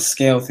thinking about the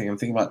scale thing, I'm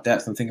thinking about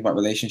depth, I'm thinking about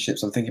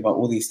relationships, I'm thinking about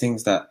all these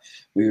things that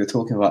we were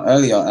talking about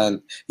earlier, and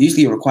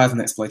usually it requires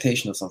an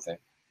exploitation of something.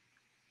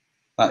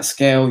 Like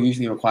scale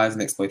usually requires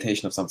an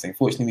exploitation of something.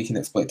 Fortunately, we can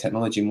exploit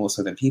technology more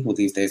so than people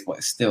these days, but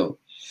it's still.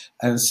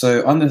 And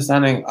so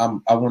understanding,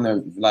 I want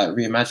to like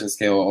reimagine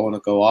scale, I want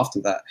to go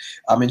after that.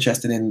 I'm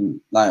interested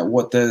in like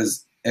what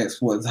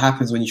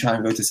happens when you try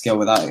and go to scale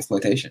without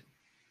exploitation.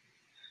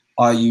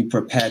 Are you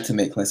prepared to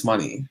make less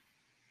money?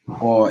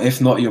 Or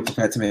if not, you're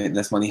prepared to make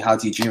less money, how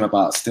do you dream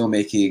about still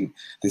making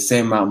the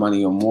same amount of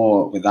money or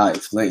more without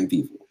exploiting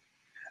people?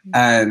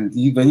 And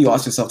when you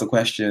ask yourself the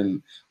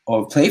question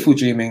of playful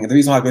dreaming, the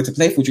reason why I go to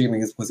playful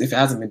dreaming is because if it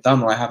hasn't been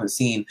done, or I haven't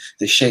seen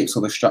the shapes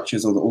or the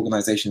structures or the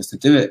organizations to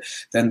do it,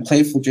 then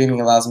playful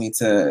dreaming allows me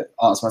to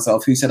ask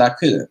myself, who said I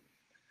couldn't?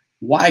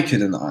 Why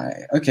couldn't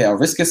I? Okay, I'll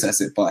risk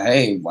assess it, but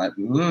hey,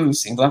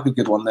 seems like a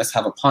good one. Let's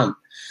have a punt.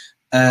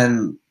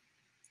 And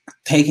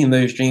taking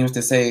those dreams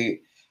to say,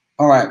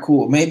 all right,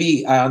 cool.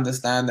 Maybe I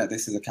understand that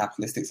this is a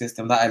capitalistic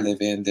system that I live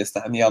in, this,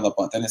 that, and the other.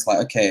 But then it's like,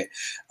 okay,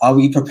 are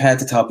we prepared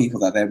to tell people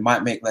that they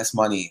might make less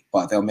money,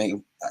 but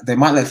they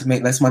might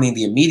make less money in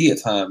the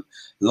immediate term,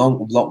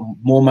 lot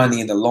more money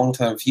in the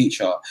long-term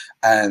future,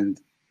 and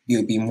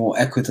you'll be more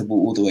equitable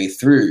all the way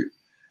through?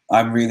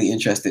 I'm really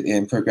interested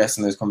in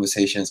progressing those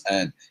conversations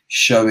and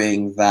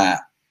showing that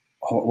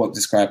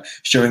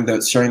showing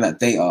that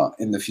data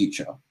in the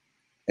future,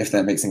 if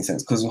that makes any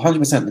sense. Because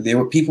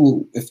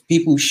 100%, if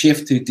people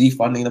shift to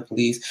defunding the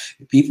police,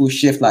 if people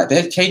shift, like,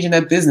 they're changing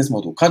their business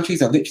model.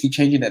 Countries are literally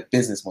changing their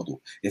business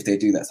model if they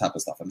do that type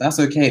of stuff, and that's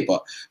okay.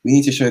 But we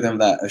need to show them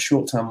that a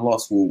short-term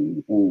loss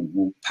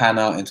will pan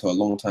out into a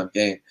long-term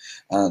gain,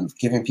 and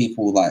giving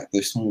people like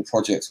the small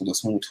projects or the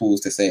small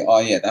tools to say, oh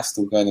yeah, that's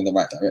still going in the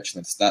right direction,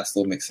 and that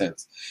still makes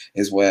sense,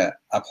 is where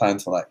I plan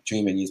to like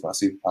dream and use my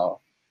superpower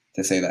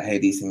to say that, hey,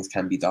 these things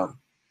can be done.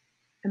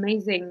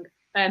 Amazing.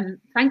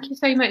 Thank you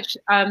so much.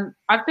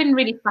 I've been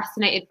really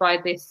fascinated by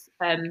this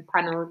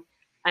panel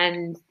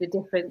and the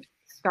different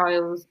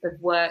styles of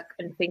work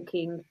and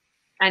thinking,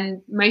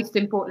 and most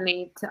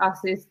importantly to us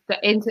is the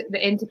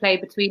interplay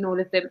between all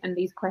of them and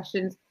these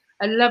questions.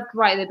 I loved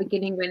right at the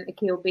beginning when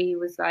Akil B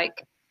was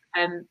like,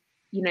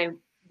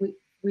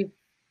 we've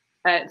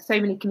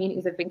so many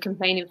communities have been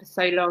complaining for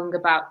so long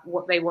about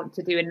what they want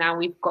to do, and now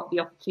we've got the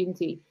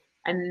opportunity,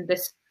 and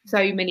there's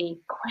so many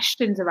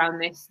questions around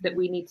this that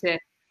we need to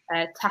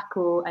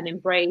tackle and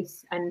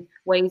embrace, and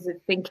ways of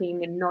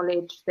thinking and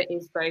knowledge that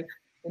is both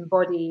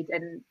embodied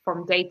and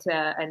from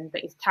data, and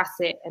that is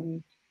tacit,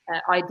 and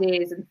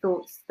ideas and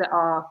thoughts that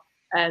are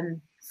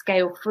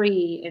scale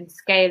free and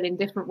scale in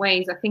different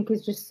ways, I think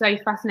is just so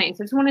fascinating.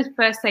 So I just want to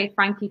first say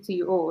thank you to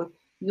you all.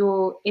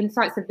 Your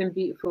insights have been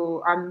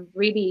beautiful. I'm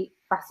really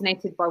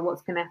fascinated by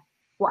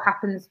what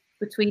happens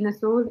between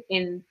us all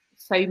in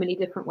so many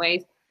different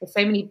ways. There's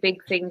so many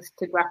big things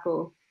to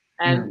grapple.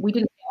 We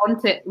didn't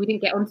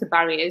get onto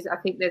barriers. I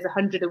think there's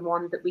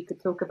 101 that we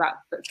could talk about,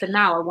 but for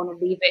now, I want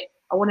to leave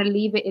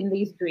it in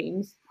these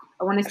dreams.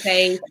 I want to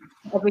say,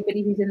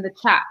 everybody who's in the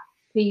chat,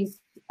 please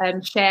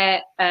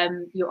share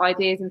your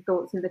ideas and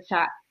thoughts in the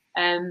chat.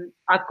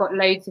 I've got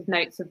loads of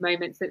notes of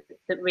moments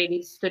that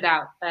really stood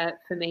out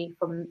for me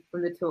from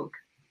the talk,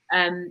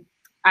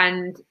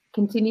 and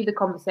continue the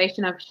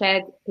conversation. I've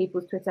shared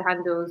people's Twitter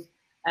handles.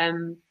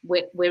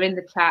 We're in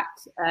the chat,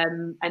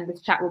 and the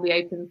chat will be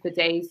open for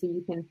days, so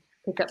you can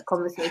pick up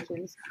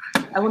conversations.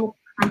 I want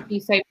to thank you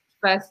so much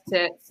first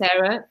to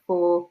Sarah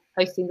for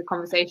hosting the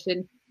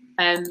conversation.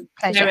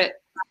 Sarah,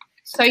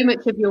 so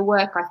much of your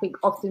work I think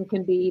often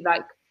can be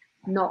like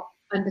not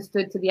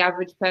understood to the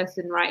average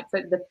person, right?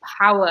 But the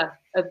power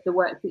of the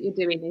work that you're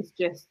doing is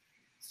just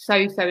so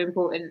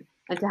important.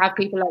 And to have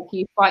people like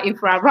you fighting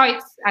for our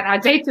rights and our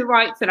data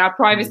rights and our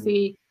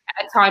privacy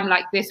at a time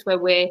like this where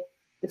we're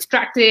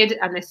distracted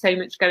and there's so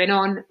much going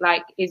on,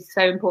 like, is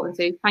so important.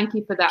 So thank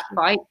you for that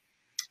fight.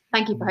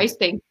 Thank you for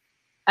hosting.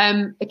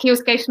 Akil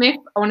Scafe-Smith,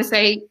 I want to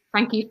say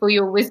thank you for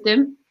your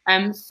wisdom.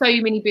 So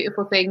many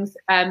beautiful things,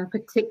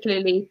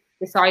 particularly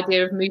this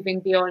idea of moving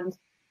beyond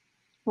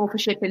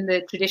authorship in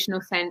the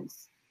traditional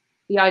sense,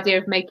 the idea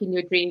of making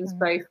your dreams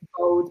both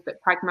bold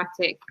but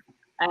pragmatic,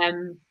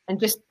 and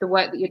just the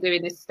work that you're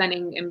doing is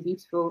stunning and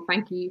beautiful.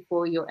 Thank you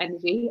for your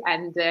energy,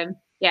 and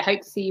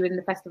hope to see you in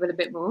the festival a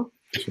bit more.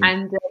 Sure.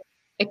 And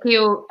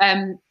Akil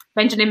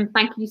Benjamin,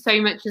 thank you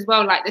so much as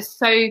well. Like,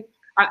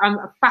 I'm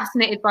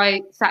fascinated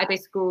by Saturday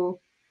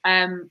School.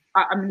 I'm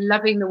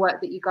loving the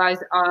work that you guys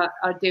are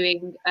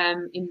doing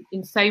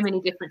in so many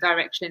different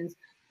directions.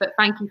 But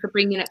thank you for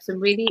bringing up some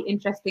really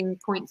interesting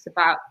points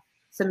about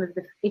some of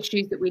the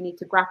issues that we need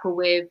to grapple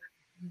with,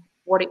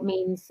 what it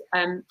means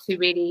to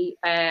really,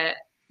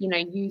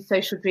 use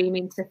social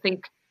dreaming to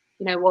think,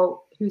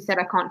 well, who said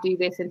I can't do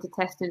this, and to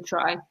test and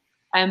try.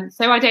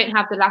 So I don't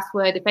have the last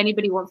word. If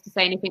anybody wants to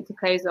say anything to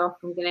close off,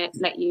 I'm going to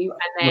let you,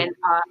 and then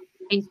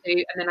please do,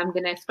 and then I'm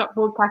going to stop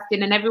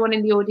broadcasting, and everyone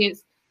in the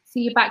audience,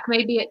 see you back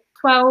maybe at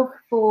 12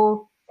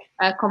 for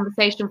a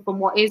conversation from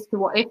What Is to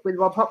What If with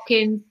Rob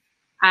Hopkins,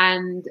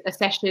 and a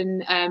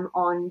session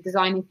on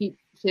designing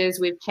futures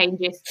with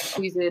Changes,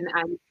 Susan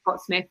and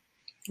Scott Smith.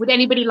 Would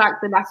anybody like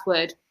the last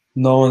word?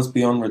 No one's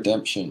beyond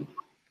redemption.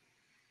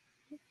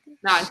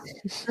 Nice.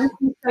 Thank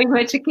you so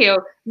much, Akil.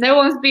 No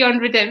one's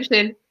beyond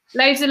redemption.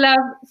 Loads of love.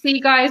 See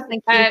you guys.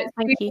 Thank you.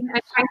 Thank you.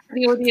 And thanks to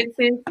the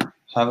audiences.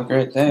 Have a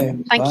great day.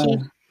 Thank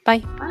you. Bye.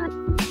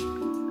 Bye.